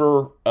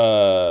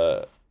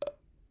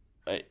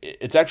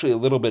it's actually a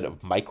little bit of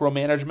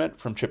micromanagement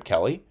from Chip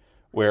Kelly,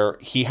 where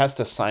he has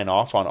to sign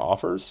off on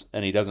offers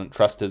and he doesn't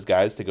trust his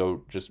guys to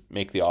go just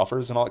make the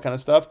offers and all that kind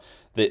of stuff.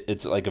 That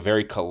it's like a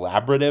very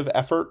collaborative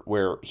effort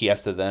where he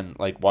has to then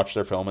like watch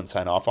their film and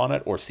sign off on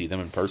it or see them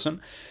in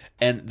person.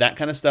 And that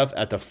kind of stuff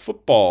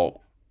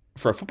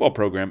for a football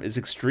program is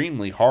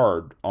extremely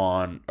hard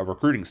on a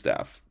recruiting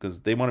staff because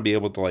they want to be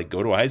able to like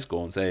go to a high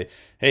school and say,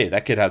 hey,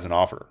 that kid has an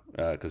offer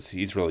because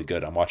he's really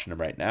good. I'm watching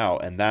him right now.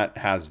 And that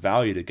has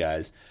value to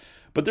guys.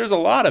 But there's a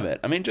lot of it.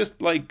 I mean,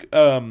 just like,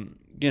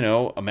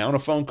 amount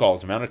of phone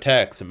calls, amount of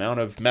texts, amount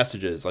of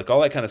messages, like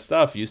all that kind of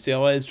stuff.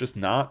 UCLA is just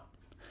not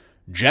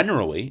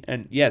generally.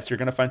 And yes, you're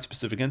going to find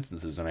specific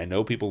instances. And I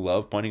know people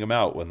love pointing them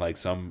out when like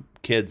some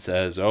kid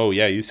says, oh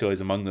yeah, UCLA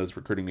is among those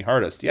recruiting me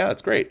hardest. Yeah,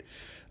 that's great.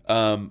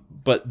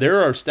 But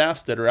there are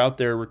staffs that are out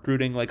there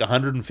recruiting like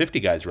 150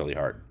 guys really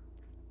hard.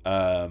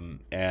 And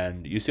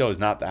UCLA is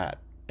not that.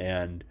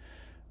 And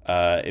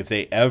if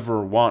they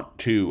ever want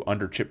to,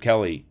 under Chip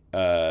Kelly,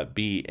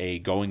 be a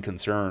going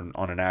concern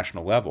on a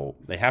national level,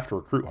 they have to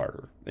recruit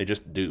harder. They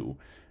just do.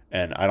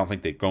 And I don't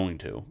think they're going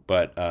to.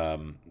 But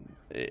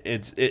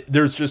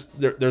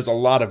there's a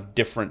lot of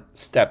different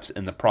steps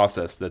in the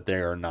process that they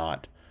are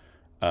not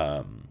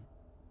putting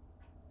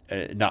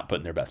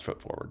their best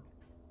foot forward.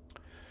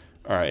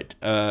 All right,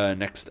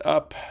 next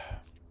up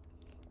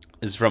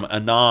is from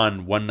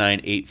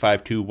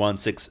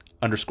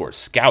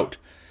Anon19852116_scout.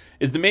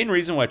 Is the main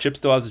reason why Chip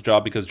still has his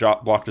job because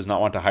Block does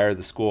not want to hire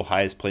the school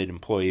highest paid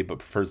employee but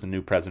prefers the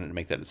new president to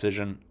make that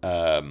decision?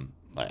 I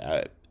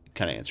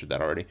kind of answered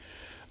that already.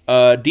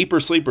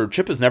 Deeper Sleeper,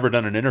 Chip has never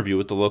done an interview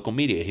with the local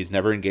media. He's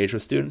never engaged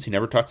with students. He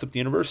never talks up the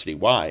university.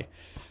 Why?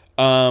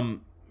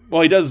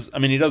 Well, he does. I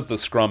mean, he does the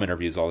scrum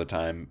interviews all the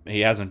time. He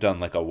hasn't done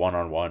like a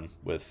one-on-one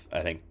with,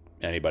 I think,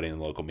 anybody in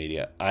the local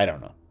media. I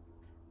don't know.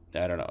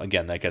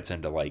 Again, that gets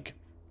into like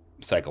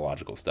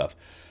psychological stuff.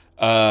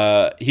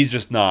 He's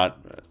just not.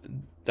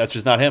 That's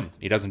just not him.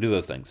 He doesn't do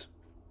those things.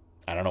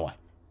 I don't know why.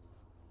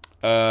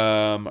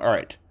 All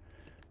right.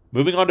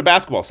 Moving on to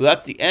basketball. So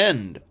that's the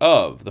end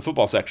of the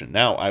football section.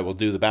 Now I will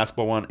do the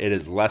basketball one. It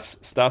is less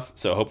stuff,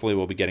 so hopefully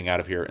we'll be getting out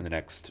of here in the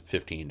next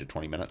 15 to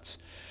 20 minutes.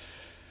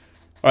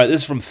 All right,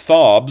 this is from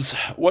Thobs.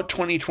 What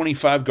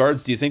 2025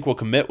 guards do you think will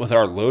commit with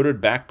our loaded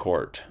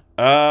backcourt?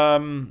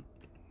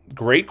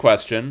 Great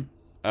question.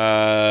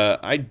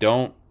 I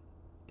don't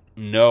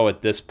know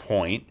at this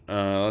point.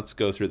 Let's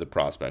go through the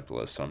prospect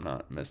list so I'm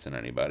not missing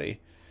anybody.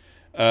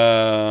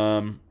 I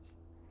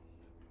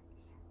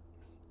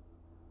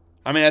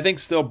mean, I think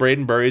still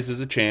Braden Burries is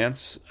a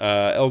chance.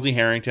 LZ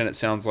Harrington, it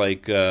sounds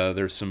like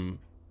there's some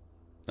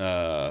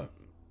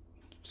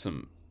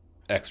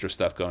extra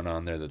stuff going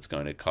on there that's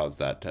going to cause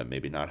that to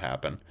maybe not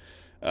happen.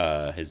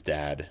 His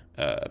dad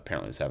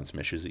apparently was having some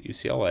issues at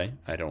UCLA.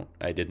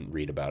 I didn't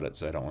read about it,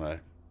 so I don't want to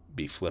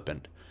be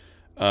flippant.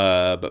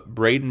 But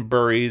Braden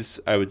Burries,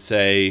 I would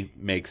say,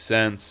 makes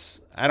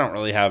sense. I don't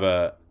really have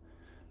a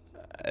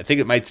I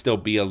think it might still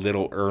be a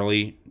little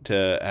early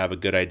to have a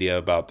good idea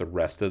about the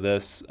rest of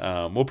this.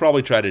 We'll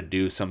probably try to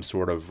do some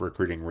sort of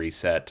recruiting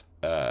reset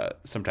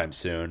sometime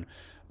soon.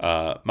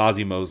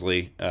 Mozzie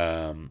Mosley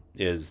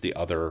is the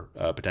other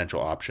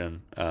potential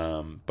option.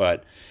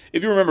 But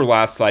if you remember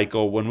last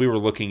cycle, when we were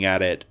looking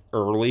at it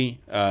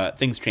early,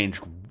 things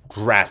changed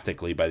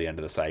drastically by the end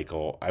of the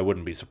cycle. I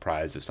wouldn't be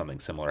surprised if something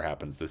similar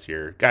happens this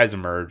year. Guys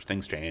emerge,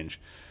 things change.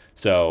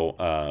 So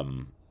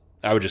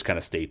I would just kind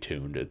of stay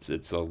tuned.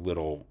 It's a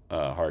little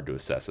hard to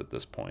assess at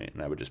this point,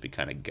 and I would just be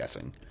kind of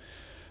guessing.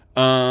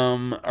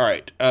 All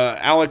right.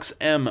 Alex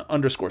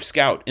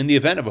M_Scout. In the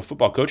event of a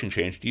football coaching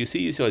change, do you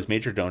see UCLA's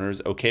major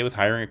donors okay with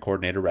hiring a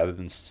coordinator rather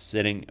than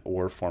sitting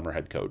or former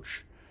head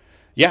coach?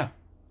 Yeah.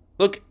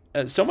 Look,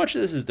 so much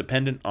of this is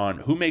dependent on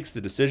who makes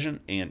the decision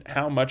and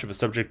how much of a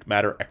subject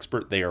matter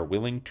expert they are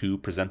willing to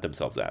present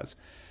themselves as.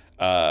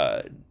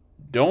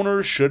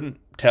 Donors shouldn't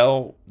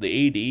tell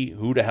the AD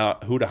who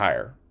to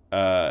hire.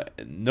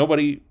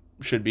 Nobody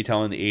should be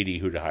telling the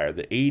AD who to hire.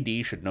 The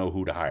AD should know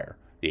who to hire.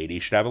 The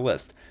AD should have a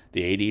list.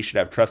 The AD should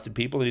have trusted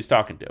people that he's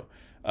talking to.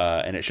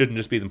 And it shouldn't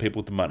just be the people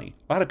with the money.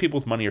 A lot of people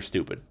with money are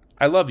stupid.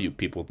 I love you,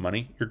 people with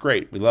money. You're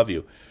great. We love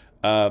you.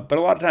 But a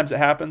lot of times it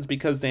happens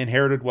because they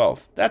inherited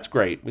wealth. That's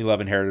great. We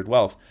love inherited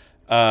wealth.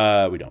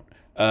 We don't.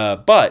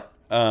 But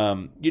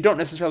you don't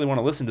necessarily want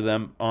to listen to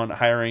them on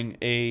hiring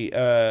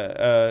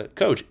a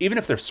coach, even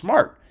if they're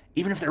smart,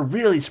 even if they're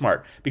really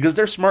smart, because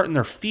they're smart in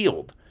their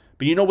field.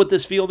 But you know what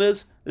this field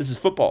is? This is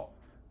football.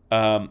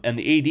 And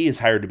the AD is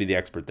hired to be the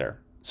expert there.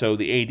 So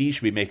the AD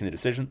should be making the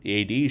decision.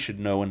 The AD should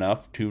know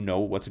enough to know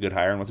what's a good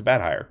hire and what's a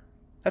bad hire.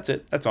 That's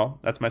it. That's all.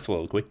 That's my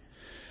soliloquy.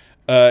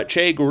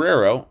 Che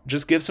Guerrero,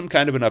 just give some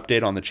kind of an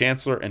update on the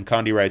Chancellor and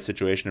Condi Rice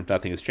situation. If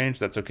nothing has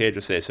changed, that's okay.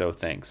 Just say so.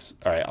 Thanks.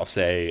 All right, I'll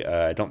say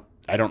I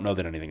don't know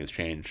that anything has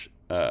changed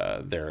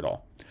there at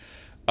all.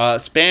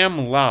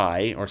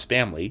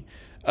 Spamly.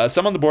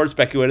 Some on the board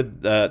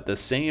speculated that the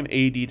same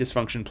AD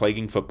dysfunction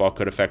plaguing football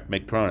could affect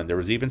Mick Cronin. There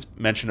was even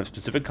mention of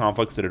specific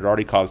conflicts that had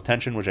already caused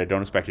tension, which I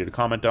don't expect you to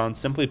comment on.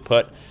 Simply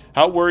put,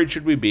 how worried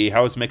should we be?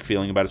 How is Mick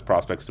feeling about his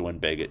prospects to win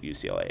big at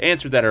UCLA? I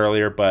answered that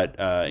earlier, but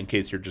in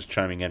case you're just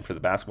chiming in for the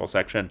basketball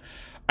section,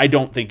 I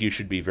don't think you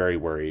should be very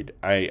worried.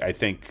 I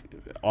think,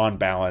 on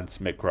balance,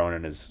 Mick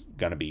Cronin is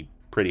going to be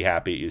pretty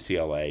happy at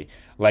UCLA.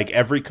 Like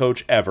every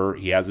coach ever,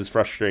 he has his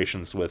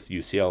frustrations with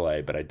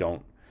UCLA, but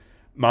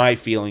my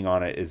feeling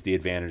on it is the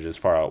advantages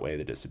far outweigh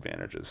the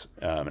disadvantages,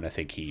 and I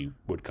think he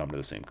would come to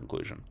the same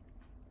conclusion.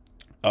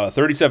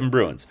 37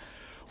 Bruins.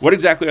 What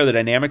exactly are the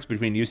dynamics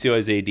between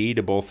UCLA's AD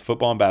to both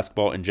football and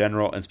basketball in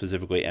general, and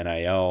specifically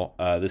NIL?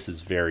 This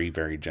is very,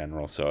 very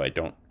general, so I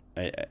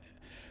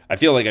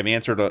feel like I've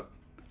answered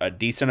a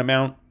decent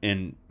amount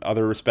in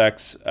other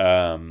respects.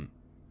 So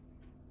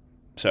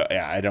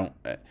yeah,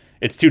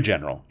 it's too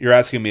general. You're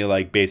asking me,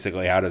 like,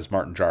 basically how does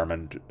Martin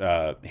Jarmond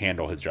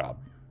handle his job?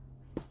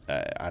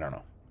 I don't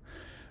know.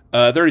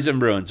 37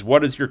 Bruins.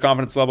 What is your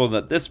confidence level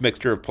that this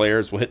mixture of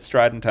players will hit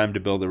stride in time to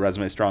build a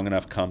resume strong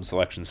enough come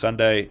Selection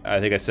Sunday? I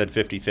think I said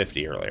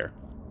 50-50 earlier.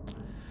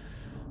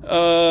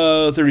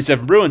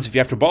 37 Bruins. If you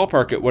have to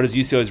ballpark it, what is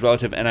UCLA's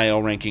relative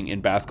NIL ranking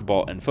in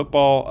basketball and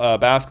football?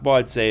 Basketball,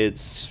 I'd say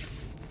it's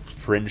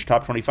fringe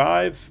top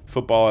 25.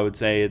 Football, I would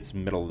say it's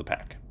middle of the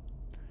pack.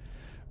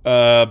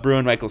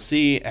 Bruin Michael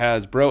C.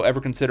 Has Bro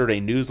ever considered a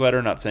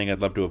newsletter? Not saying I'd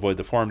love to avoid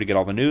the forum to get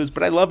all the news,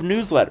 but I love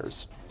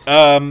newsletters.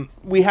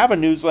 We have a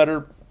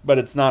newsletter, but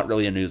it's not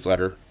really a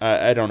newsletter.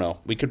 I don't know.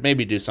 We could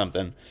maybe do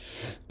something.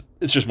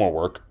 It's just more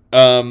work.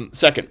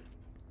 Second,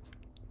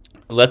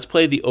 let's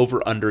play the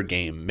over-under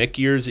game. Mick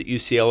years at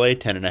UCLA,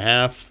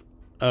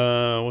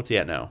 10.5. What's he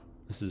at now?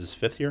 This is his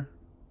fifth year?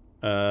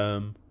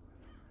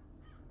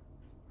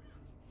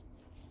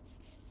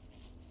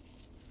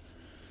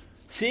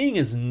 Seeing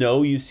as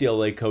no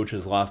UCLA coach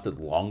has lasted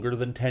longer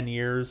than 10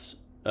 years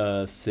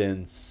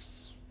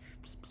since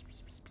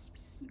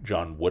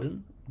John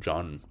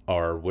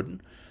R.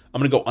 Wooden, I'm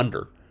going to go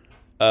under.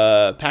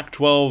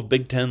 Pac-12,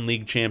 Big Ten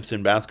league champs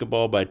in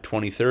basketball by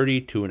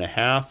 2030,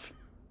 2.5.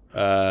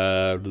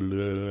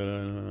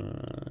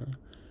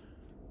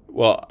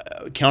 Well,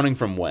 counting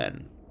from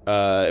when?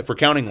 If we're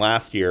counting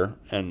last year,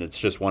 and it's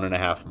just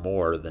 1.5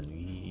 more,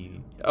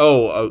 then...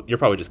 Oh, you're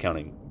probably just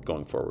counting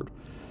going forward.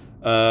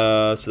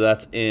 So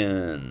that's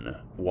in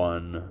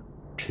 1,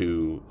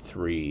 2,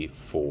 3,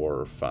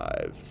 4,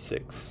 5,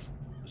 6,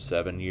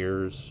 7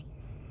 years.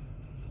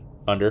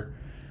 Under.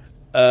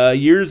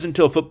 Years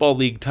until football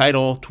league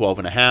title,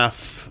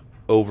 12.5.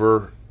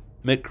 Over.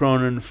 Mick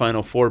Cronin,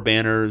 Final Four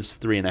banners,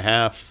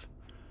 3.5.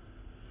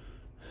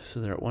 So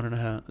they're at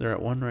 1.5. They're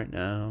at 1 right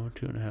now.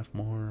 2.5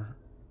 more.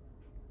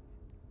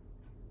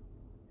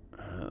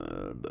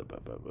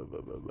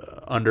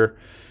 Under.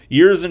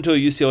 Years until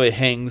UCLA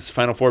hangs,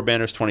 Final Four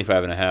banners,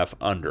 25.5.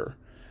 Under.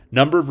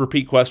 Number of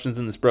repeat questions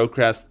in this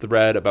broadcast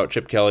thread about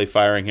Chip Kelly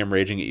firing him,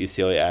 raging at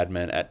UCLA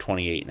admin at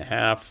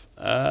 28.5.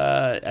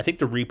 I think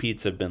the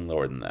repeats have been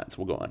lower than that,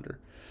 so we'll go under.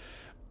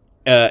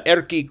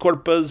 Erky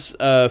Corpa's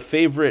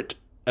favorite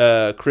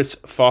Chris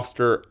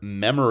Foster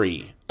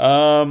memory.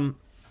 Well,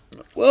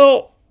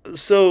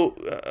 So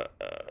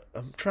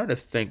I'm trying to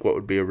think what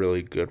would be a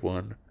really good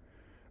one.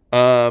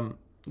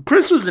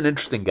 Chris was an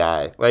interesting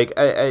guy. Like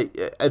I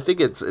think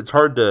it's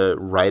hard to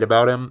write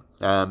about him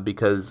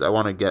because I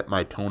want to get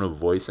my tone of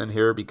voice in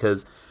here,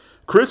 because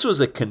Chris was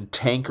a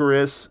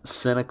cantankerous,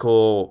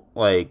 cynical,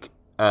 like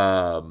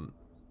I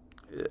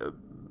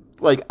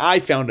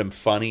found him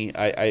funny.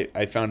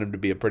 I found him to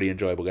be a pretty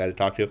enjoyable guy to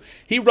talk to.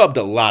 He rubbed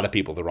a lot of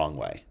people the wrong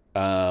way.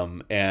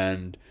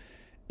 And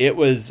it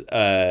was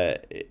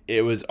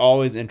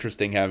always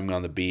interesting having him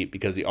on the beat,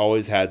 because he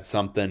always had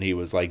something he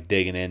was like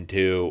digging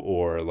into,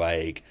 or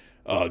like,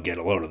 oh, get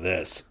a load of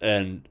this,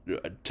 and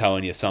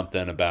telling you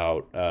something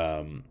about,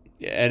 and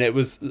it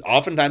was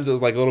oftentimes it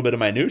was like a little bit of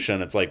minutia,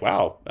 and it's like,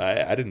 wow,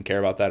 I didn't care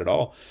about that at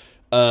all.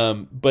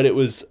 But it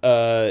was,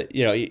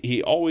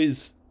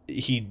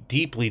 he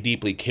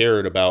deeply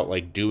cared about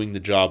like doing the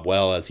job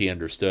well as he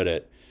understood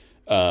it.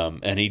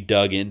 And he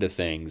dug into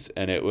things,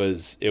 and it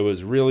was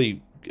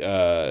really,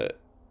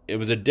 it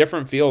was a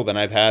different feel than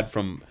I've had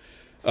from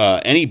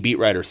any beat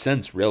writer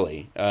since,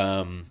 really.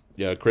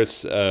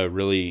 Chris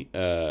really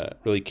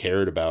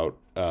cared about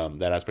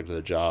that aspect of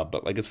the job.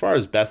 But like, as far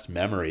as best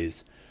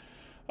memories,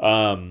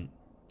 I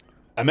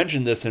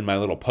mentioned this in my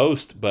little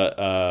post, but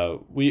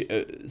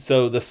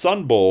so the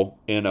Sun Bowl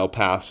in El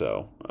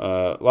Paso,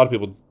 a lot of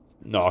people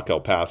knock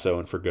El Paso,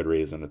 and for good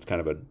reason. It's kind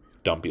of a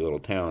dumpy little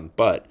town,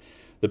 but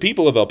the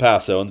people of El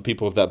Paso and the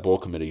people of that bowl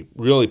committee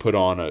really put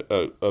on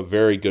a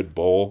very good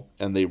bowl,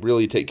 and they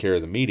really take care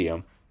of the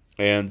media.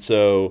 And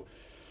so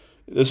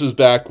this was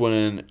back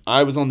when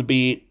I was on the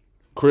beat,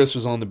 Chris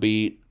was on the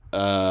beat.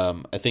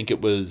 I think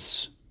it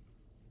was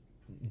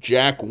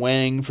Jack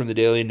Wang from the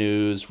Daily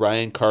News,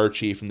 Ryan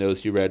Karchi from the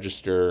OC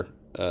Register,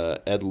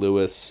 Ed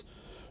Lewis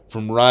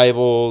from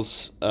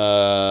Rivals,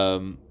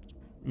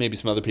 maybe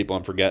some other people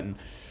I'm forgetting.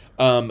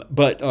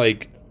 But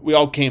like, we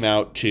all came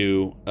out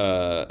to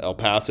El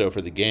Paso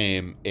for the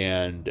game,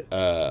 and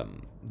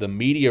the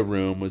media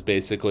room was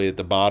basically at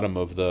the bottom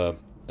of the.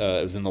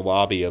 It was in the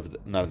lobby of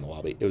not in the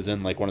lobby. It was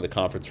in like one of the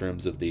conference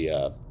rooms of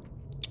the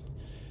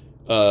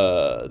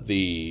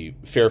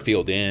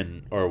Fairfield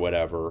Inn or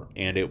whatever,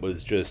 and it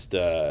was just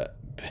those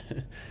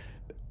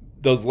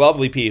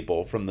lovely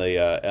people from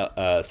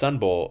the Sun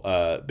Bowl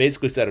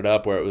basically set it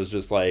up where it was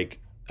just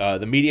like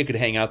the media could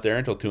hang out there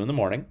until 2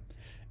 a.m,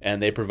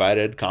 and they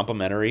provided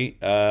complimentary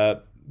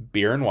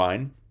beer and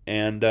wine,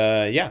 and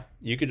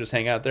you could just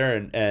hang out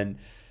there and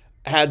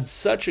had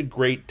such a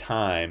great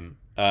time.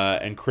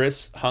 And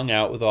Chris hung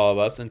out with all of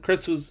us, and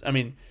Chris was,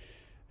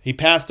 he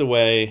passed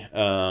away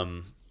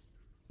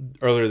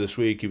earlier this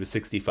week. He was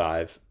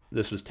 65.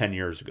 This was 10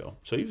 years ago.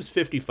 So he was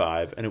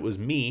 55, and it was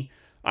me.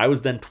 I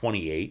was then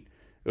 28.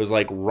 It was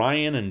like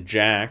Ryan and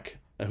Jack,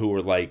 who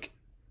were like,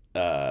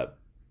 I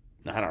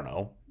don't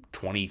know,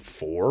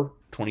 24,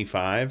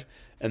 25,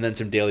 and then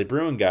some Daily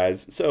Bruin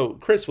guys. So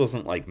Chris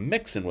wasn't like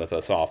mixing with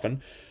us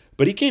often,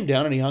 but he came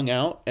down and he hung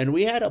out, and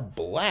we had a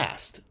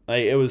blast.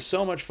 It was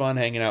so much fun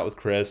hanging out with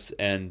Chris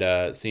and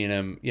seeing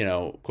him,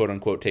 quote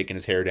unquote, taking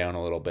his hair down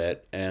a little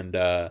bit. And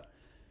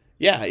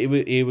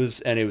it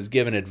was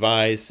giving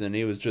advice, and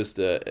he was just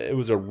it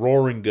was a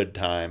roaring good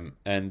time.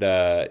 And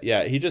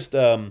he just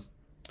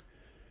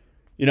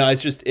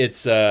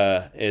it's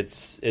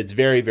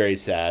very, very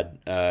sad.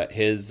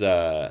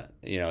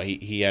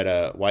 He had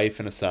a wife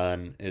and a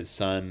son. His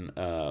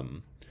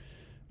son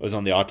is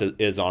on the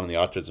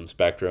autism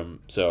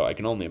spectrum, so I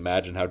can only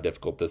imagine how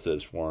difficult this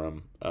is for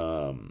him.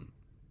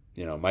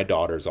 My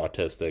daughter's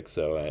autistic,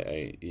 so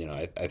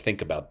I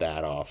think about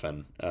that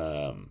often.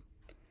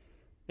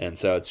 And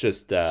so it's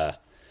just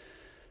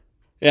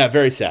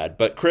very sad.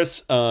 But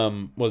Chris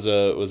was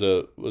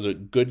a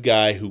good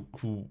guy who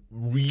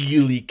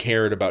really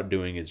cared about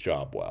doing his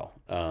job well.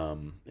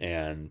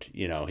 And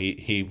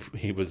he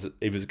was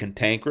a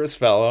cantankerous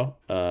fellow.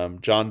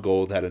 John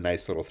Gold had a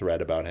nice little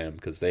thread about him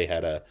because they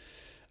had a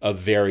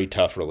very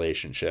tough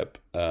relationship.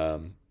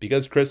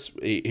 Because Chris,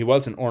 he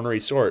was an ornery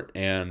sort,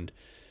 and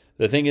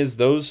the thing is,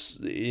 those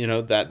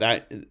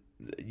that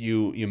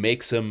you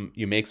make some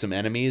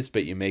enemies,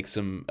 but you make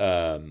some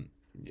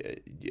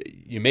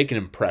you make an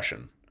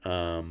impression.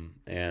 I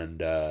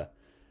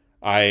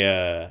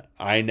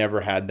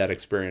never had that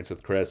experience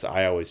with Chris.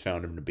 I always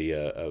found him to be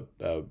a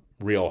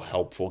real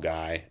helpful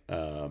guy,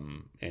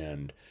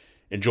 and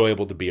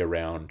enjoyable to be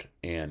around.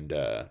 And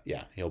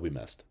he'll be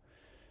missed.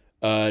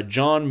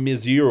 John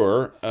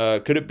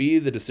Mizur, could it be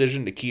the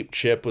decision to keep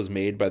Chip was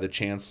made by the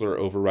Chancellor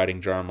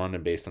overriding Jarmond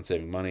and based on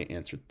saving money?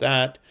 Answered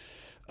that.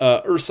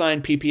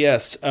 Ursine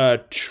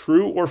PPS,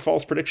 true or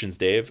false predictions,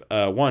 Dave?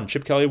 1,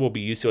 Chip Kelly will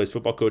be UCLA's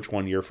football coach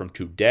 1 year from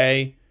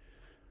today,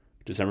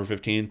 December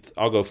 15th.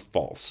 I'll go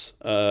false.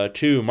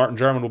 2, Martin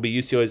Jarmond will be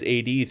UCLA's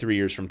AD 3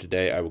 years from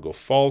today. I will go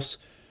false.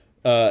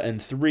 And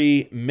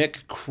 3,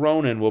 Mick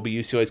Cronin will be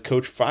UCLA's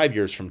coach 5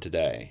 years from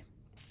today.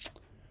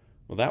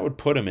 Well, that would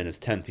put him in his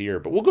 10th year,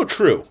 but we'll go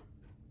true,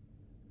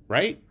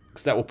 right?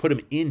 Because that will put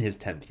him in his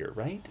 10th year,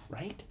 right?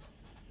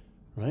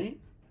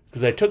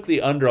 Because I took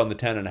the under on the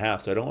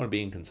 10.5, so I don't want to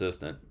be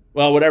inconsistent.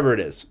 Well, whatever it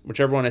is,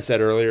 whichever one I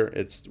said earlier,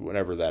 it's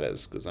whatever that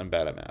is, because I'm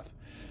bad at math.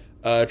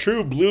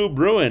 True Blue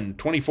Bruin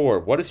 24.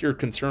 What is your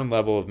concern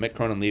level of Mick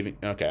Cronin leaving?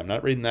 Okay, I'm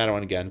not reading that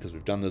one again because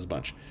we've done those a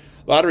bunch.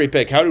 Lottery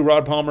pick. How do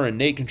Rod Palmer and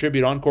Nate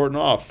contribute on court and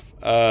off?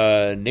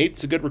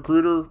 Nate's a good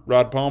recruiter.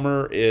 Rod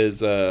Palmer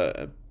is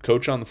a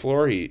coach on the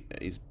floor.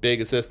 He's big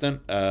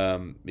assistant.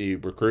 He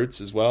recruits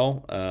as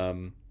well.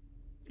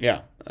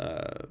 They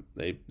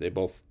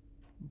both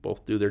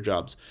do their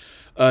jobs.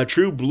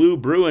 True Blue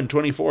Bruin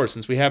 24.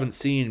 Since we haven't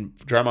seen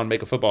Jarmond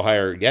make a football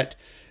hire yet,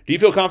 do you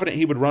feel confident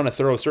he would run a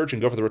thorough search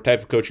and go for the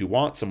type of coach you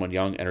want, someone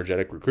young,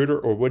 energetic recruiter,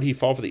 or would he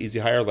fall for the easy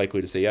hire, likely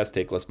to say yes,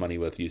 take less money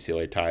with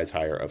UCLA ties,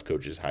 hire of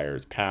coaches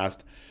hires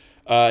past?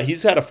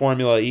 He's had a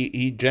formula.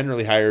 He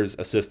generally hires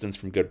assistants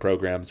from good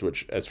programs,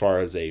 which as far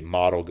as a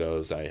model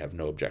goes, I have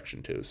no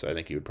objection to. So I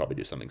think he would probably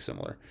do something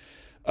similar.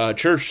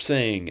 Church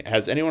saying,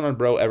 has anyone on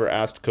Bro ever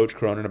asked Coach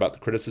Cronin about the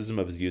criticism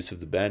of his use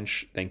of the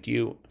bench? Thank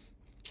you.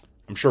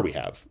 I'm sure we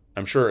have.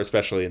 I'm sure,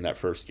 especially in that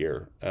first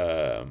year.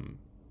 I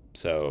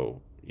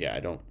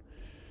don't.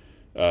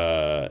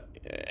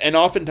 And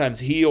oftentimes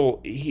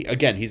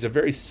he's a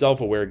very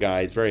self-aware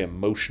guy. He's very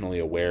emotionally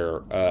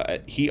aware.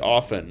 He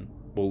often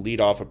will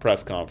lead off a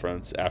press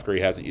conference after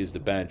he hasn't used the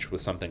bench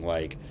with something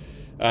like,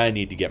 I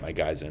need to get my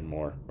guys in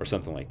more, or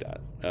something like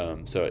that.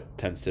 So it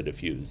tends to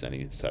diffuse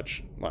any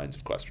such lines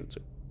of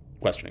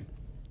questioning.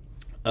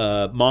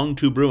 Mong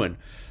Tu Bruin.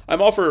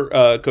 I'm all for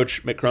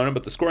Coach Mick Cronin,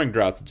 but the scoring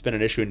droughts, it's been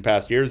an issue in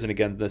past years and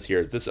again this year.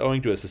 Is this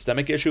owing to a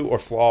systemic issue or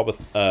flaw with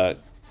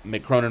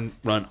Mick Cronin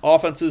run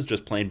offenses,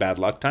 just plain bad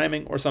luck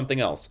timing, or something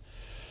else?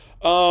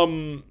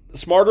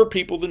 Smarter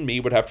people than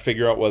me would have to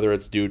figure out whether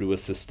it's due to a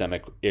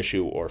systemic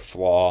issue or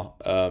flaw.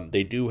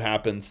 They do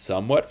happen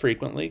somewhat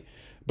frequently,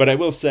 but I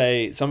will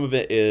say some of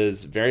it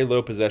is very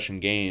low possession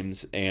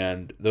games,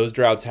 and those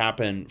droughts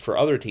happen for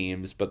other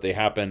teams, but they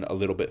happen a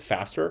little bit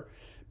faster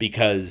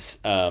because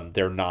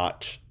they're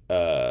not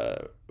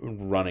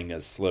running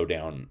as slow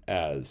down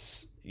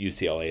as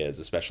UCLA is,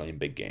 especially in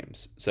big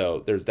games.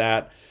 So there's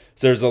that.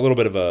 So there's a little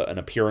bit of an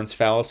appearance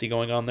fallacy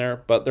going on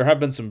there, but there have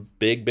been some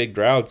big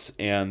droughts,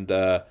 and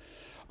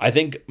I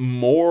think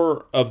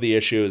more of the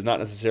issue is not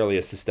necessarily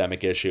a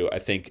systemic issue. I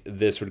think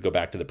this would go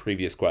back to the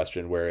previous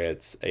question where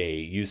it's a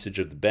usage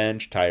of the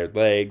bench, tired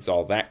legs,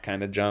 all that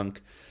kind of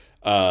junk,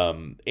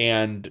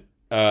 and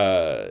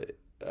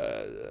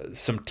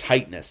some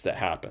tightness that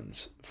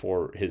happens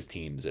for his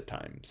teams at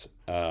times.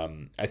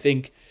 I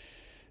think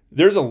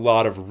there's a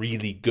lot of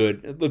really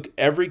good... Look,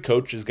 every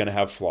coach is going to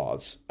have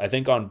flaws. I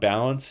think on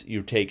balance,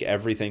 you take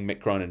everything Mick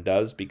Cronin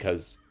does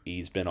because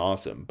he's been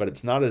awesome. But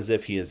it's not as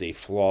if he is a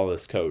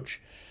flawless coach.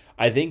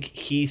 I think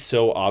he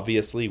so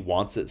obviously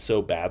wants it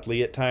so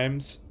badly at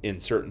times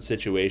in certain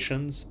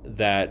situations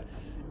that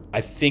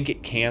I think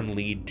it can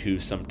lead to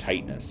some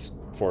tightness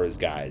for his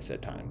guys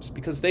at times.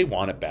 Because they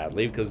want it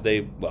badly, because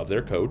they love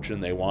their coach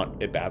and they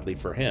want it badly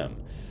for him.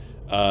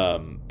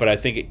 But I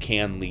think it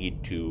can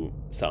lead to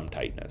some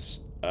tightness.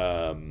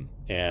 I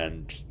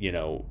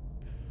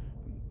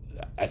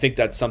think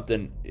that's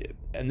something,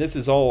 and this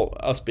is all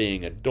us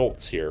being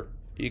adults here.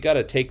 You got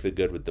to take the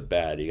good with the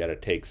bad. You got to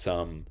take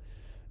some,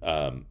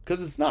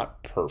 because it's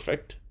not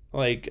perfect.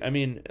 Look,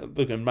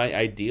 in my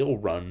ideal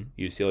run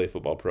UCLA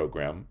football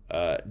program,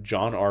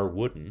 John R.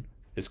 Wooden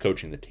is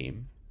coaching the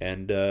team,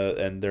 and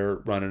they're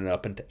running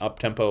an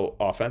up-tempo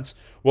offense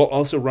while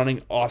also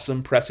running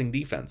awesome pressing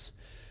defense.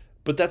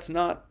 But that's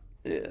not,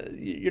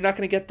 you're not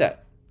going to get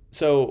that.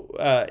 So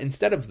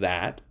instead of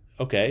that,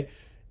 okay,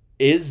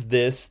 is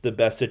this the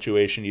best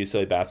situation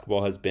UCLA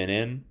basketball has been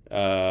in,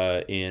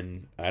 I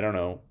don't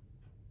know,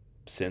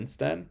 since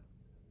then?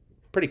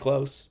 Pretty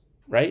close,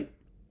 right?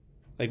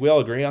 Like, we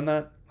all agree on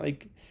that?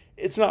 Like,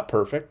 it's not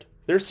perfect.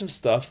 There's some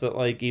stuff that,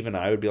 like, even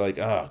I would be like,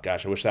 oh,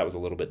 gosh, I wish that was a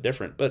little bit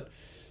different. But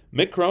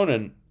Mick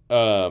Cronin,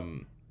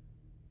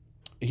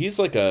 he's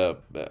like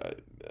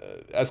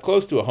as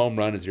close to a home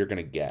run as you're going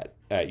to get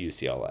at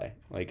UCLA.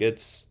 Like,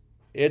 it's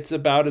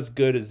about as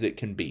good as it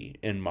can be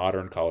in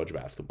modern college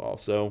basketball.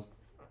 So,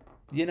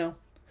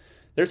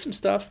 there's some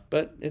stuff,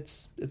 but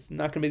it's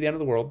not going to be the end of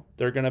the world.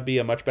 They're going to be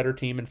a much better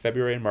team in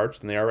February and March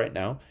than they are right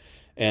now.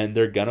 And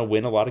they're going to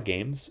win a lot of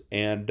games.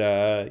 And,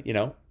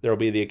 there'll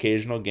be the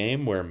occasional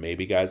game where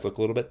maybe guys look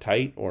a little bit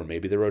tight, or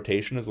maybe the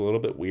rotation is a little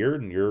bit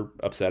weird and you're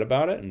upset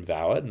about it, and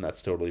valid, and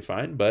that's totally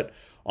fine. But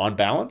on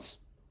balance,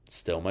 it's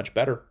still much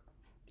better.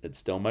 It's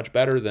still much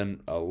better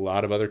than a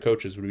lot of other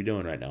coaches would be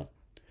doing right now.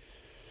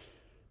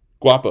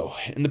 Guapo.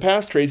 In the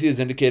past, Tracy has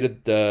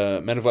indicated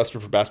the Men of Leicester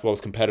for basketball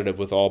is competitive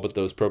with all but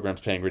those programs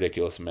paying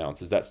ridiculous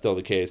amounts. Is that still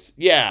the case?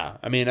 Yeah.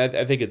 I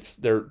think it's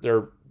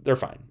they're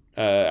fine.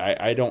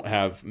 I don't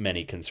have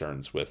many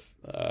concerns with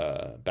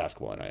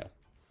basketball NIL.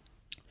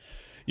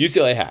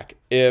 UCLA hack.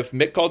 If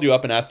Mick called you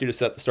up and asked you to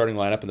set the starting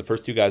lineup and the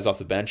first two guys off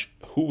the bench,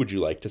 who would you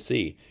like to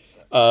see?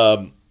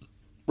 Right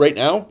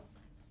now,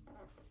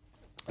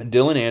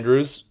 Dylan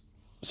Andrews,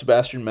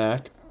 Sebastian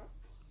Mack,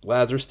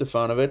 Lazar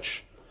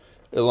Stefanovic,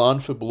 Ilan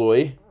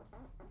Fabloy,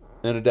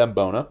 and Adem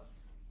Bona.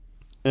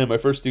 And my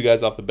first two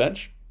guys off the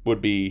bench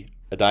would be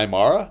Adai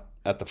Mara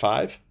at the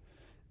 5.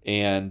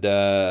 And,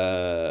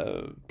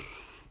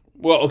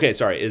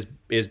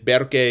 is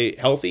Berke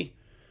healthy?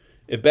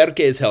 If Berke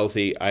is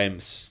healthy, I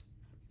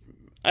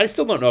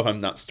still don't know if I'm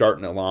not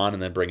starting Alon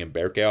and then bringing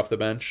Berke off the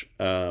bench.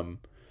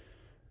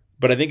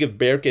 But I think if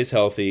Berke is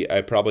healthy,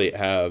 I probably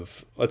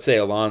have, let's say,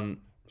 Alon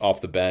off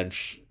the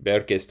bench,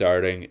 Berke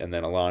starting, and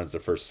then Alon is the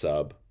first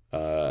sub.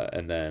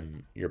 And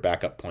then your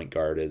backup point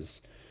guard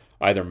is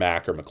either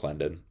Mac or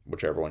McClendon,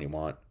 whichever one you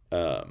want.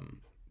 But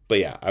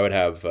yeah, I would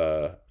have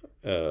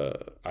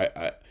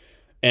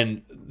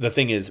and the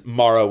thing is,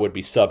 Mara would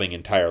be subbing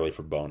entirely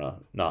for Bona,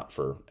 not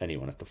for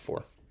anyone at the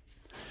 4.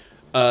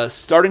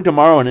 Starting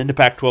tomorrow and into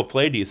Pac-12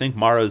 play, do you think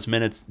Mara's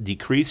minutes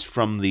decreased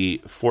from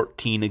the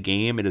 14 a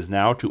game it is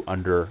now to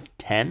under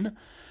 10?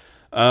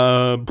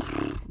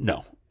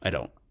 No, I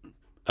don't.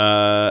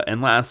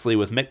 And lastly,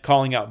 with Mick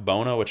calling out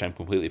Bona, which I'm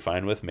completely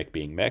fine with, Mick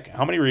being Mick,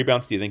 how many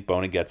rebounds do you think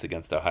Bona gets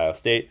against Ohio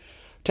State?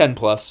 10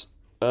 plus.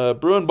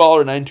 Bruin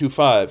Baller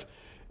 925.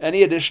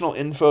 Any additional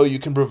info you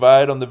can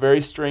provide on the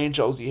very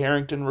strange Elsie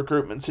Harrington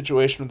recruitment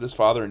situation with his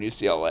father in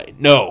UCLA?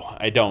 No,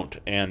 I don't.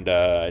 And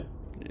I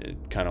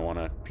kind of want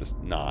to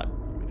just not.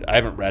 I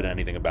haven't read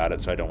anything about it,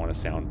 so I don't want to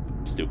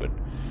sound stupid.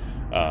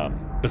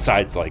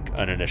 Besides like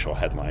an initial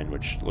headline,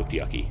 which looked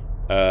yucky.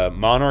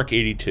 Monarch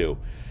 82.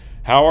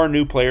 How are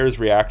new players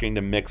reacting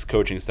to Mick's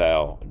coaching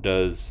style?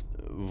 Does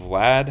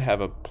Vlad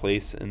have a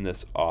place in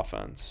this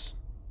offense?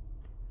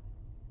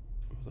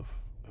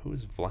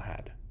 Who's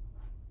Vlad?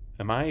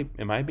 Am I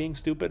being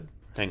stupid?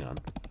 Hang on.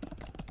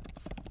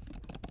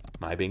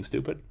 Am I being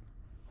stupid?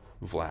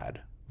 Vlad.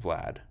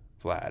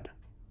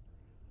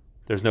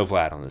 There's no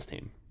Vlad on this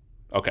team.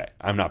 Okay,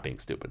 I'm not being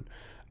stupid.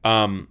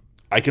 I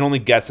can only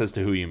guess as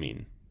to who you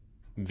mean.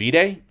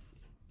 Vide?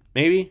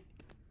 Maybe?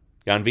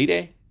 Jan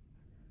Vide?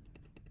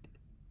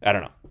 I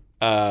don't know.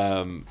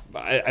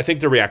 I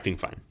think they're reacting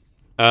fine.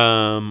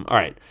 All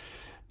right.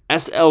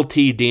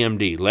 SLT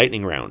DMD,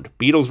 lightning round.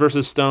 Beatles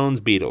versus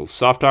Stones, Beatles.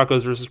 Soft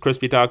tacos versus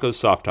crispy tacos,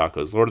 soft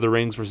tacos. Lord of the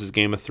Rings versus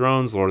Game of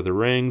Thrones, Lord of the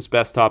Rings.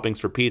 Best toppings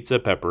for pizza,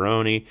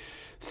 pepperoni.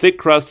 Thick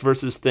crust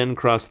versus thin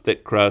crust,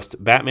 thick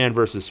crust. Batman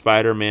versus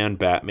Spider-Man,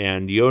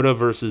 Batman. Yoda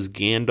versus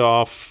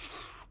Gandalf.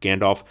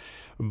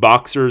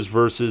 Boxers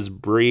versus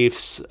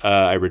briefs.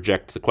 I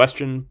reject the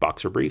question.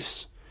 Boxer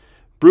briefs.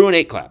 Bruin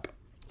 8 clap.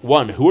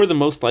 1. Who are the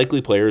most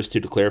likely players to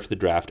declare for the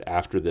draft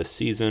after this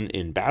season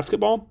in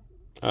basketball?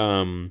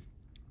 Adem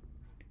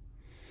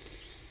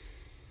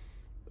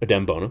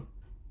Bona.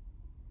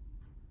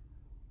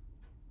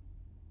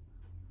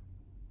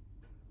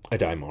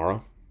 Adai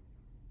Mara.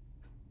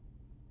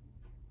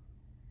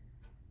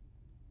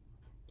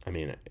 I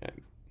mean,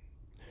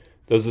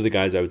 those are the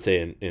guys I would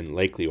say in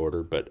likely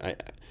order, but I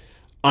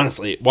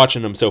honestly,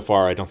 watching them so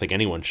far, I don't think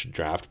anyone should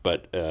draft,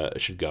 but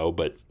should go,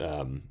 but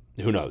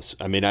who knows?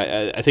 I mean,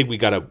 I think we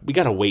gotta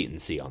wait and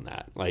see on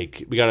that.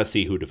 Like, we gotta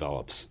see who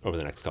develops over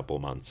the next couple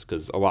of months,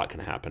 because a lot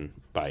can happen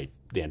by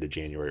the end of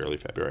January, early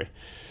February.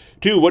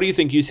 2, what do you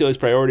think UCLA's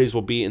priorities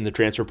will be in the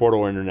transfer portal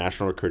or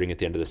international recruiting at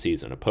the end of the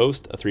season? A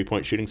post, a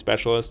 3-point shooting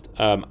specialist?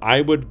 I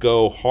would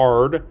go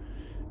hard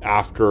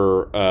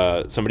after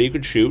somebody who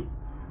could shoot,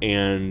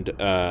 and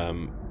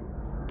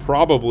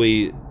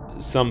probably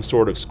some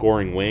sort of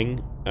scoring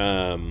wing.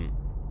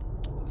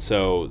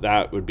 So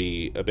that would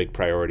be a big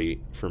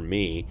priority for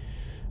me.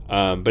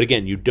 But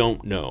again, you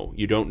don't know.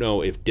 You don't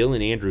know if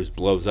Dylan Andrews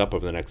blows up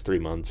over the next 3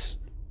 months.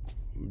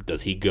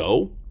 Does he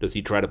go? Does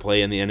he try to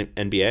play in the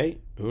NBA?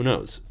 Who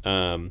knows?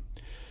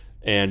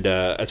 And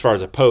as far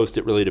as a post,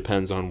 it really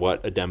depends on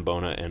what Adem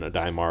Bona and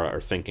Adai Mara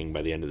are thinking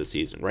by the end of the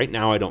season. Right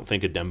now, I don't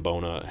think Adem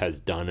Bona has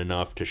done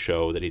enough to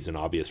show that he's an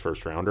obvious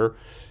first-rounder,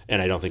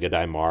 and I don't think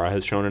Adai Mara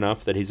has shown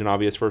enough that he's an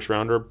obvious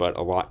first-rounder, but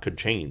a lot could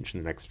change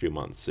in the next few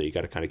months, so you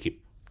got to kind of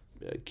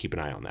keep an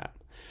eye on that.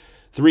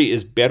 3,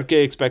 is Berke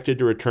expected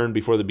to return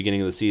before the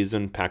beginning of the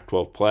season,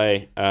 Pac-12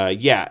 play?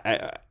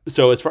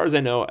 So as far as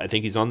I know, I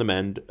think he's on the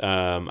mend.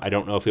 I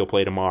don't know if he'll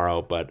play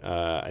tomorrow, but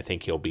I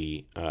think he'll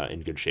be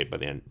in good shape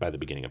by the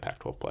beginning of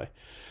Pac-12 play.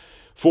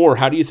 4,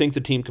 how do you think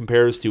the team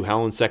compares to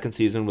Howland's second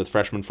season with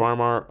freshman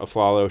Farmar,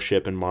 Aflalo,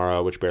 Ship, and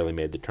Mara, which barely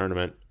made the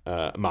tournament?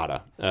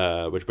 Mata,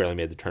 which barely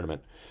made the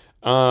tournament.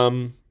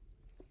 That's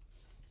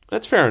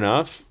fair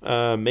enough.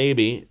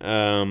 Maybe.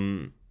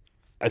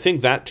 I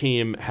think that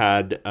team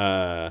had...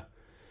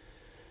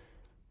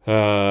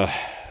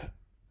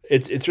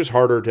 It's just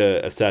harder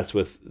to assess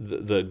with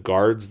the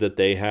guards that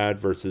they had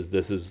versus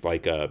this is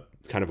like a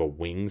kind of a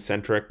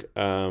wing-centric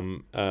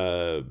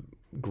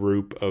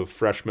group of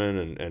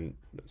freshmen and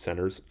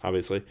centers,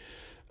 obviously.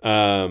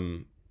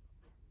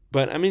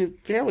 But, I mean,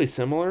 fairly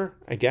similar,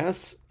 I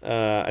guess.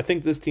 I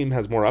think this team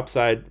has more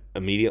upside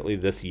immediately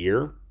this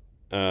year,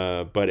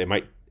 but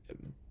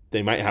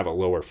they might have a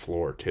lower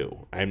floor,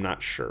 too. I'm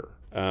not sure.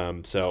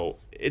 So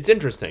it's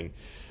interesting.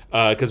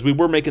 Because we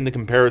were making the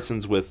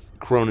comparisons with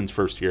Cronin's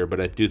first year,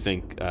 but I do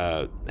think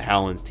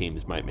Howland's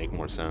teams might make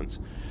more sense.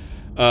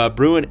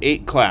 Bruin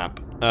 8 clap.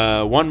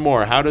 One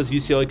more. How does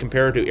UCLA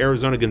compare to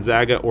Arizona,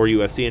 Gonzaga, or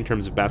USC in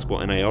terms of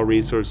basketball NIL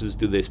resources?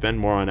 Do they spend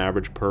more on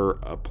average per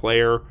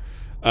player?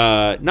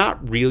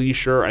 Not really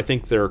sure. I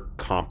think they're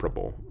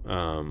comparable.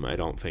 I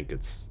don't think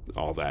it's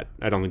all that.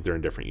 I don't think they're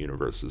in different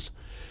universes.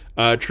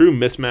 True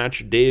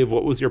mismatch. Dave,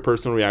 what was your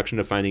personal reaction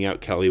to finding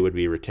out Kelly would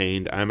be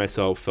retained? I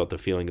myself felt a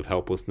feeling of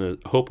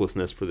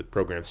hopelessness for the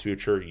program's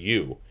future.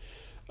 You.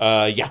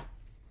 Yeah.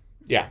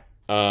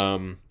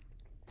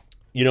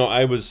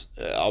 I was,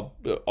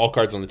 all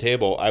cards on the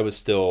table, I was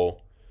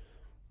still,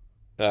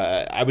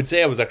 I would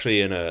say I was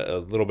actually in a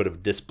little bit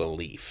of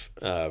disbelief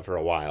for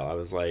a while. I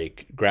was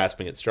like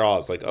grasping at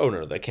straws, like, oh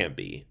no, that can't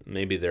be.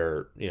 Maybe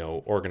they're,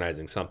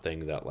 organizing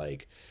something that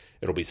like,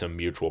 it'll be some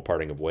mutual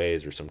parting of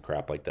ways or some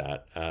crap like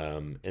that.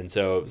 And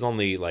so it was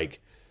only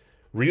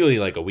really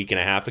like a week and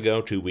a half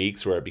ago, 2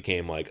 weeks, where it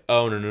became like,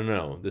 oh,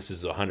 no. This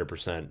is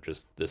 100%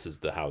 just, this is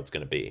how it's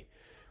going to be.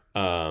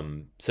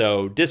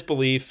 So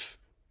disbelief,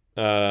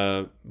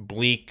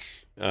 bleak,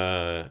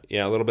 a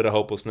little bit of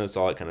hopelessness,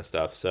 all that kind of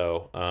stuff.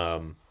 So,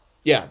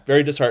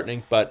 very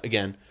disheartening, but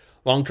again,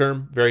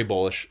 long-term, very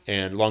bullish,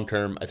 and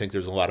long-term, I think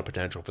there's a lot of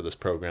potential for this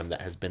program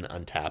that has been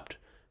untapped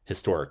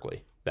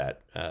historically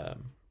that,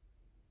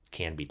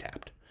 can be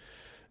tapped.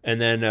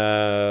 And then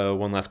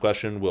one last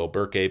question: will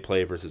Burke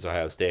play versus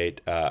Ohio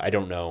State? I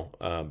don't know,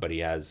 but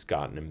he's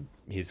gotten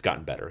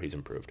better. He's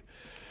improved.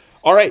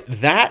 All right,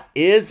 that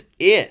is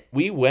it.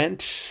 We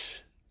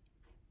went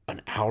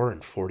an hour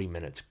and 40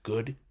 minutes.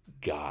 Good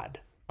God.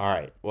 All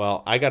right,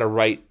 well, I got to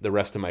write the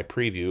rest of my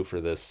preview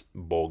for this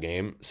bowl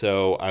game,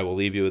 so I will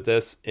leave you with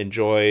this.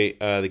 Enjoy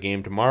the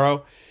game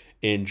tomorrow.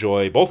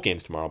 Enjoy both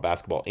games tomorrow,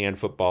 basketball and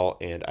football,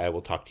 and I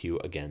will talk to you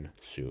again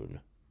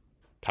soon.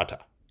 Ta-ta.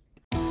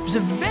 It was a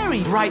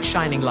very bright,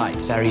 shining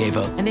light,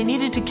 Sarajevo, and they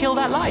needed to kill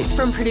that light.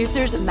 From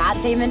producers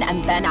Matt Damon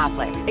and Ben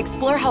Affleck,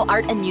 explore how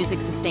art and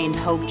music sustained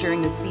hope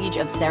during the siege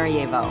of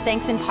Sarajevo,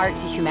 thanks in part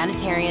to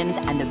humanitarians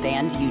and the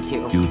band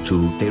U2.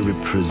 U2, they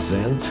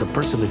represent a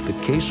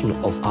personification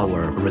of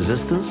our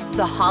resistance.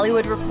 The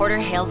Hollywood Reporter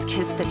hails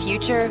Kiss the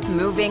Future,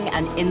 moving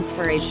and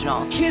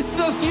inspirational. Kiss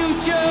the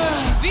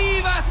future!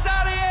 Viva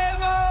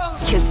Sarajevo!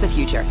 Kiss the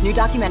Future, new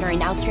documentary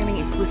now streaming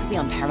exclusively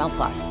on Paramount+.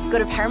 Go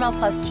to Paramount+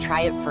 to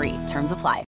try it free. Terms apply.